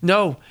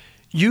 No,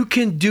 you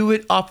can do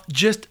it off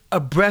just a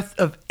breath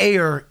of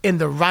air in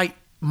the right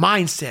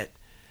mindset.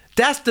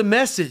 That's the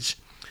message.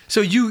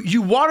 So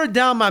you watered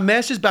down my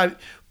message by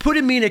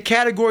putting me in a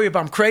category of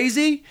I'm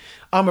crazy,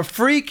 I'm a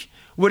freak,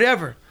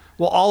 whatever.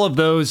 Well, all of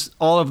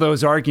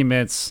those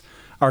arguments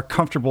are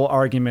comfortable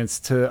arguments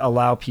to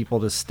allow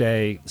people to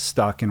stay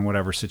stuck in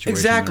whatever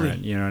situation they're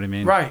in. You know what I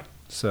mean? Right.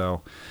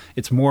 So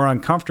it's more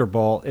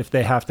uncomfortable if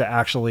they have to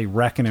actually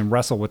reckon and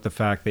wrestle with the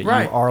fact that you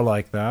are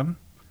like them.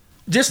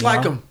 Just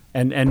like them.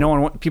 And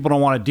people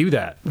don't want to do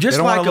that. Just they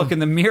don't like want to look in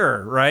the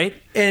mirror, right?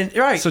 And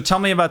So tell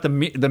me about the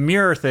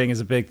mirror thing. Is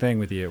a big thing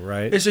with you,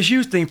 right? It's a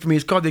huge thing for me.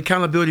 It's called the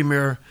accountability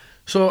mirror.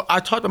 So I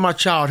talked about my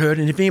childhood,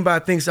 and if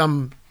anybody thinks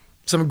I'm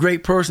some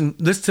great person,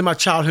 listen to my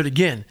childhood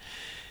again.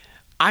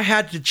 I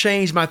had to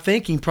change my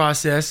thinking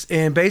process,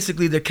 and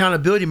basically the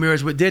accountability mirror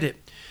is what did it.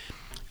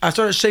 I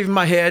started shaving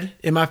my head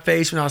and my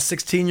face when I was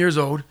 16 years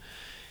old,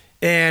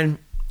 and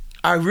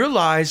I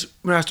realized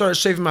when I started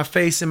shaving my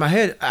face and my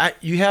head,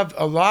 you have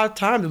a lot of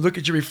time to look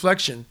at your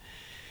reflection.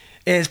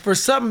 And for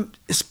something,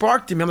 it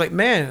sparked in me. I'm like,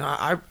 man,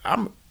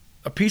 I'm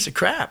a piece of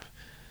crap.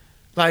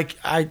 Like,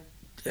 I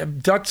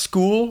ducked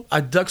school. I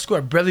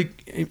barely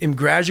am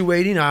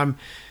graduating. I'm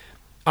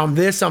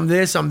this,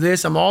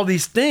 I'm all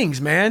these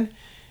things, man.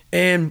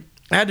 And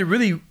I had to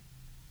really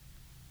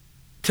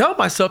tell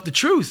myself the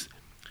truth.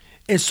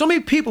 And so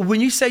many people,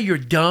 when you say you're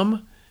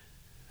dumb,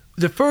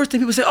 the first thing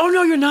people say, oh,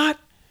 no, you're not.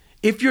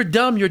 If you're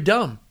dumb, you're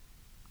dumb.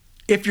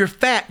 If you're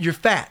fat, you're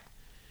fat.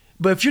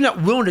 But if you're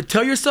not willing to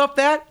tell yourself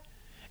that,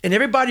 and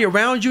everybody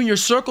around you in your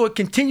circle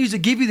continues to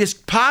give you this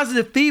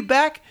positive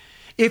feedback,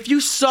 if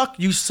you suck,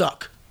 you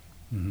suck.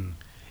 Mm-hmm.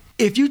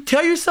 If you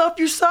tell yourself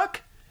you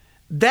suck,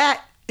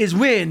 that is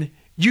when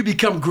you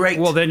become great.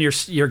 Well, then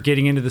you're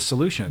getting into the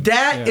solution.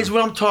 That is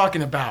what I'm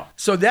talking about.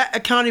 So that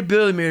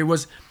accountability mirror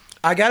was,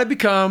 I got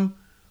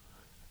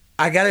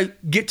to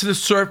get to the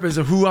surface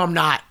of who I'm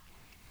not.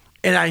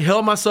 And I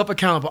held myself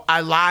accountable.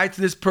 I lied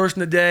to this person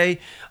today.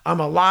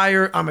 I'm a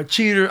liar. I'm a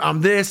cheater.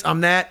 I'm this.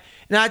 I'm that.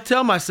 And I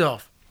tell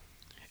myself,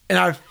 and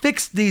I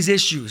fixed these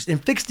issues.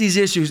 And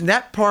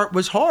that part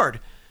was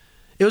hard.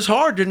 It was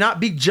hard to not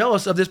be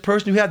jealous of this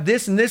person who had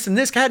this and this and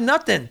this. I had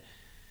nothing.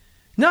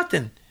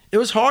 Nothing. It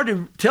was hard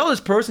to tell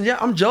this person, yeah,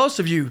 I'm jealous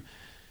of you.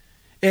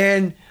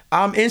 And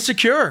I'm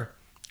insecure.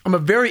 I'm a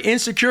very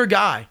insecure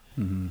guy.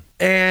 Mm-hmm.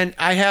 And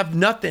I have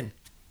nothing.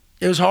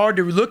 It was hard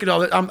to look at all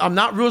that. I'm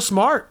not real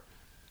smart.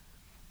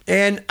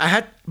 And I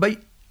had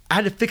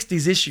to fix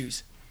these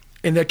issues.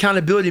 And the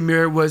accountability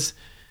mirror was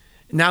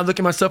now look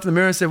at myself in the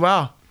mirror and say,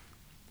 wow,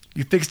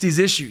 you fixed these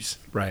issues.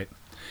 Right.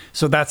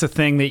 So that's a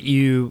thing that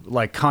you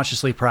like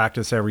consciously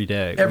practice every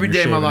day. Every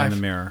day of my life. In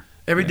the mirror.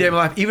 Every day of my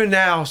life. Even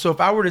now. So if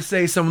I were to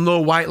say some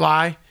little white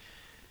lie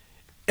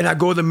and I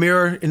go to the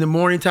mirror in the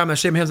morning time and I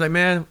shake my hands like,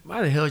 man,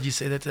 why the hell did you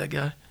say that to that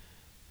guy?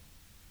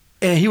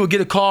 And he would get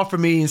a call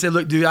from me and say,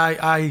 look, dude,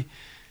 I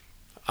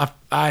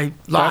lied.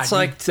 That's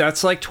like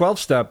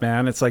 12-step,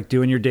 man. It's like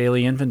doing your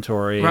daily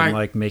inventory and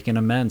like making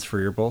amends for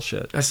your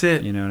bullshit. That's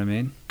it. You know what I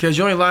mean? Because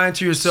you're only lying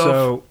to yourself.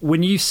 So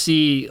when you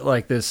see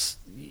like this,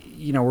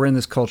 you know, we're in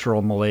this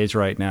cultural malaise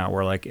right now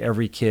where like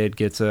every kid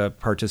gets a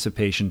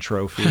participation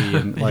trophy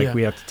and like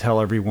we have to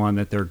tell everyone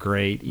that they're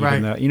great.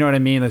 Even though, you know what I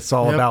mean? It's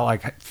all about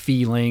like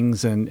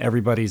feelings and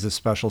everybody's a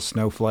special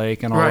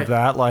snowflake and all of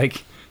that.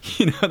 Like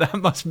that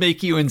must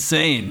make you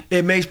insane.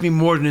 It makes me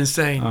more than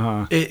insane.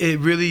 Uh-huh. It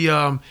really,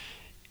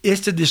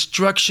 it's the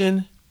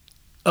destruction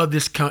of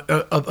this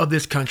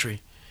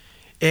country.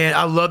 And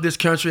I love this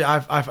country.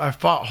 I've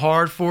fought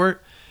hard for it.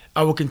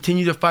 I will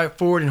continue to fight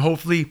for it, and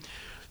hopefully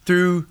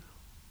through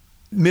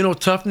mental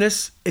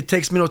toughness, it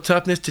takes mental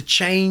toughness to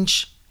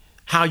change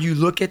how you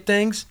look at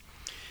things.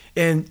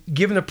 And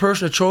giving a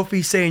person a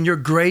trophy saying you're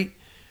great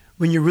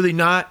when you're really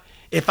not.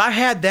 If I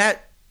had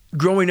that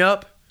growing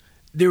up,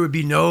 there would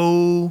be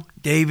no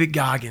David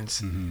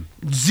Goggins.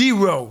 Mm-hmm.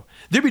 Zero.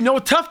 There'd be no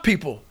tough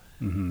people.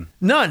 Mm-hmm.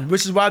 None,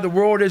 which is why the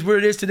world is where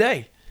it is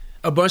today.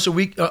 A bunch of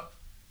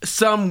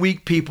some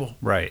weak people.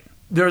 Right.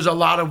 There's a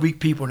lot of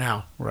weak people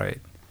now. Right.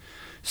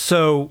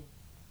 So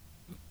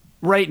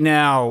right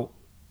now,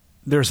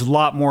 there's a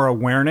lot more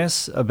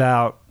awareness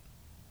about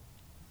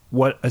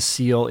what a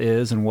SEAL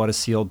is and what a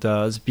SEAL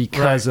does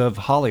because of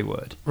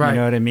Hollywood. Right. You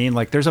know what I mean?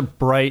 Like there's a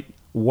bright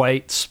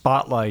white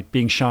spotlight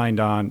being shined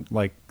on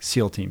like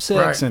SEAL Team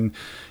 6 and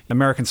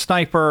American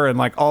Sniper and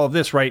like all of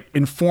this, right,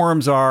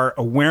 informs our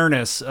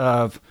awareness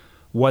of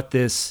what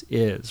this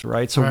is,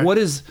 right? So what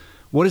is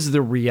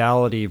the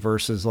reality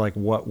versus like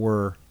what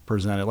we're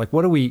presented? Like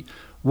what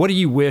do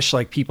you wish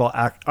like people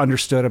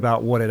understood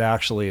about what it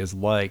actually is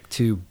like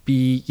to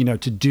be,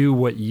 to do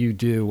what you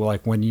do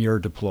like when you're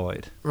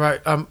deployed? Right.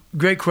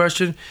 Great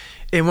question.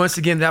 And once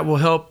again, that will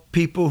help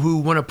people who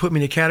want to put me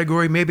in a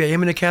category. Maybe I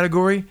am in a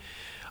category.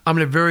 I'm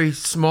in a very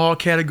small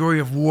category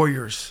of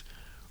warriors,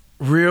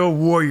 real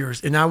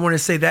warriors. And I want to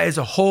say that is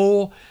a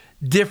whole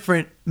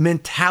different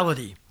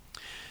mentality.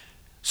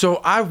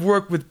 So I've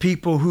worked with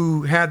people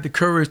who had the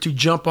courage to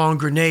jump on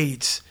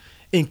grenades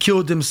and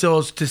kill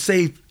themselves to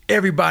save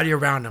everybody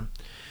around them.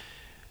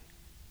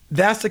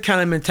 That's the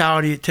kind of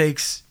mentality it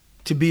takes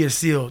to be a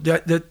SEAL.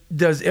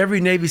 Does every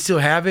Navy SEAL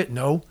have it?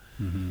 No.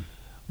 Mm-hmm.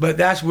 But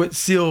that's what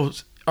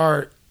SEALs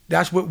are.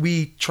 That's what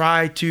we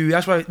try to.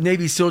 That's why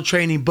Navy SEAL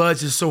training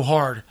BUDS is so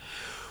hard.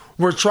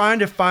 We're trying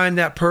to find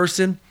that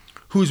person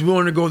who's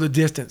willing to go the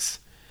distance.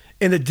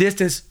 And the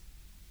distance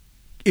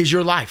is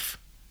your life.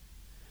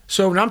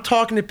 So when I'm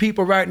talking to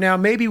people right now,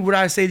 maybe what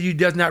I say to you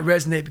does not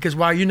resonate because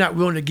why you're not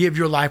willing to give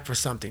your life for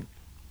something.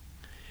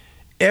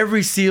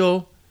 Every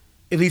SEAL,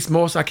 at least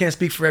most, I can't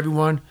speak for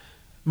everyone,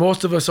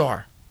 most of us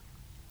are.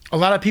 A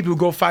lot of people who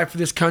go fight for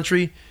this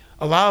country,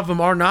 a lot of them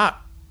are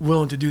not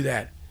willing to do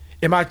that.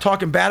 Am I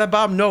talking bad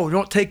about them? No,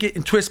 don't take it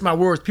and twist my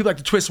words. People like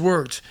to twist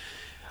words.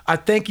 I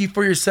thank you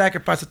for your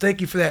sacrifice. I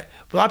thank you for that.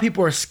 But a lot of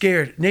people are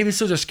scared. Navy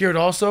SEALs are scared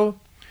also.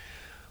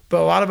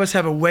 But a lot of us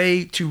have a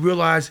way to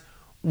realize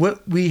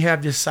what we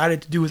have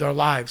decided to do with our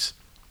lives.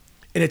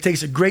 And it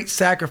takes a great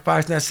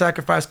sacrifice, and that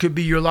sacrifice could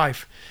be your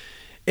life.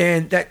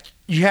 And that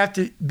you have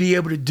to be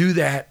able to do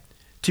that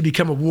to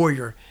become a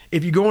warrior.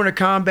 If you go into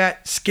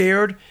combat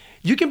scared,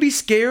 you can be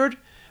scared,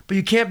 but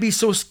you can't be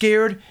so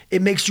scared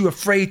it makes you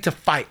afraid to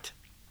fight.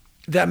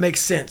 If that makes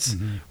sense.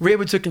 Mm-hmm. We're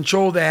able to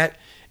control that,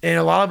 and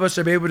a lot of us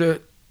are able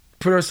to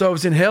put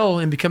ourselves in hell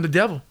and become the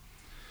devil.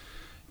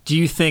 Do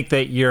you think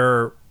that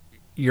your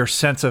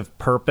sense of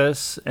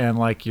purpose and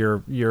like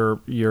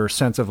your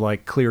sense of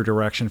like clear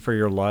direction for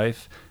your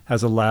life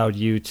has allowed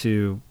you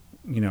to,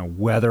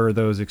 weather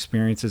those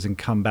experiences and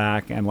come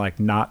back and like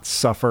not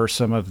suffer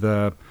some of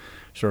the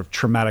sort of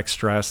traumatic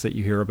stress that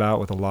you hear about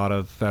with a lot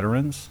of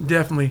veterans?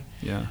 Definitely.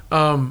 Yeah.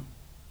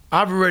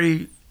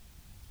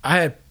 I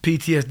had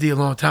PTSD a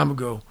long time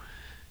ago.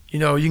 You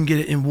can get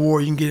it in war,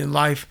 you can get it in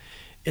life,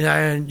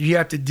 and you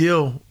have to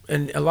deal,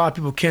 and a lot of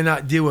people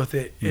cannot deal with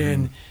it. Mm-hmm.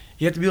 And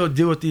you have to be able to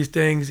deal with these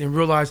things and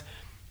realize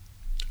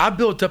I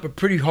built up a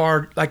pretty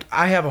hard, like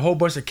I have a whole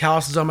bunch of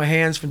calluses on my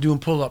hands from doing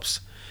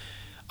pull-ups.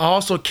 I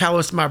also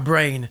calloused my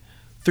brain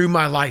through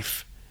my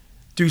life,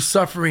 through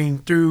suffering,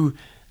 through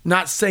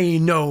not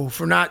saying no,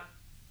 for not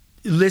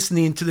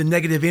listening to the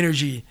negative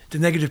energy, the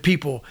negative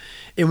people.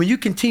 And when you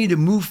continue to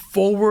move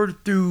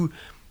forward through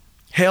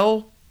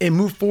hell and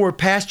move forward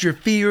past your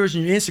fears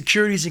and your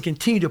insecurities and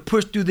continue to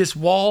push through this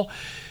wall,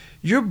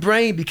 your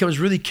brain becomes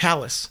really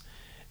callous.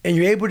 And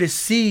you're able to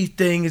see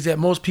things that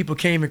most people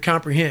can't even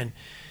comprehend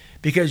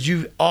because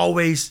you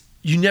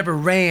never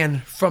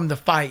ran from the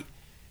fight.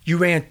 You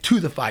ran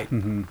to the fight.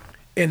 Mm-hmm.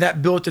 And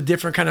that built a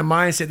different kind of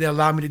mindset that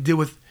allowed me to deal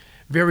with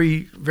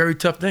very, very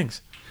tough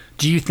things.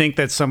 Do you think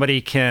that somebody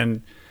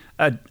can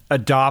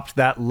adopt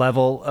that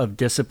level of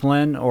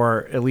discipline,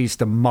 or at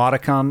least a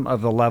modicum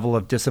of the level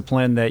of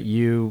discipline that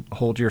you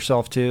hold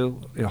yourself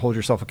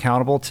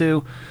accountable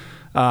to,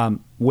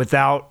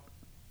 without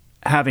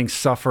having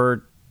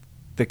suffered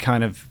the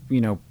kind of,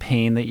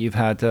 pain that you've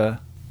had to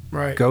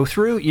go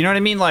through? You know what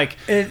I mean? Like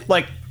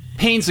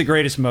pain's the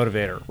greatest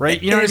motivator,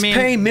 right? You know what I mean?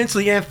 Pain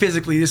mentally and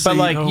physically.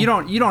 But you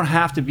don't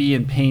have to be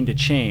in pain to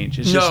change.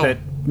 It's just that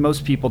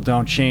most people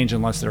don't change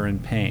unless they're in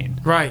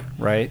pain. Right.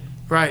 Right?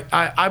 Right.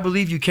 I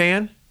believe you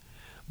can,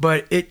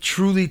 but it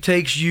truly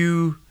takes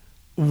you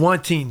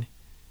wanting.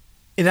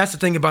 And that's the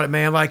thing about it,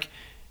 man. Like,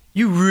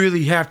 you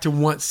really have to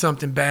want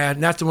something bad.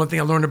 And that's the one thing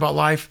I learned about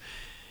life.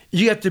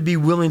 You have to be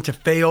willing to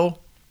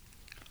fail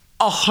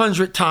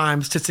 100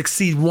 times to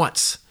succeed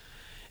once.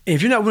 And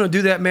if you're not willing to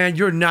do that, man,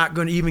 you're not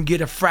going to even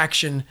get a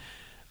fraction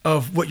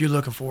of what you're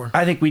looking for.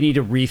 I think we need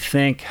to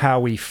rethink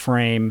how we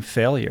frame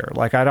failure.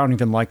 Like, I don't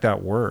even like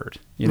that word.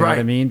 You know what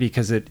I mean?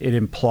 Because it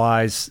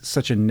implies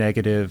such a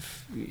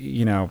negative,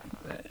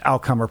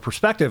 outcome or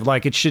perspective.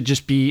 Like, it should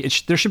just be,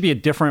 there should be a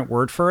different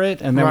word for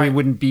it, and then we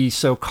wouldn't be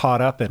so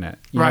caught up in it.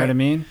 You know what I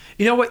mean?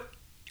 You know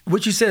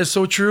what you said is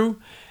so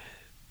true.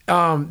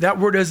 That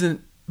word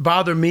doesn't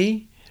bother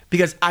me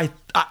because I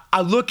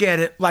look at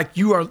it like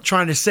you are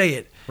trying to say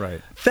it.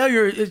 Right.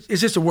 Failure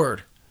is just a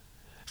word.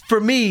 For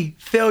me,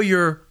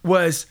 failure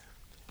was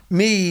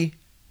me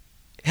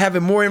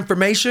having more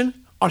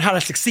information on how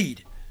to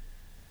succeed.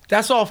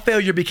 That's all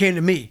failure became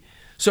to me.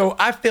 So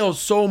I failed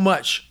so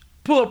much.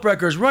 Pull-up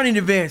records, running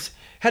events,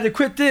 had to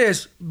quit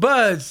this,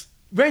 buds,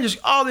 Rangers,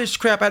 all this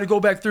crap I had to go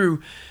back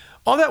through.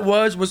 All that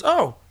was,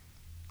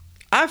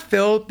 I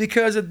failed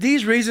because of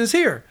these reasons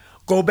here.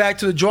 Go back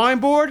to the drawing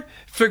board,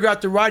 figure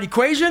out the right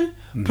equation,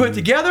 put it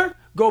together,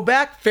 go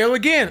back, fail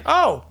again.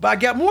 Oh, but I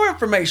got more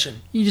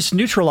information. You just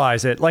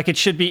neutralize it. Like, it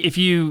should be, if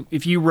you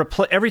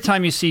every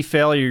time you see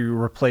failure, you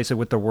replace it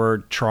with the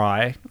word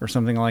try or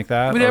something like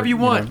that. Whatever you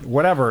want.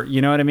 Whatever, you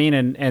know what I mean?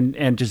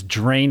 And just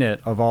drain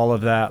it of all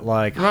of that,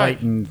 like,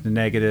 heightened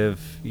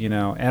negative,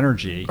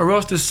 energy. Or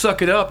else just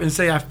suck it up and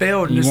say I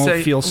failed. And you just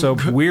won't feel so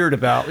weird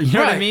about, you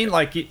know what I mean?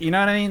 Like, you know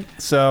what I mean?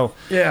 So,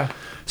 yeah.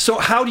 So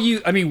how do you,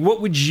 what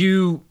would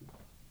you,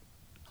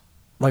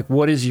 like,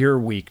 what is your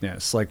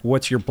weakness? Like,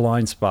 what's your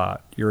blind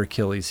spot, your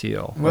Achilles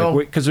heel? Well,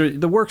 because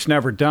the work's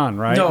never done,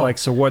 right? No. Like,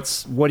 so what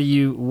do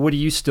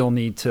you still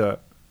need to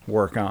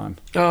work on?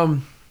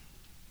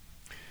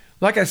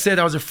 Like I said,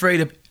 I was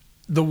afraid of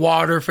the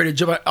water, afraid of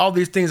jumping, all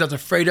these things I was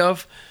afraid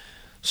of.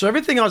 So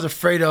everything I was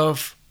afraid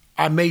of,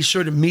 I made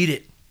sure to meet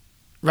it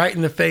right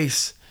in the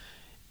face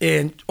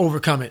and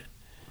overcome it.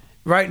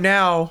 Right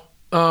now,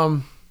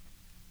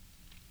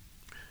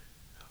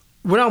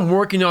 what I'm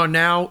working on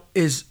now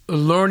is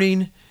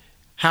learning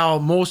how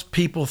most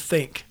people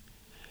think.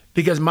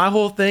 Because my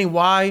whole thing,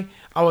 why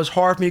I was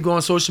hard for me to go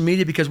on social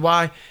media, because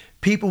why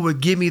people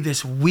would give me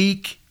this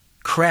weak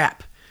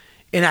crap.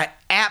 And I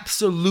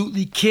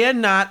absolutely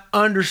cannot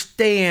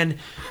understand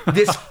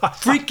this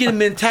freaking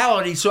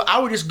mentality. So I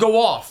would just go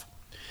off.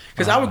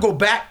 Because I would go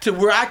back to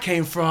where I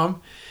came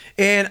from,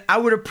 and I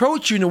would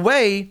approach you in a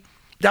way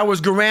that was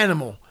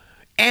granimal,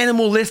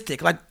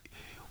 animalistic. Like,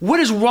 what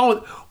is wrong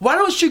with, why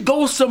don't you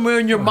go somewhere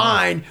in your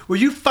mind where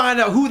you find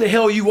out who the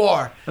hell you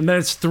are? And then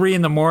it's 3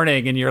 a.m.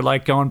 and you're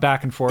like going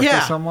back and forth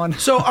with someone.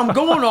 So I'm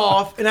going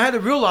off, and I had to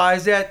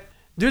realize that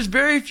there's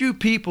very few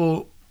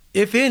people,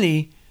 if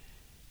any,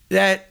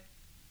 that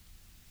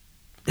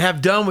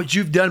have done what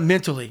you've done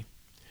mentally.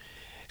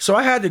 So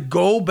I had to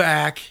go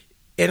back,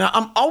 and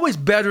I'm always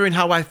better in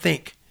how I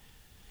think.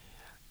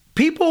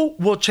 People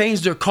will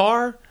change their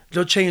car,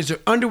 they'll change their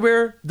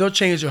underwear, they'll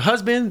change their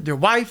husband, their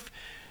wife,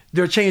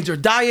 they'll change their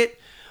diet,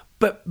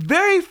 but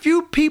very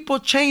few people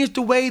change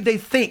the way they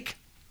think.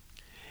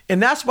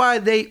 And that's why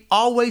they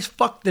always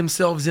fuck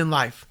themselves in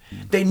life.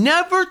 They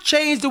never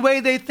change the way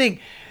they think.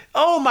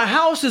 Oh, my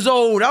house is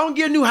old. I don't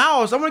get a new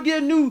house. I want to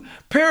get a new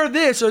pair of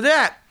this or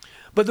that.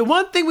 But the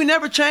one thing we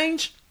never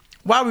change,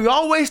 why we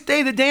always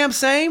stay the damn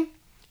same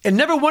and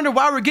never wonder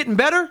why we're getting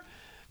better,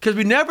 because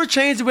we never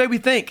change the way we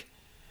think.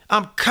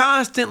 I'm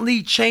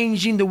constantly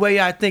changing the way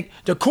I think.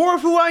 The core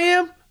of who I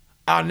am,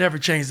 I'll never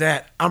change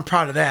that. I'm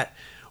proud of that.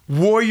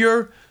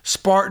 Warrior,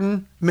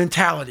 Spartan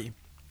mentality.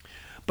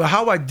 But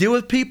how I deal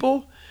with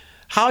people,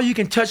 how you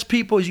can touch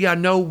people is you got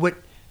to know what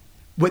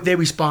they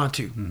respond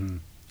to. Mm-hmm.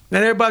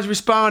 Not everybody's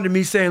responding to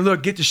me saying,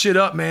 look, get the shit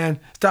up, man.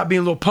 Stop being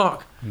a little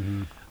punk.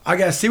 Mm-hmm. I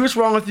got to see what's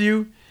wrong with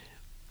you,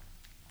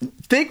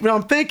 think what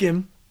I'm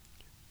thinking,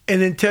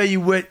 and then tell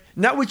you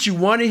not what you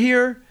want to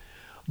hear,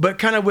 but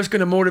kind of what's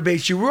going to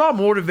motivate you. We're all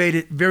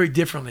motivated very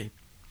differently.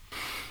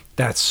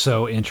 That's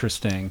so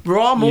interesting. We're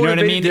all motivated. You know what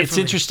I mean? Differently. It's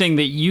interesting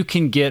that you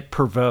can get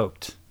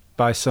provoked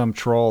by some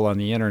troll on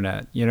the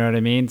internet. You know what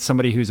I mean?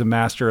 Somebody who's a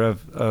master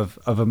of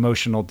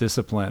emotional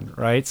discipline,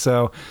 right?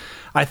 So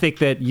I think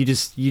that you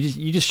just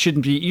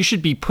shouldn't be. You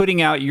should be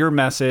putting out your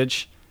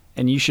message,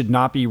 and you should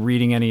not be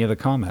reading any of the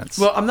comments.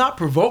 Well, I'm not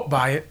provoked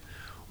by it.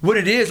 What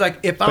it is, like,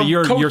 if I'm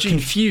coaching, you're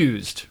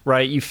confused,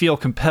 right? You feel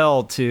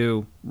compelled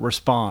to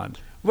respond.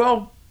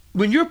 Well,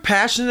 when you're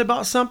passionate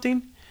about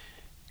something,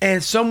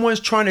 and someone's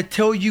trying to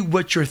tell you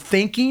what you're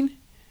thinking,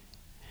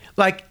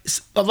 like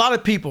a lot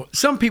of people,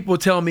 some people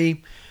tell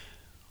me,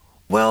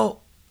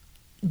 well,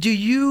 do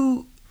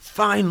you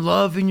find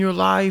love in your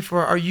life,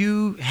 or are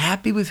you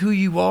happy with who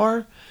you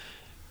are?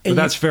 And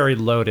that's very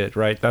loaded,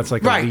 right? That's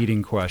like a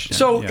leading question.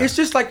 So it's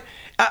just like,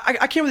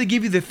 I can't really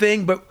give you the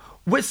thing, but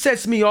what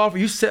sets me off, or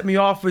you set me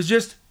off, was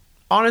just,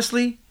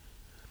 honestly,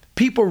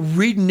 people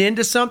reading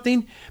into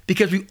something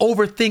because we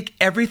overthink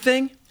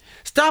everything.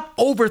 Stop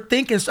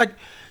overthinking. It's like,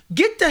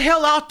 get the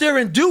hell out there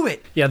and do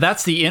it. Yeah,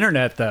 that's the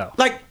internet, though.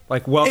 Like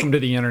welcome to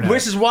the internet.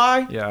 Which is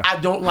why I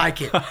don't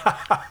like it.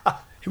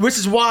 Which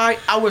is why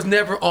I was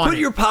never on it. Put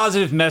your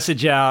positive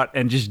message out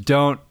and just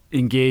don't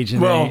engage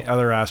in any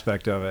other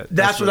aspect of it.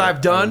 That's what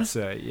I've done. I would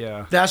say,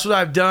 yeah. That's what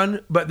I've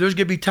done. But there's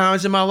going to be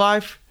times in my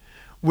life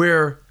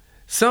where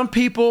some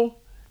people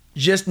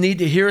just need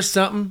to hear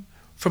something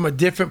from a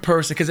different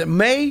person, because it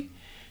may,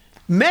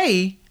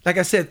 like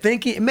I said,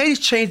 it may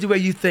change the way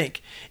you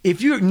think.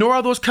 If you ignore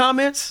all those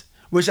comments,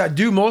 which I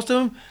do most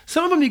of them,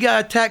 some of them you got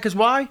to attack, because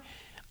why?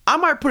 I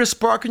might put a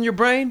spark in your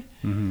brain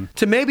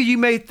to maybe you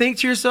may think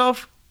to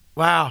yourself,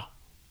 wow,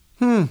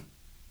 that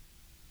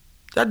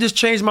just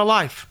changed my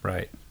life.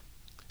 Right.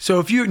 So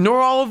if you ignore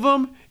all of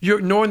them, you're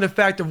ignoring the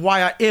fact of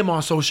why I am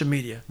on social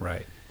media.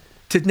 Right.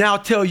 To now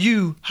tell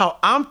you how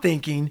I'm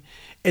thinking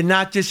and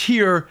not just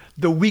hear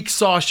the weak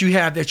sauce you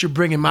have that you're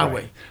bringing my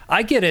way.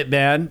 I get it,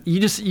 man. You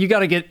got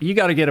to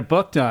get a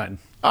book done.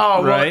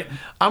 Oh, right. Well,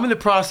 I'm in the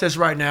process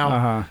right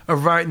now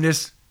of writing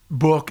this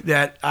book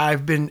that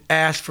I've been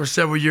asked for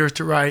several years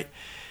to write,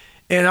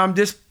 and I'm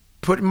just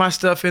putting my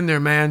stuff in there,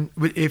 man.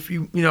 If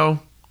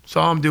that's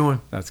all I'm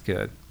doing. That's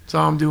good. That's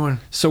all I'm doing.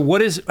 So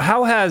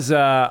how has,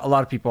 a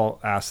lot of people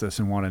ask this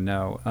and want to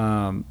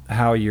know,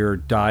 how your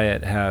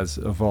diet has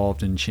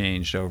evolved and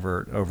changed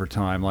over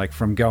time, like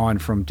from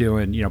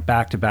doing,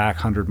 back-to-back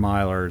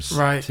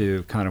 100-milers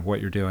to kind of what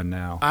you're doing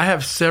now. I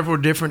have several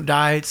different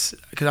diets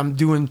because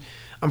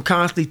I'm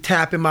constantly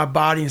tapping my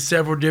body in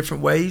several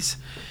different ways.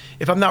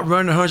 If I'm not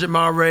running a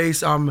 100-mile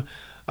race, I'm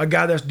a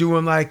guy that's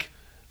doing like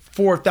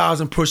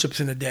 4,000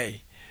 push-ups in a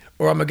day.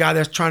 Or I'm a guy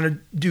that's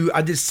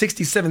I did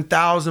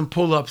 67,000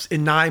 pull-ups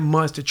in 9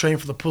 months to train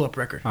for the pull-up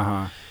record.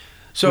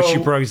 So, which you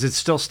broke, does it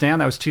still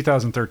stand? That was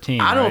 2013,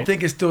 I don't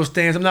think it still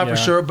stands. I'm not for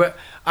sure, but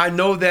I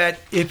know that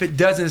if it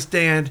doesn't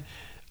stand,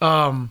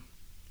 I'm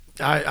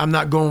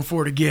not going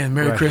for it again.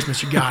 Merry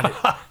Christmas, you got it.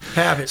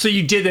 Have it. So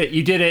you did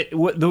it.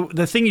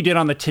 The thing you did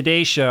on the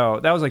Today Show,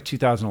 that was like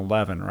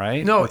 2011,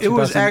 right? No, it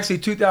was actually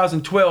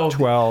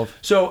 2012.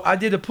 So I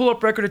did a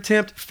pull-up record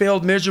attempt,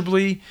 failed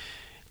miserably.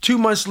 2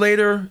 months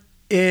later,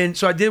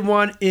 so I did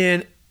one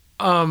in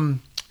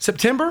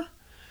September,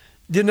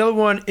 did another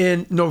one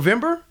in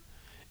November,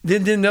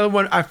 then did another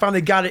one. I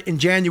finally got it in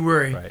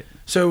January. Right.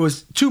 So it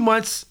was 2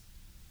 months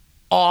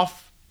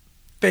off,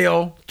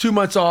 fail, 2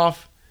 months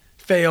off,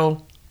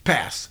 fail,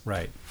 pass.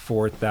 Right.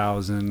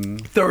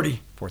 4,030.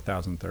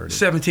 4,030.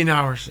 17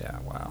 hours. Yeah,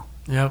 wow.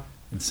 Yep.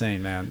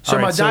 Insane, man. So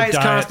my diet's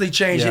constantly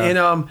changing.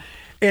 Yeah.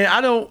 And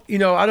I don't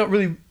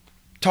really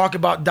talk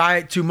about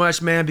diet too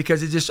much, man,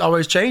 because it's just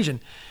always changing.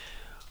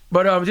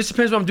 But it just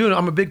depends what I'm doing.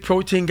 I'm a big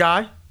protein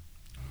guy.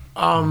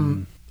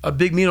 A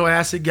big amino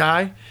acid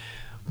guy.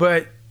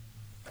 But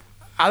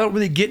I don't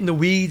really get in the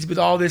weeds with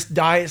all this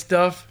diet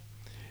stuff.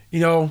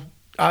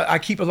 I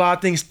keep a lot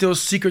of things still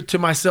secret to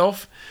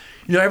myself.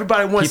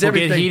 Everybody wants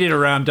everything. People get heated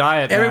around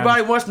diet, man.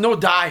 Everybody wants no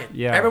diet.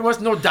 Yeah. Everyone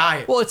wants no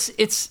diet. Well,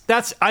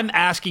 I'm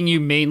asking you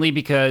mainly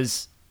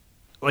because,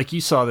 like,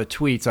 you saw the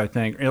tweets, I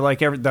think.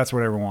 That's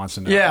what everyone wants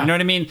to know. Yeah. You know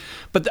what I mean?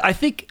 But I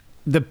think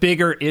the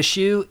bigger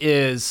issue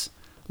is,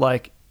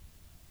 like,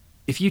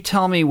 if you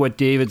tell me what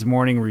David's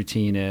morning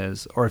routine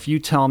is, or if you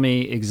tell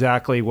me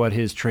exactly what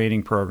his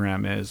training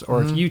program is,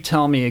 or if you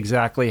tell me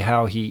exactly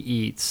how he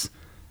eats,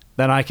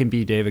 then I can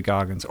be David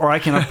Goggins, or I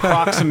can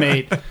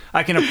approximate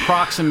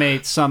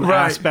some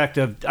aspect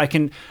of, I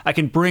can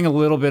bring a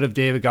little bit of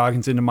David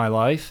Goggins into my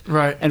life.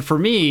 Right. And for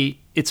me,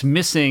 it's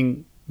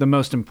missing the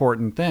most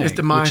important thing, it's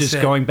the mindset. Which is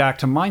going back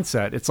to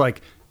mindset. It's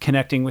like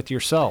connecting with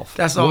yourself.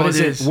 That's all it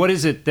is. What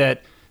is it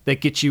that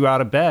gets you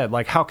out of bed?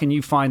 Like, how can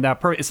you find that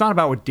It's not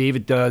about what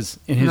David does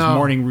in his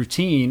morning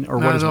routine or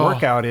what his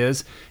workout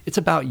is. It's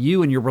about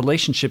you and your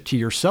relationship to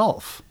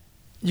yourself.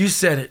 You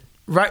said it.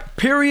 Right.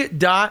 Period.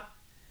 Dot.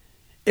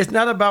 It's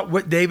not about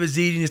what David's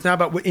eating. It's not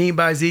about what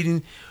anybody's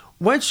eating.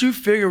 Once you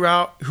figure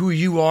out who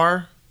you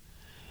are,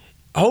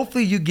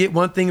 hopefully you get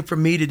one thing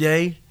from me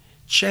today.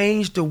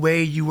 Change the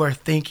way you are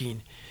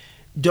thinking.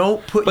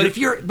 Don't put. But if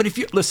you're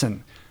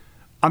listen,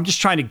 I'm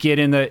just trying to get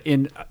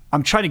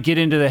I'm trying to get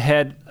into the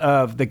head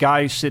of the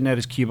guy who's sitting at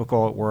his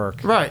cubicle at work,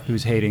 right,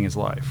 who's hating his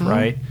life,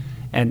 right?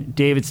 And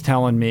David's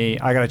telling me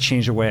I got to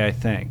change the way I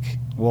think.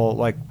 Well,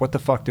 like, what the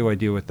fuck do I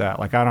do with that?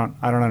 Like, I don't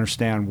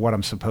understand what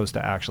I'm supposed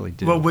to actually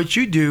do. Well, what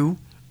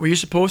you're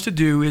supposed to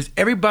do is,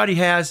 everybody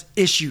has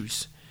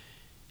issues.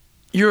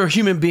 You're a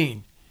human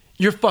being.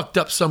 You're fucked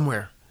up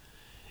somewhere.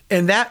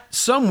 And that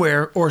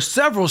somewhere, or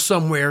several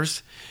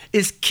somewheres,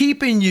 is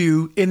keeping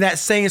you in that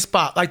same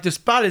spot. Like, the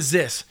spot is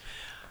this.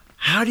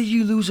 How do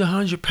you lose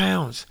 100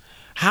 pounds?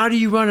 How do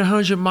you run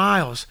 100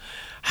 miles?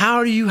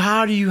 How do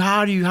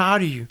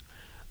you?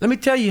 Let me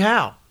tell you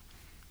how.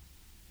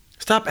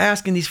 Stop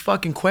asking these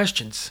fucking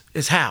questions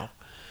is how.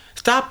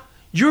 Stop.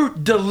 You're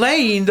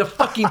delaying the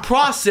fucking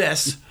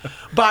process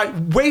by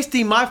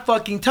wasting my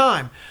fucking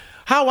time.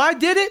 How I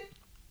did it,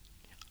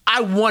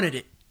 I wanted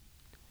it.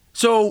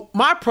 So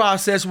my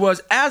process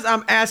was, as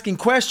I'm asking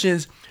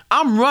questions,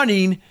 I'm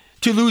running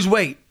to lose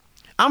weight.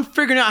 I'm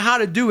figuring out how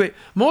to do it.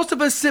 Most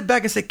of us sit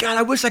back and say, God,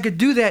 I wish I could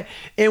do that.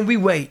 And we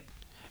wait.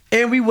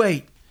 And we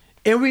wait.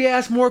 And we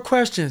ask more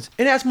questions.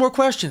 And ask more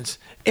questions.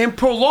 and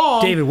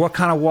prolong. David, what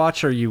kind of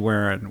watch are you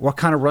wearing? What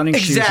kind of running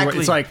shoes?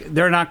 It's like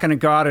they're not going to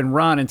go out and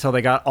run until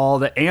they got all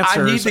the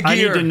answers. I need the gear. I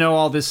need to know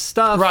all this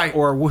stuff. Right.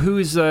 Or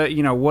who's,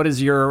 what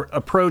is your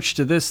approach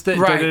to this thing?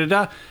 Right. Da,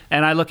 da, da.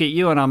 And I look at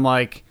you and I'm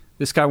like,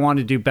 this guy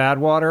wanted to do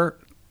Badwater.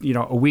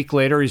 A week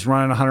later, he's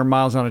running 100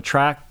 miles on a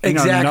track. You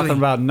know nothing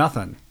about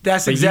nothing.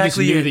 That's but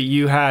exactly you just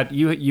it.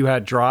 knew that you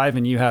had drive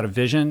and you had a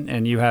vision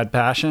and you had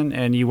passion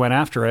and you went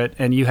after it.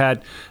 And you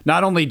had,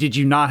 not only did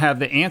you not have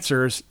the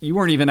answers, you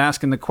weren't even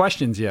asking the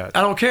questions yet.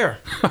 I don't care.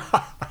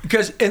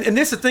 Because, and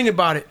this is the thing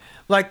about it.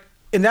 Like,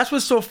 and that's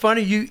what's so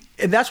funny.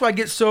 And that's why I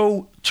get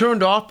so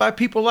turned off by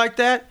people like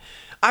that.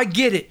 I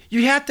get it.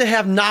 You have to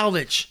have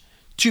knowledge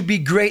to be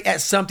great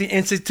at something,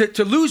 and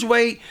to lose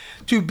weight,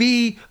 to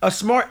be a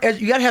smart,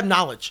 you got to have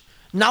knowledge.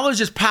 Knowledge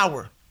is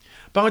power.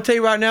 But I'm going to tell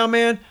you right now,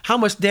 man, how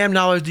much damn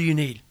knowledge do you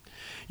need?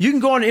 You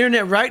can go on the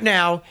internet right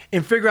now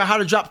and figure out how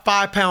to drop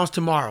 5 pounds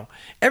tomorrow.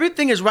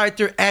 Everything is right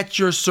there at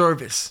your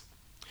service.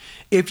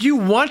 If you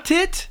want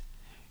it,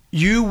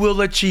 you will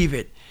achieve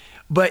it.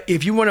 But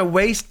if you want to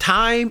waste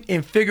time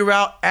and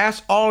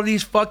ask all of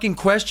these fucking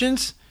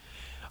questions,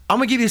 I'm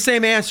going to give you the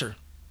same answer.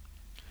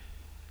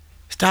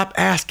 Stop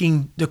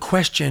asking the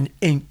question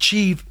and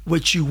achieve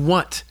what you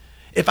want.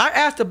 If I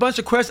asked a bunch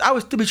of questions, I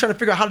would still be trying to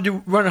figure out how to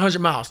run 100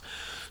 miles.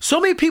 So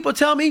many people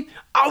tell me,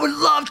 I would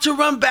love to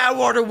run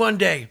Badwater one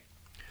day.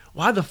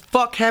 Why the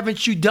fuck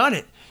haven't you done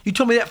it? You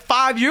told me that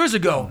 5 years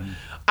ago. Mm-hmm.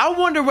 I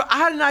wonder, I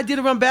had an idea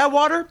to run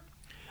Badwater.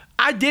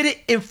 I did it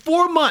in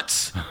 4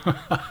 months.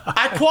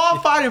 I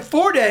qualified in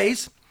 4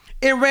 days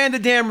and ran the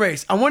damn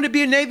race. I wanted to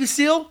be a Navy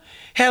SEAL,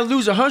 had to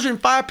lose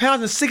 105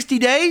 pounds in 60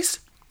 days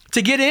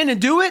to get in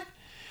and do it.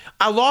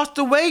 I lost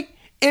the weight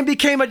and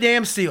became a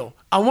damn SEAL.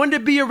 I wanted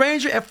to be a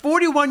Ranger at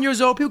 41 years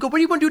old. People go, what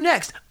do you want to do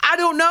next? I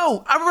don't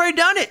know. I've already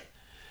done it.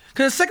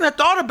 Because the second I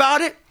thought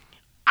about it,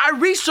 I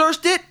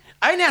researched it.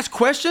 I didn't ask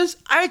questions.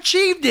 I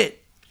achieved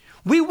it.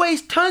 We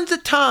waste tons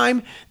of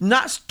time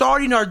not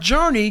starting our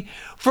journey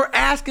for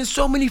asking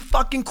so many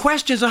fucking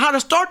questions on how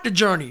to start the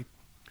journey.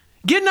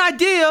 Get an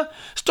idea,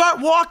 start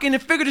walking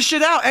and figure the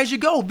shit out as you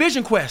go.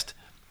 Vision quest.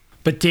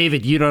 But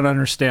David, you don't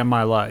understand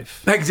my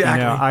life.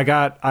 Exactly.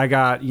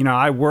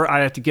 I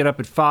have to get up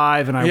at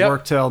 5 and I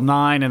work till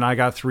 9 and I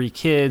got 3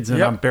 kids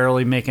and I'm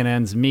barely making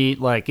ends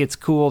meet. Like, it's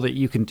cool that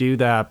you can do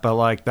that, but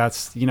like,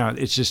 that's,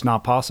 it's just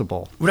not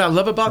possible. What I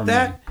love about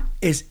that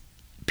is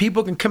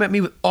people can come at me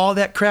with all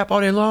that crap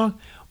all day long.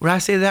 When I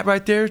say that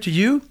right there to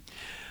you,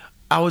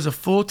 I was a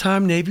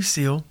full-time Navy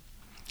SEAL.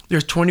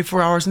 There's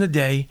 24 hours in a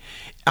day.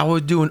 I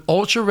was doing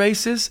ultra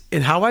races,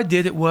 and how I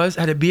did it was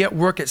I had to be at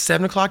work at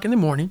 7 o'clock in the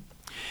morning.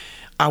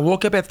 I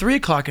woke up at 3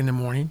 o'clock in the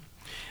morning.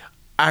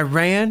 I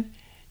ran,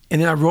 and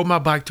then I rode my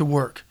bike to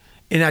work.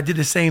 And I did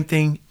the same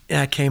thing, and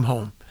I came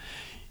home.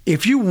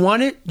 If you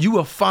want it, you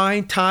will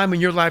find time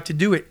in your life to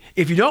do it.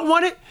 If you don't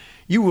want it,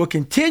 you will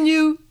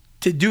continue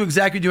to do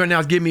exactly what you're doing now,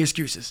 is give me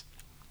excuses.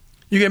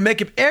 You're going to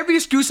make up every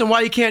excuse on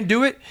why you can't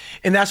do it,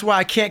 and that's why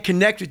I can't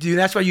connect with you. And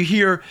that's why you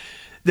hear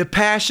the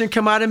passion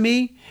come out of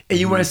me, and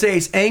you want to say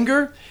it's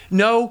anger.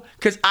 No,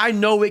 because I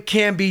know it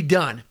can be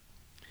done.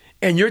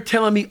 And you're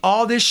telling me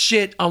all this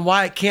shit on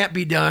why it can't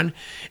be done.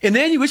 And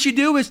then what you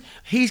do is,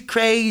 he's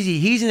crazy,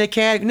 he's in a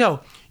category. No,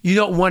 you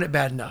don't want it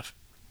bad enough.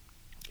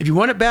 If you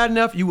want it bad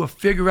enough, you will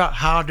figure out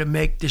how to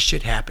make this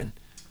shit happen.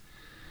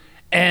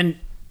 And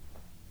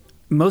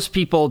most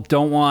people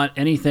don't want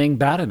anything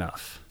bad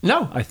enough.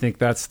 No. I think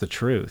that's the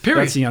truth.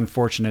 Period. That's the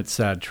unfortunate,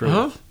 sad truth.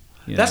 Uh-huh.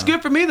 That's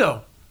good for me,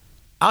 though.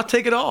 I'll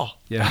take it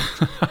all. Yeah.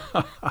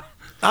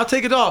 I'll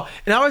take it all.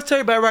 And I always tell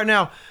you about it right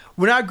now.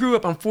 When I grew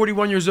up, I'm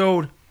 41 years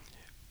old.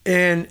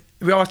 And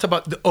we always talk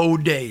about the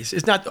old days.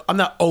 I'm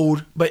not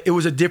old, but it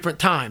was a different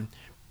time.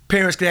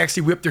 Parents could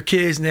actually whip their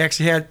kids, and they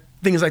actually had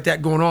things like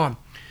that going on.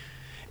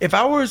 If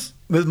I was,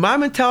 with my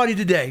mentality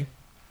today,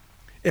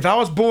 if I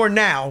was born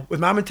now, with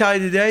my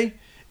mentality today,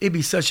 it'd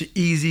be such an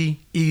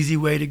easy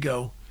way to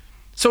go.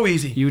 So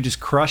easy. You would just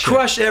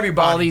crush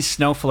everybody. All these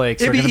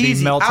snowflakes are going to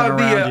be melting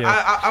around you.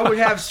 I would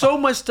have so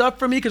much stuff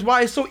for me, because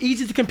why? It's so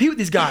easy to compete with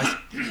these guys.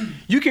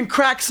 You can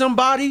crack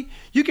somebody,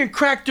 you can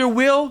crack their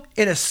will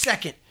in a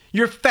second.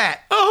 You're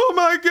fat. Oh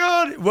my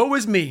God. Woe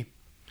was me.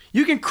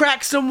 You can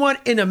crack someone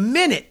in a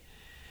minute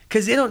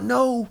because they don't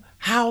know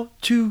how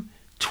to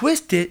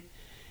twist it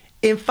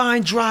and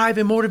find drive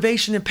and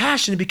motivation and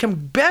passion to become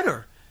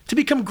better, to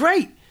become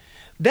great.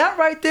 That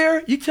right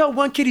there, you tell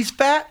one kid he's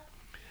fat,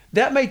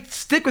 that may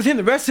stick with him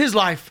the rest of his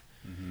life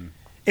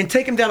and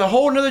take him down a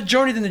whole nother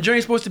journey than the journey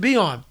he's supposed to be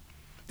on.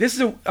 This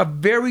is a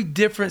very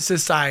different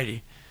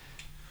society.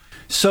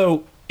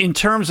 So, in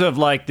terms of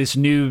like this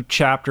new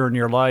chapter in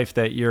your life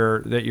that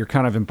you're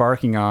kind of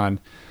embarking on,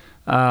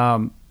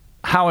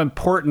 how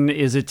important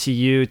is it to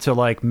you to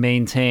like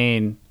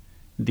maintain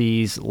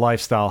these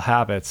lifestyle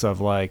habits of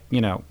like,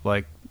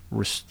 like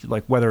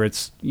whether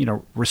it's,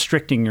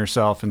 restricting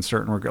yourself in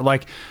certain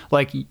regard,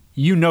 like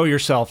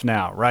yourself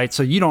now, right?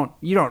 So you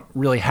don't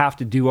really have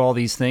to do all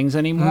these things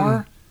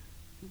anymore.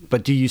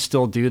 but do you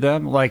still do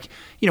them? Like,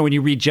 when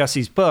you read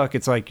Jesse's book,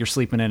 it's like you're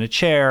sleeping in a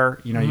chair,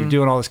 you're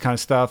doing all this kind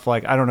of stuff.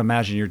 Like, I don't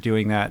imagine you're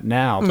doing that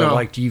now, but No.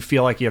 like, do you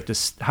feel like you have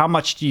to, how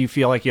much do you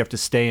feel like you have to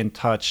stay in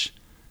touch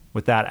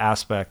with that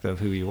aspect of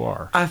who you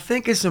are? I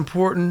think it's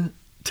important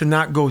to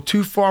not go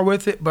too far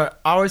with it, but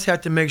I always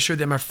have to make sure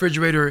that my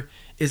refrigerator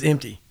is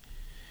empty.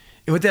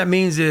 And what that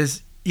means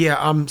is, yeah,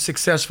 I'm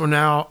successful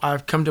now.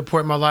 I've come to a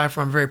point in my life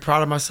where I'm very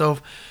proud of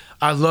myself.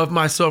 I love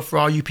myself for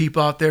all you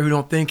people out there who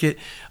don't think it.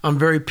 I'm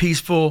very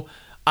peaceful.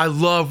 I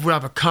love what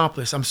I've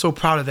accomplished. I'm so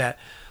proud of that.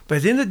 But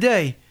at the end of the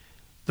day,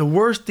 the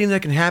worst thing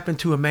that can happen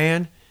to a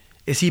man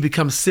is he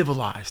becomes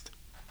civilized.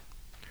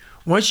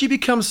 Once you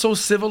become so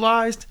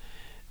civilized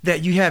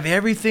that you have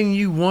everything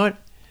you want,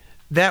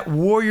 that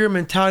warrior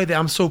mentality that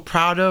I'm so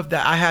proud of,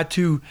 that I had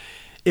to,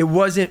 I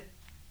wasn't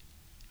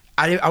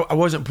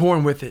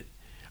born with it.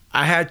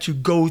 I had to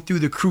go through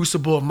the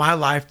crucible of my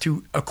life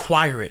to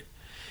acquire it.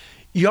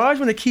 You always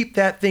want to keep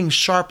that thing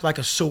sharp like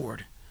a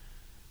sword.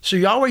 So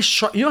you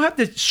don't have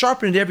to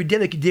sharpen it every day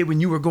like you did when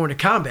you were going to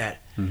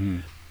combat. Mm-hmm.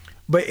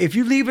 But if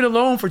you leave it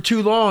alone for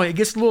too long, it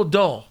gets a little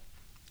dull.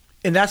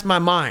 And that's my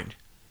mind.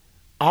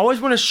 I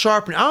always want to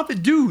sharpen. I don't have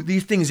to do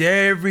these things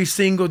every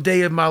single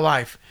day of my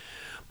life.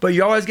 But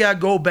you always got to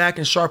go back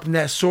and sharpen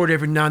that sword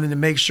every now and then to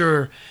make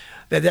sure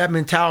that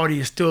mentality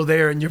is still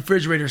there and your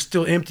refrigerator is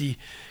still empty,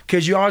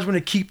 because you always want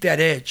to keep that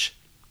edge.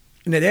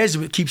 And that edge is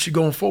what keeps you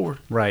going forward.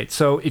 Right.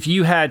 So if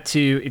you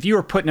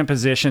were put in a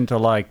position to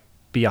like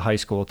be a high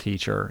school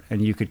teacher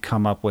and you could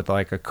come up with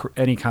like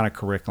any kind of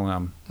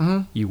curriculum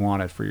you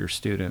wanted for your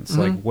students,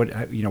 like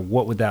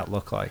what would that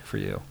look like for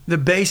you? The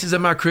basis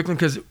of my curriculum,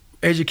 because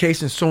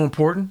education is so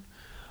important,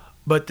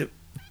 but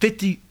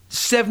the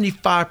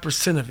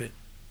 75% of it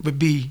would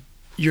be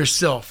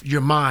yourself,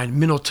 your mind,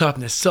 mental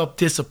toughness,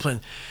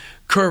 self-discipline,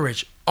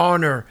 courage,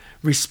 honor,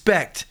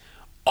 respect.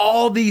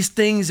 All these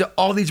things,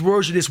 all these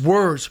words are just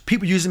words.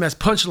 People use them as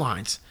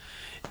punchlines.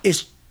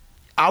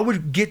 I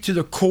would get to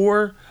the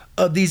core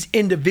of these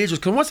individuals,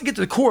 because once I get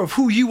to the core of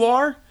who you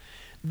are,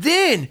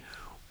 then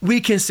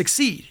we can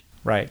succeed.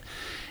 Right.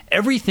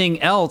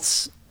 Everything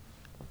else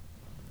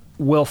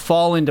will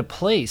fall into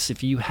place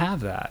if you have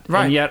that.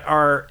 Right. And yet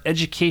our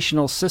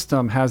educational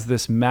system has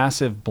this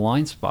massive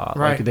blind spot.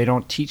 Right. Like they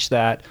don't teach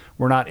that.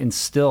 We're not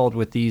instilled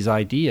with these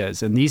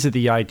ideas. And these are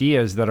the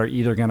ideas that are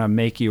either going to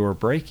make you or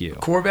break you.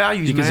 Core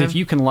values, Because man. if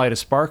you can light a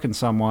spark in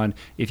someone,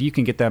 if you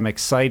can get them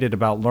excited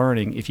about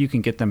learning, if you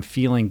can get them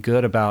feeling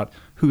good about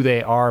who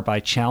they are by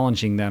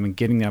challenging them and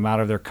getting them out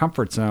of their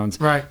comfort zones,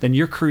 right, then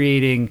you're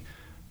creating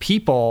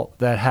people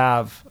that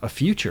have a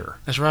future.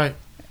 That's right.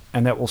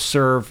 And that will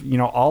serve,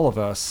 all of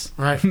us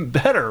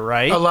better,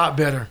 right? A lot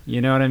better. You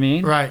know what I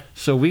mean? Right.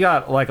 So we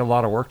got like a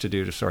lot of work to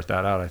do to sort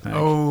that out, I think.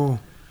 Oh.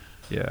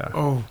 Yeah.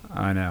 Oh.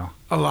 I know.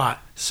 A lot.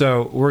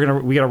 So we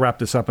got to wrap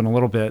this up in a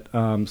little bit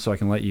so I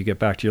can let you get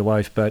back to your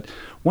life. But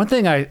one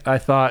thing I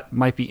thought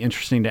might be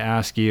interesting to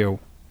ask you,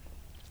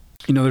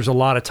 there's a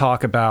lot of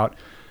talk about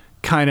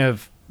kind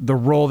of the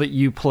role that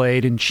you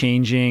played in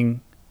changing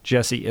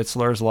Jesse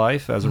Itzler's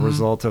life as a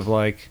result of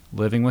like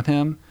living with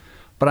him.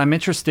 But I'm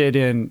interested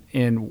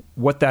in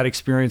what that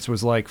experience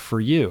was like for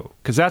you,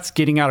 because that's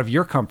getting out of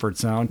your comfort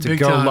zone to Big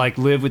go time. like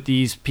live with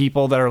these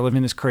people that are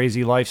living this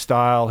crazy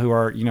lifestyle, who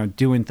are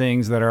doing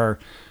things that are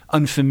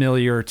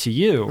unfamiliar to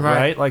you,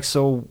 right? Like,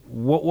 so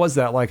what was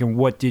that like, and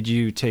what did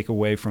you take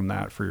away from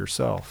that for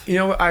yourself?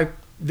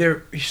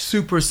 They're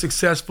super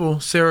successful.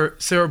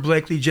 Sarah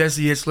Blakely,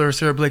 Jesse Itzler.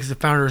 Sarah Blakely is the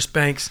founder of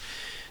Spanx.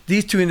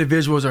 These two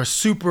individuals are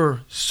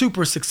super,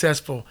 super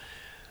successful.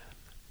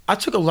 I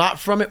took a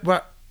lot from it,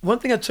 but one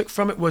thing I took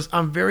from it was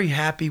I'm very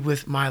happy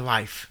with my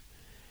life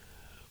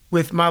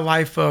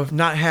of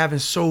not having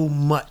so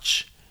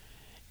much.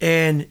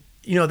 And,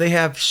 they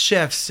have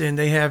chefs and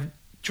they have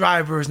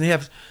drivers and they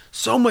have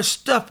so much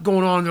stuff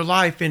going on in their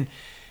life. And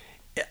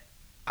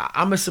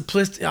I'm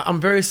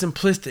very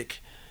simplistic.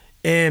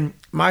 And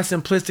my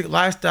simplistic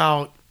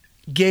lifestyle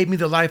gave me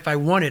the life I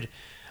wanted.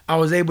 I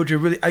was able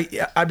to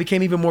I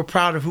became even more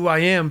proud of who I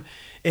am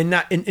and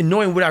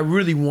knowing what I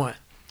really want.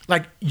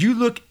 Like, you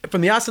look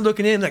from the outside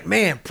looking in, like,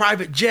 man,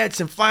 private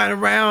jets and flying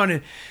around,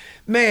 and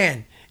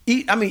man,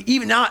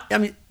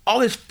 all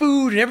this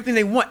food and everything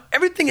they want,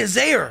 everything is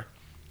there.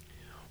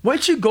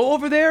 Once you go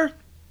over there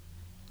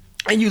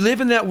and you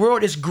live in that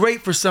world, it's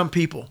great for some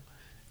people.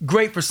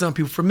 Great for some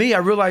people. For me, I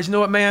realized, you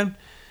know what, man?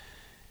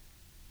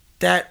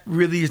 That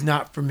really is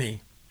not for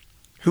me.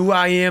 Who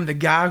I am, the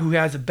guy who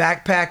has a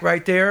backpack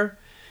right there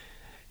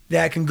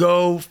that can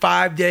go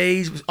 5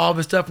 days with all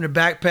the stuff in the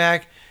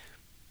backpack,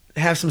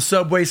 have some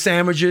Subway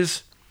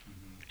sandwiches,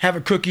 have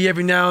a cookie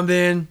every now and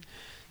then,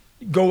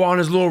 go on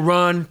his little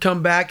run,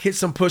 come back, hit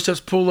some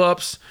push-ups,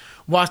 pull-ups,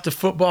 watch the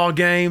football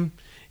game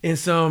in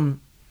some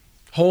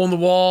hole in the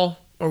wall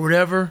or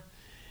whatever,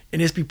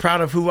 and just be proud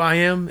of who I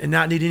am and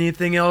not need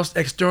anything else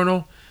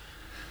external.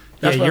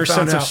 That's what your I found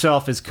sense out. of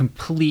self is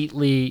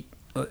completely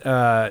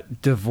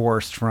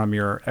divorced from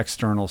your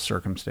external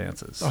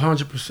circumstances.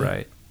 100%.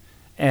 Right.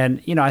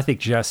 And, I think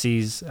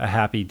Jesse's a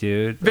happy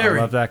dude. Very.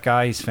 I love that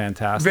guy. He's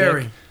fantastic.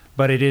 Very.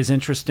 But it is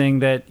interesting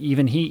that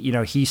even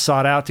he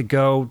sought out to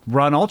go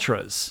run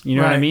ultras. You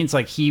know what I mean? It's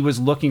like he was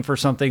looking for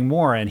something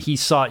more, and he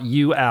sought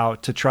you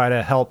out to try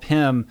to help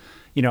him,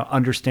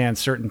 understand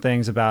certain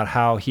things about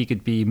how he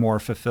could be more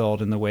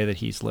fulfilled in the way that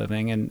he's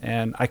living.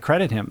 And I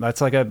credit him.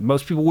 That's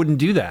most people wouldn't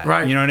do that.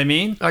 Right. You know what I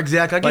mean?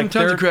 Exactly. I give him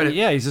tons of credit.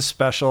 Yeah, he's a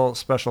special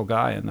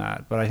guy in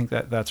that. But I think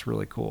that's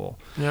really cool.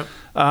 Yep.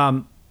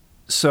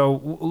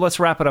 So let's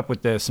wrap it up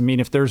with this. I mean,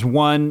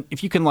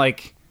 if you can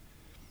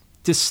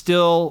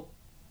distill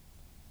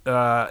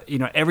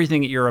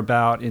everything that you're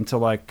about into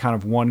kind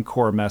of one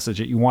core message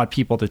that you want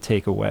people to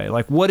take away.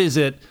 What is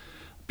it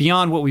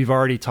beyond what we've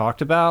already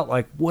talked about?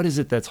 What is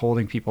it that's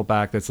holding people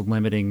back, that's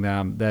limiting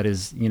them, that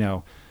is,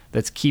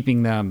 that's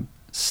keeping them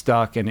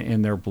stuck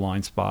in their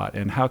blind spot?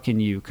 And how can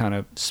you kind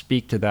of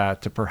speak to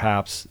that to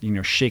perhaps,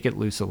 shake it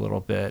loose a little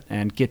bit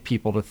and get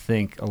people to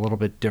think a little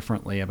bit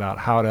differently about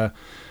how to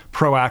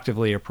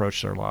proactively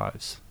approach their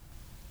lives?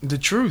 The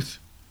truth.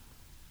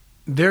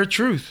 Their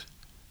truth.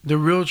 The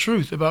real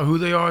truth about who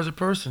they are as a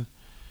person.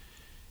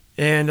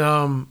 And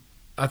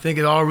I think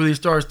it all really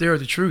starts there,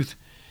 the truth.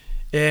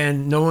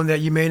 And knowing that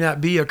you may not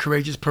be a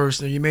courageous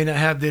person, or you may not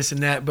have this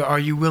and that, but are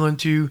you willing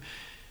to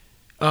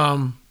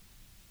find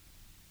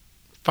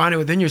it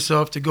within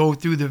yourself to go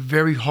through the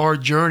very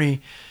hard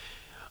journey?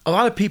 A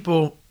lot of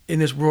people in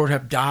this world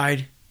have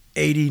died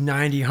 80,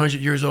 90, 100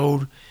 years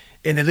old,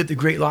 and they lived a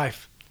great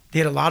life. They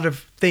had a lot of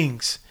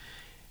things.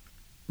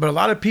 But a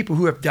lot of people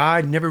who have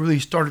died never really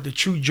started the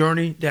true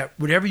journey that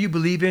whatever you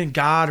believe in,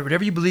 God, or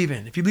whatever you believe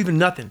in, if you believe in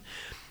nothing,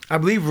 I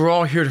believe we're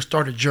all here to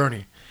start a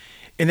journey.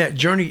 And that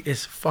journey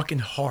is fucking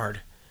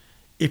hard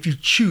if you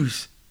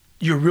choose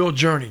your real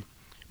journey.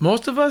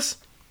 Most of us,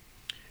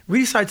 we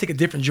decide to take a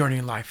different journey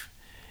in life.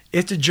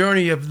 It's the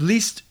journey of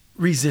least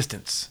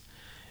resistance.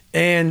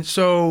 And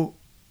so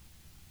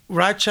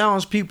what I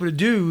challenge people to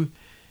do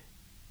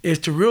is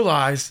to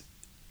realize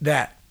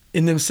that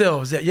in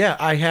themselves, that, yeah,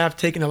 I have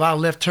taken a lot of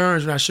left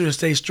turns when I should have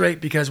stayed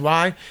straight, because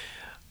why?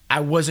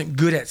 I wasn't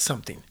good at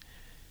something.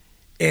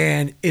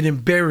 And it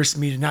embarrassed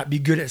me to not be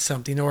good at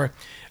something, or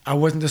I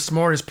wasn't the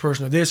smartest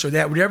person, or this or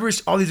that, whatever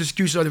all these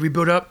excuses are that we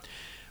build up.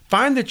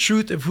 Find the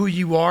truth of who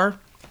you are.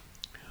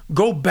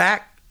 Go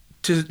back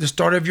to the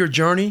start of your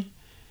journey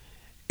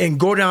and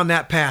go down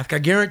that path. I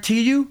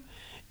guarantee you,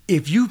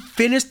 if you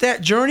finish that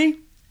journey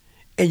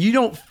and you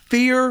don't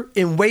fear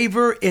and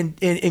waver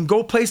and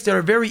go places that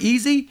are very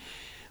easy,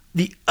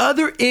 the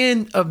other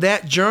end of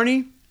that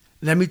journey,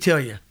 let me tell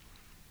you,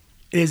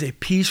 it is a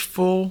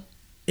peaceful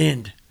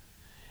end.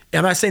 And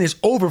I'm not saying it's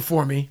over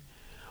for me,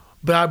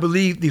 but I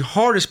believe the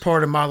hardest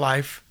part of my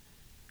life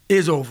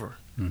is over.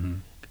 Mm-hmm.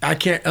 I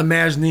can't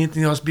imagine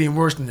anything else being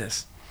worse than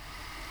this.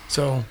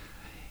 So,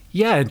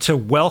 yeah, and to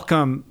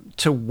welcome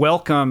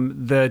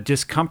the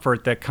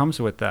discomfort that comes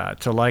with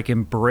that, to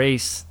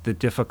embrace the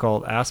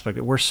difficult aspect.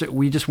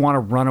 We just want to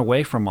run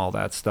away from all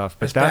that stuff.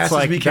 But that's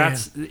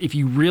if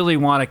you really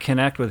want to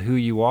connect with who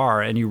you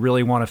are and you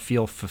really want to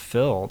feel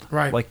fulfilled,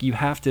 right? You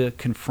have to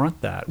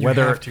confront that.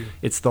 Whether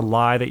it's the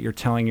lie that you're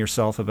telling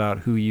yourself about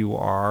who you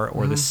are,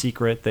 or the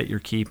secret that you're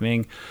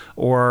keeping,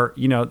 or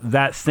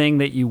that thing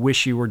that you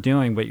wish you were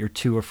doing but you're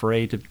too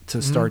afraid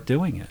to start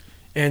doing it.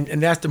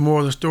 And that's the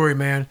moral of the story,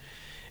 man.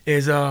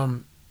 Is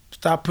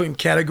stop putting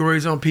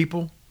categories on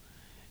people,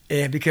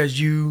 and because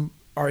you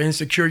are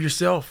insecure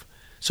yourself.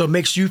 So it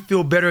makes you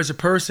feel better as a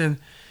person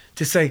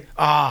to say,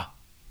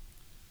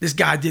 this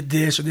guy did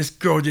this or this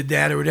girl did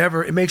that or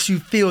whatever. It makes you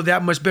feel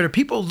that much better.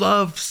 People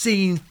love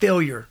seeing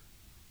failure.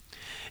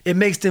 It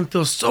makes them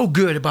feel so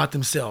good about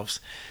themselves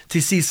to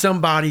see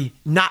somebody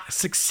not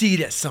succeed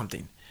at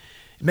something.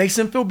 It makes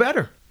them feel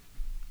better.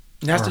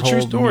 And that's the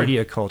true story. Our whole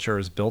media culture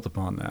is built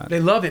upon that. They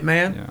love it,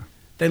 man. Yeah.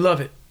 They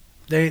love it.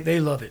 They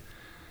love it.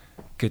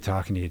 Good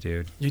talking to you,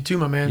 dude. You too,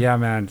 my man. Yeah,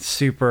 man.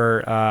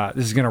 Super.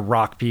 This is going to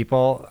rock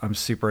people. I'm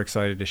super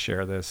excited to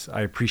share this.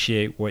 I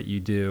appreciate what you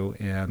do,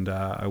 and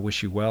I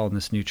wish you well in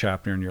this new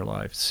chapter in your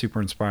life.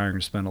 Super inspiring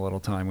to spend a little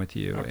time with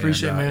you. I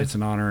appreciate it, man. It's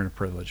an honor and a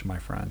privilege, my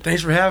friend.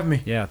 Thanks for having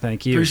me. Yeah,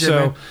 thank you. Appreciate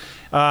it,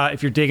 man.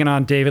 If you're digging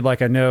on David,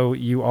 like I know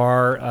you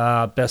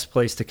are, best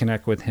place to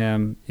connect with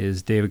him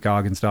is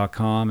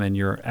davidgoggins.com, and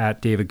you're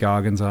at David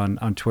Goggins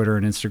on Twitter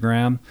and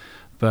Instagram.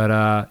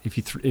 But if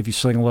you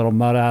sling a little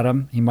mud at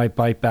him, he might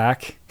bite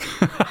back.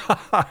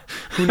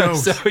 Who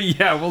knows? So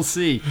yeah, we'll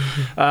see.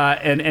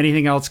 And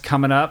anything else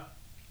coming up?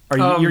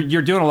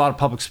 You're doing a lot of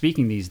public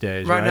speaking these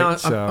days, right?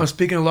 Right now, I'm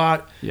speaking a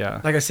lot. Yeah.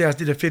 Like I said, I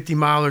did a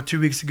 50-miler 2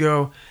 weeks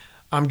ago.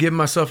 I'm giving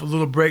myself a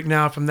little break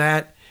now from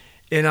that,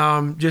 and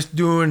I'm just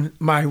doing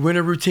my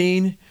winter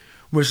routine,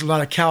 which is a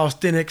lot of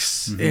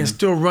calisthenics and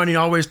still running,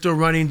 always still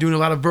running, doing a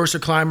lot of Versa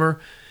climber,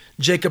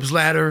 Jacob's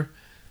ladder,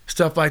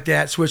 stuff like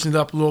that, switching it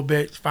up a little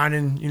bit,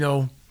 finding,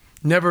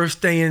 never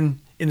staying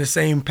in the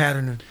same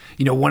pattern.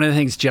 One of the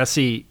things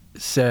Jesse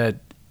said,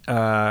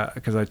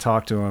 because I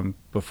talked to him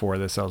before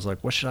this, I was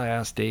like, what should I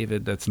ask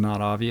David that's not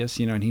obvious?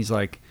 And he's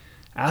like,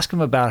 ask him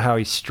about how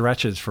he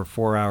stretches for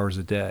 4 hours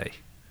a day.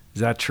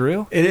 Is that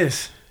true? It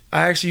is.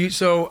 I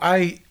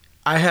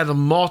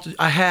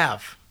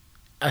have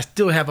I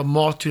still have a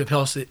multitude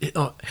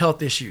of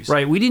health issues.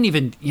 Right. We didn't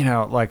even,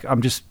 like,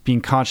 I'm just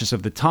being conscious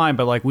of the time,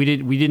 but like we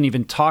didn't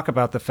even talk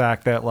about the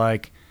fact that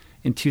like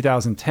in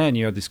 2010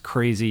 you had this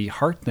crazy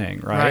heart thing,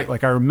 right?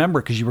 Like I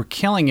remember because you were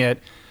killing it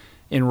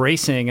in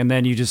racing and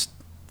then you just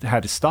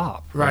had to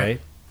stop,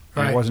 right?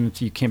 And it wasn't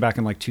until you came back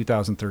in like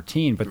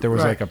 2013, but there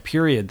was like a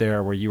period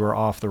there where you were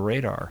off the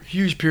radar.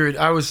 Huge period.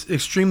 I was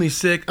extremely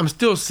sick. I'm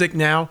still sick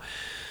now.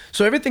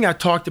 So everything I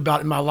talked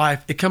about in my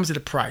life, it comes at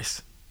a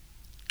price.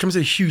 It comes at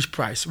a huge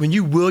price. When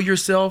you will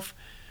yourself,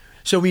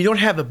 so when you don't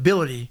have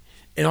ability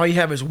and all you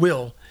have is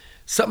will,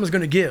 something's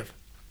going to give.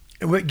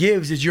 And what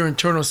gives is your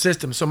internal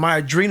system. So my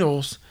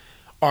adrenals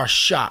are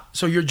shot.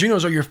 So your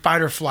adrenals are your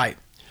fight or flight.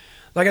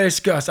 Like I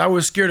discussed, I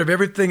was scared of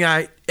everything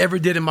I ever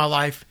did in my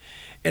life,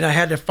 and I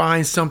had to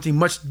find something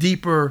much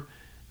deeper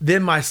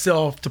than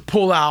myself to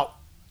pull out,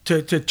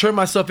 to turn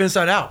myself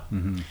inside out.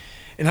 Mm-hmm.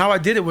 And how I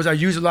did it was I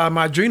used a lot of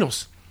my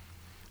adrenals.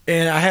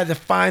 And I had to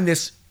find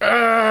this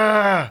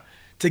to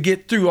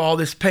get through all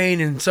this pain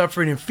and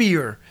suffering and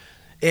fear.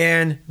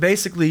 And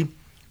basically,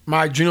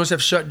 my adrenals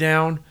have shut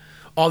down,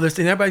 all this.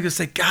 And everybody just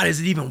say, God,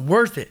 is it even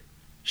worth it?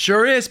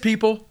 Sure is,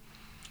 people.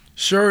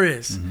 Sure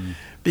is. Mm-hmm.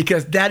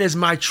 Because that is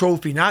my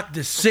trophy, not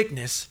the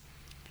sickness.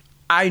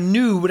 I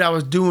knew what I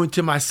was doing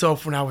to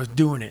myself when I was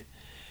doing it.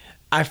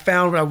 I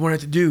found what I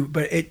wanted to do,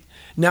 but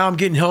now I'm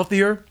getting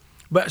healthier.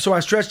 But so I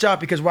stretched out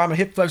because while my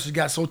hip flexors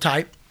got so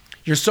tight,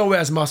 your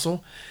psoas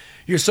muscle.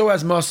 Your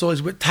psoas muscle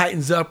is what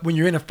tightens up when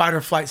you're in a fight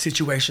or flight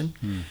situation.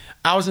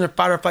 I was in a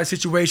fight or flight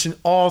situation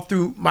all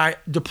through my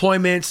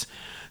deployments,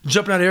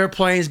 jumping out of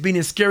airplanes, being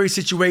in scary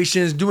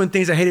situations, doing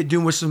things I hated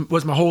doing, which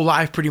was my whole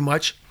life pretty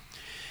much.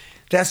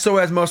 That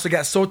psoas muscle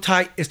got so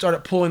tight, it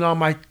started pulling on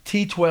my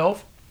T12.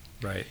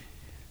 Right.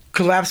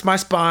 Collapsed my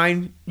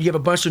spine. You have a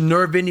bunch of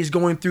nerve endings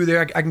going through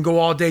there. I can go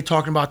all day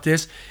talking about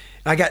this.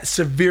 I got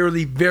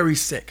severely, very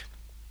sick.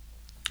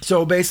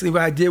 So basically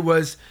what I did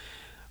was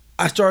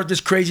I started this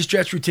crazy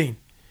stretch routine.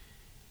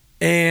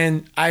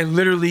 And I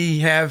literally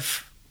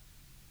have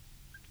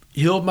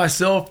healed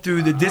myself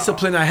through the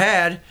discipline I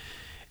had.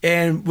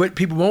 And what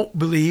people won't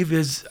believe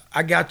is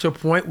I got to a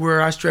point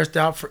where I stretched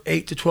out for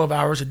 8 to 12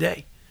 hours a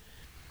day.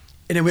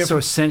 And it went so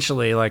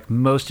essentially like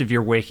most of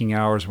your waking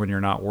hours when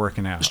you're not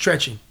working out.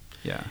 Stretching.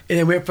 Yeah. And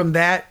it went from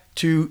that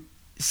to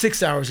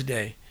 6 hours a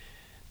day.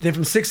 Then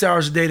from 6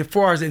 hours a day to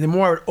 4 hours a day, the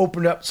more I would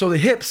open up. So the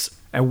hips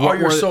are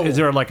your soul. Is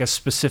there like a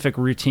specific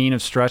routine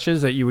of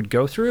stretches that you would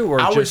go through? Or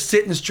I would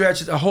sit and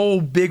stretch, a whole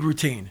big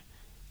routine,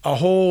 a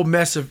whole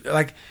mess of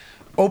like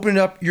opening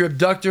up your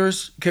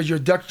abductors because your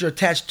abductors are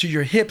attached to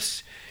your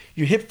hips,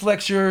 your hip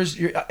flexors,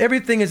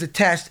 everything is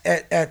attached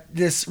at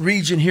this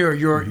region here,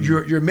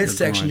 your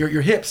midsection,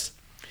 your hips.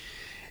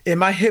 And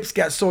my hips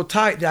got so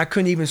tight that I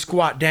couldn't even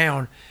squat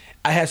down.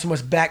 I had so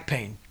much back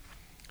pain.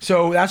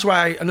 So that's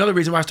why, another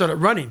reason why I started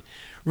running.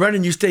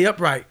 Running, you stay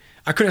upright.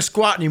 I couldn't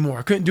squat anymore.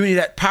 I couldn't do any of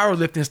that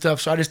powerlifting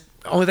stuff. So the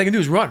only thing I could do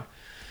is run.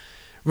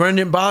 Running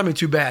didn't bother me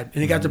too bad.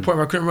 And it got to the point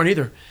where I couldn't run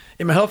either.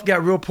 And my health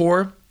got real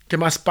poor because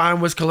my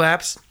spine was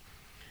collapsed.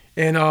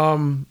 And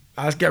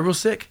I just got real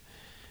sick.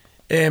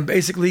 And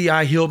basically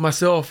I healed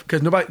myself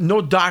because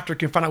no doctor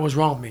can find out what's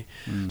wrong with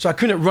me. So I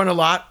couldn't run a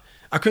lot.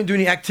 I couldn't do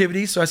any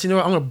activities. So I said, you know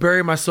what, I'm going to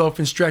bury myself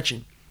in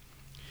stretching.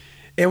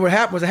 And what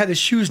happened was I had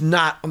this huge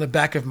knot on the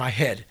back of my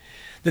head.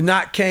 The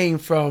knot came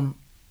from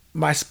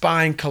my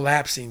spine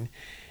collapsing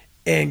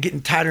and getting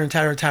tighter and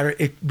tighter and tighter.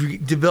 It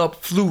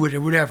developed fluid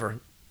or whatever.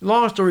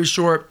 Long story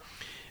short,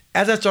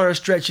 as I started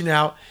stretching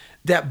out,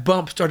 that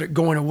bump started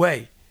going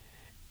away.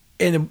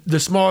 And the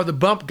smaller the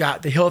bump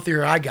got, the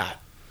healthier I got.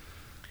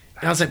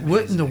 And I was like,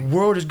 what in the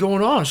world is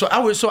going on? So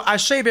I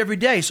shave every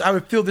day, so I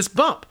would feel this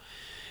bump.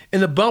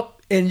 And the bump,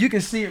 and you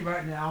can see it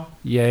right now.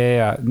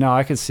 Yeah. No,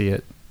 I can see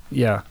it.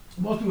 Yeah.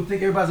 Most people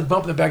think everybody's a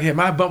bump in the back of the head.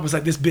 My bump was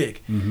like this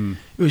big. Mm-hmm.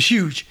 It was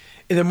huge.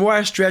 And the more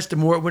I stretched, the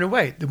more it went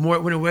away. The more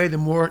it went away,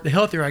 the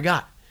healthier I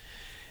got.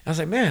 I was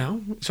like,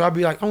 man. So I'd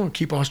be like, I'm going to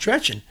keep on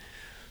stretching.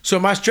 So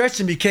my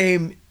stretching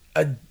became,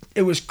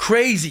 it was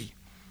crazy.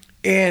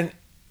 And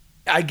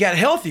I got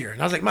healthier.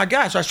 And I was like, my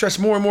God. So I stretched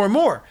more and more and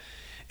more.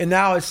 And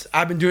now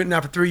I've been doing it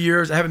now for 3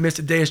 years. I haven't missed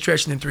a day of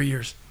stretching in 3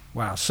 years.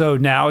 Wow. So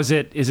now is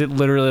it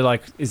literally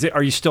like,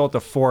 are you still at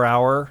the 4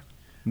 hour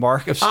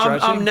mark of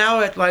stretching? I'm now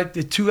at like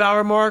the 2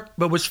 hour mark.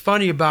 But what's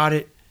funny about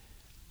it,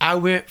 I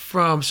went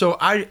from, so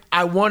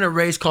I won a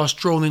race called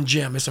Strolling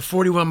Gym. It's a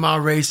 41-mile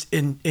race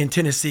in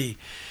Tennessee.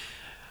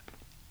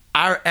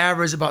 I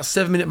averaged about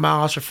 7-minute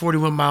miles for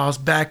 41 miles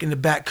back in the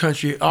back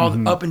country, all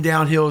the up and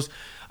down hills.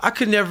 I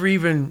could never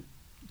even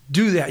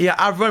do that. Yeah,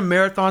 I've run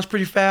marathons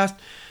pretty fast,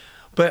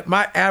 but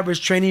my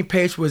average training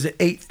pace was at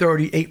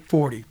 8:30,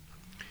 8:40.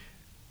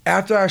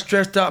 After I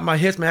stretched out my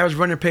hips, my average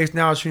running pace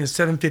now is between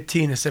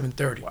 7:15 and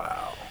 7:30.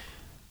 Wow.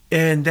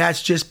 And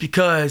that's just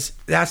because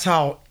that's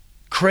how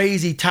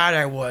crazy tired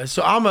I was.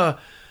 So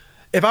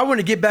if I want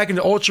to get back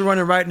into ultra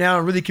running right now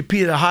and really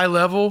compete at a high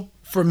level,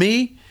 for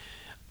me,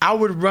 I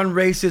would run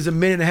races a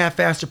minute and a half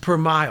faster per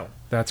mile.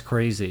 That's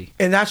crazy.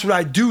 And that's what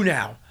I do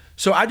now.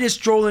 So I did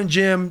Strolling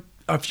Gym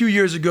a few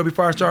years ago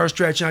before I started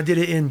stretching. I did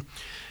it in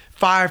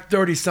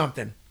 5:30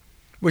 something.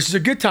 which is a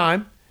good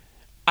time.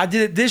 I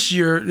did it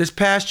this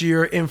past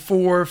year in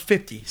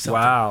 4:50 something.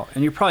 Wow.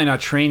 And you're probably not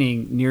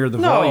training near the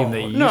volume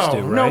that you used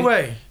to,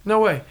 right? No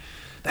way.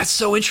 That's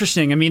so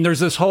interesting. I mean, there's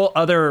this whole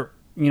other,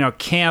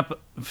 camp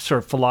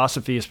sort of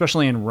philosophy,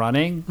 especially in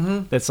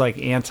running, that's like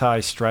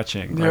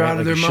anti-stretching. They're right? out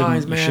of Like their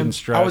minds, You man. shouldn't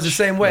stretch. I was the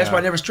same way. Yeah. That's why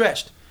I never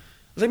stretched. I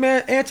was like,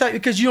 man,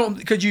 because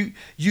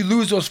you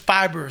lose those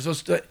fibers.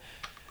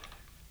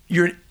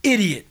 You're an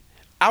idiot.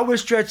 I would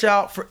stretch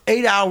out for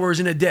 8 hours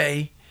in a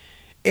day.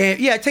 And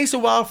yeah, it takes a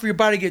while for your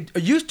body to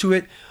get used to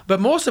it, but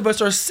most of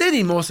us are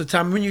sitting most of the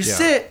time. When you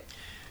sit,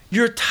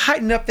 you're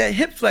tightening up that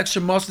hip flexor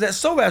muscle, that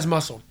psoas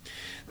muscle.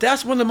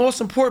 That's one of the most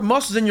important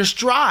muscles in your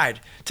stride,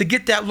 to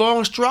get that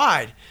long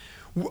stride.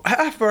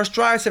 Half of our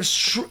strides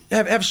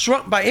have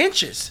shrunk by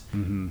inches.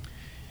 Mm-hmm.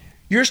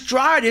 Your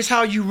stride is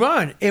how you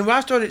run. And when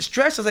I started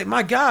stretching, I was like,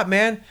 my God,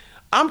 man,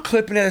 I'm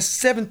clipping at a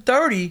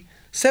 7:30,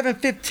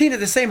 7:15 at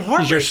the same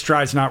heart rate. Your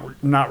stride's not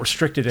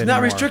restricted anymore. It's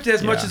not restricted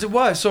as much as it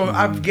was. So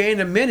I've gained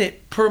a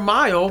minute per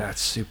mile. That's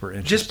super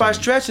interesting. Just by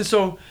stretching.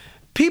 So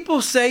people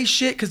say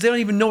shit because they don't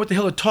even know what the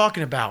hell they're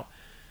talking about.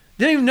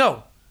 They don't even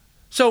know.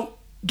 So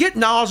get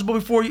knowledgeable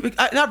before you.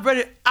 I've read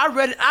it.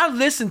 I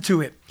listened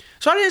to it.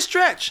 So I didn't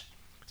stretch.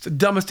 It's the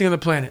dumbest thing on the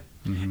planet.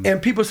 Mm-hmm.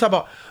 And people talk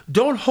about,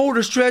 don't hold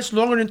a stretch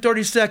longer than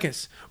 30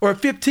 seconds or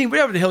 15,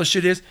 whatever the hell the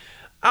shit is.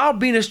 I'll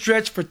be in a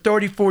stretch for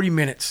 30, 40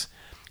 minutes.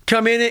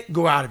 Come in it,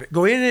 go out of it.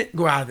 Go in it,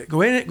 go out of it.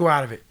 Go in it, go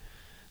out of it.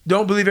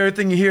 Don't believe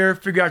everything you hear.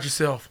 Figure out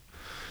yourself.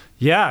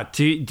 Yeah,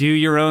 do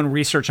your own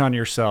research on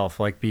yourself.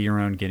 Like, be your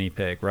own guinea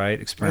pig, right?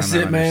 Experiment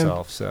on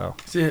yourself. So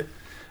that's it.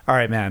 All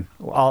right, man.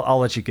 I'll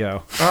let you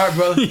go. All right,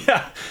 brother.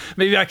 Yeah,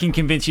 maybe I can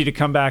convince you to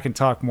come back and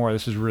talk more.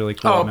 This is really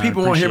cool. Oh, man.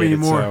 people won't hear me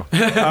anymore.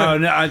 Oh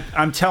no,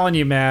 I'm telling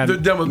you, man. They're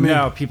done with me.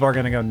 No, people are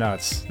gonna go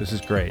nuts. This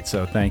is great.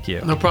 So thank you.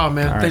 No problem,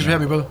 man. Thanks for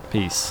having me, brother.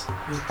 Peace.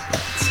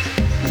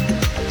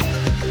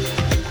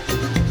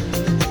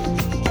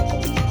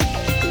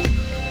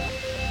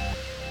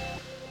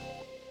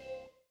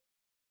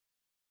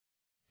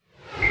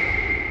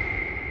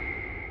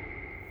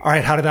 All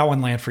right, how did that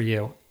one land for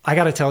you? I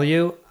got to tell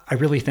you, I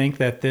really think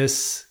that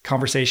this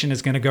conversation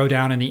is going to go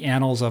down in the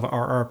annals of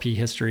RRP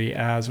history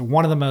as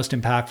one of the most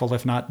impactful,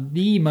 if not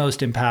the most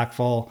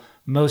impactful,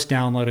 most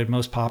downloaded,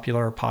 most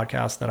popular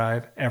podcasts that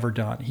I've ever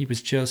done. He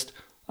was just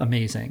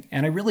amazing.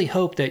 And I really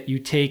hope that you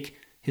take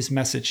his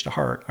message to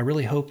heart. I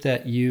really hope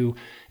that you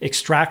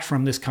extract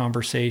from this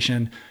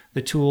conversation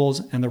the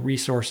tools and the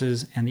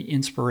resources and the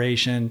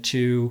inspiration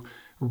to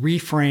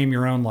reframe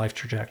your own life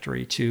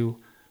trajectory, to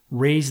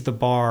raise the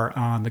bar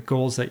on the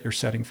goals that you're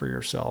setting for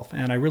yourself.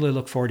 And I really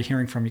look forward to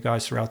hearing from you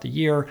guys throughout the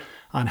year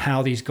on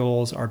how these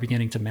goals are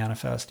beginning to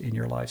manifest in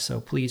your life. So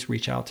please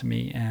reach out to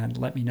me and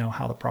let me know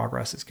how the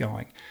progress is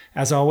going.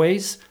 As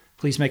always,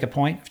 please make a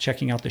point of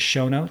checking out the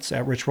show notes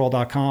at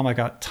richroll.com. I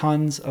got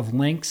tons of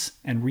links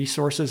and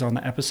resources on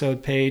the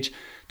episode page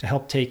to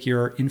help take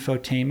your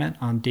infotainment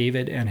on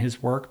David and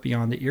his work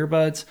beyond the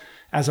earbuds.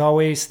 As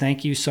always,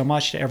 thank you so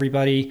much to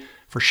everybody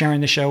for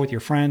sharing the show with your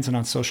friends and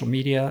on social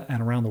media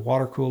and around the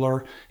water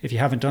cooler. If you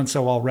haven't done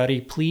so already,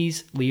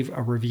 please leave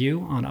a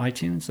review on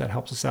iTunes. That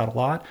helps us out a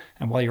lot.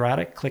 And while you're at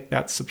it, click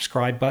that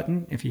subscribe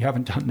button if you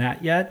haven't done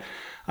that yet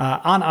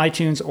on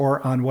iTunes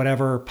or on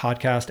whatever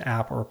podcast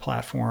app or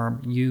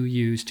platform you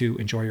use to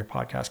enjoy your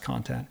podcast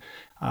content.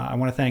 I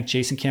want to thank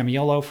Jason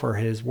Camiolo for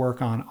his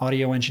work on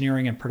audio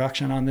engineering and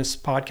production on this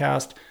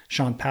podcast,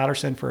 Sean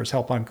Patterson for his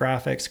help on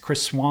graphics,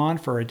 Chris Swan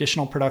for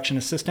additional production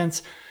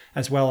assistance,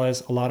 as well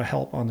as a lot of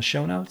help on the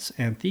show notes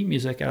and theme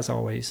music, as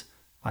always,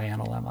 by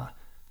Anna Lemma.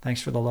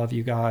 Thanks for the love,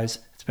 you guys.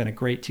 It's been a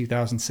great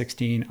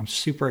 2016. I'm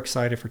super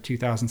excited for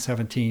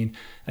 2017.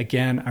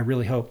 Again, I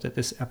really hope that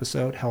this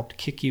episode helped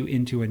kick you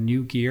into a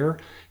new gear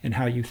in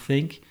how you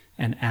think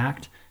and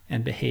act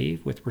and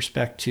behave with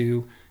respect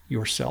to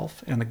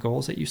yourself and the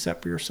goals that you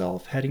set for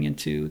yourself heading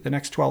into the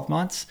next 12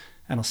 months.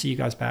 And I'll see you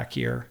guys back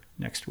here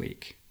next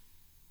week.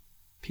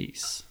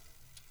 Peace.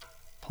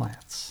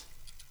 Plants.